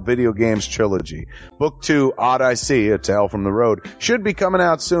Metal, Video Games trilogy. Book 2, Odd I See, A Tale from the Road, should be coming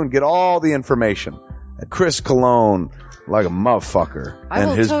out soon. Get all the information at Chris Cologne, like a motherfucker. I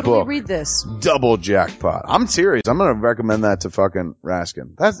will his totally book, read this. Double Jackpot. I'm serious. I'm going to recommend that to fucking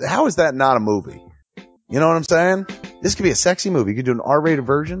Raskin. How is that not a movie? You know what I'm saying? This could be a sexy movie. You could do an R-rated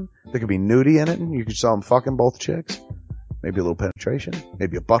version. There could be nudie in it, and you could show them fucking both chicks. Maybe a little penetration.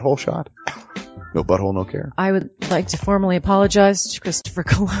 Maybe a butthole shot. No butthole, no care. I would like to formally apologize to Christopher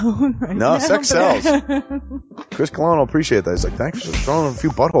Cologne right now. No, sex sells. Chris Cologne will appreciate that. He's like, thanks for throwing a few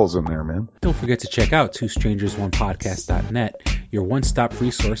buttholes in there, man. Don't forget to check out twostrangersonePodcast.net, your one-stop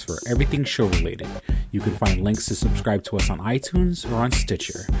resource for everything show-related. You can find links to subscribe to us on iTunes or on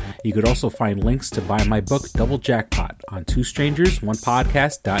Stitcher. You could also find links to buy my book, Double Jackpot, on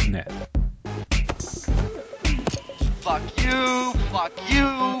twostrangersonepodcast.net. Fuck you, fuck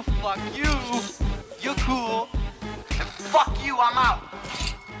you, fuck you. You're cool. And fuck you, I'm out.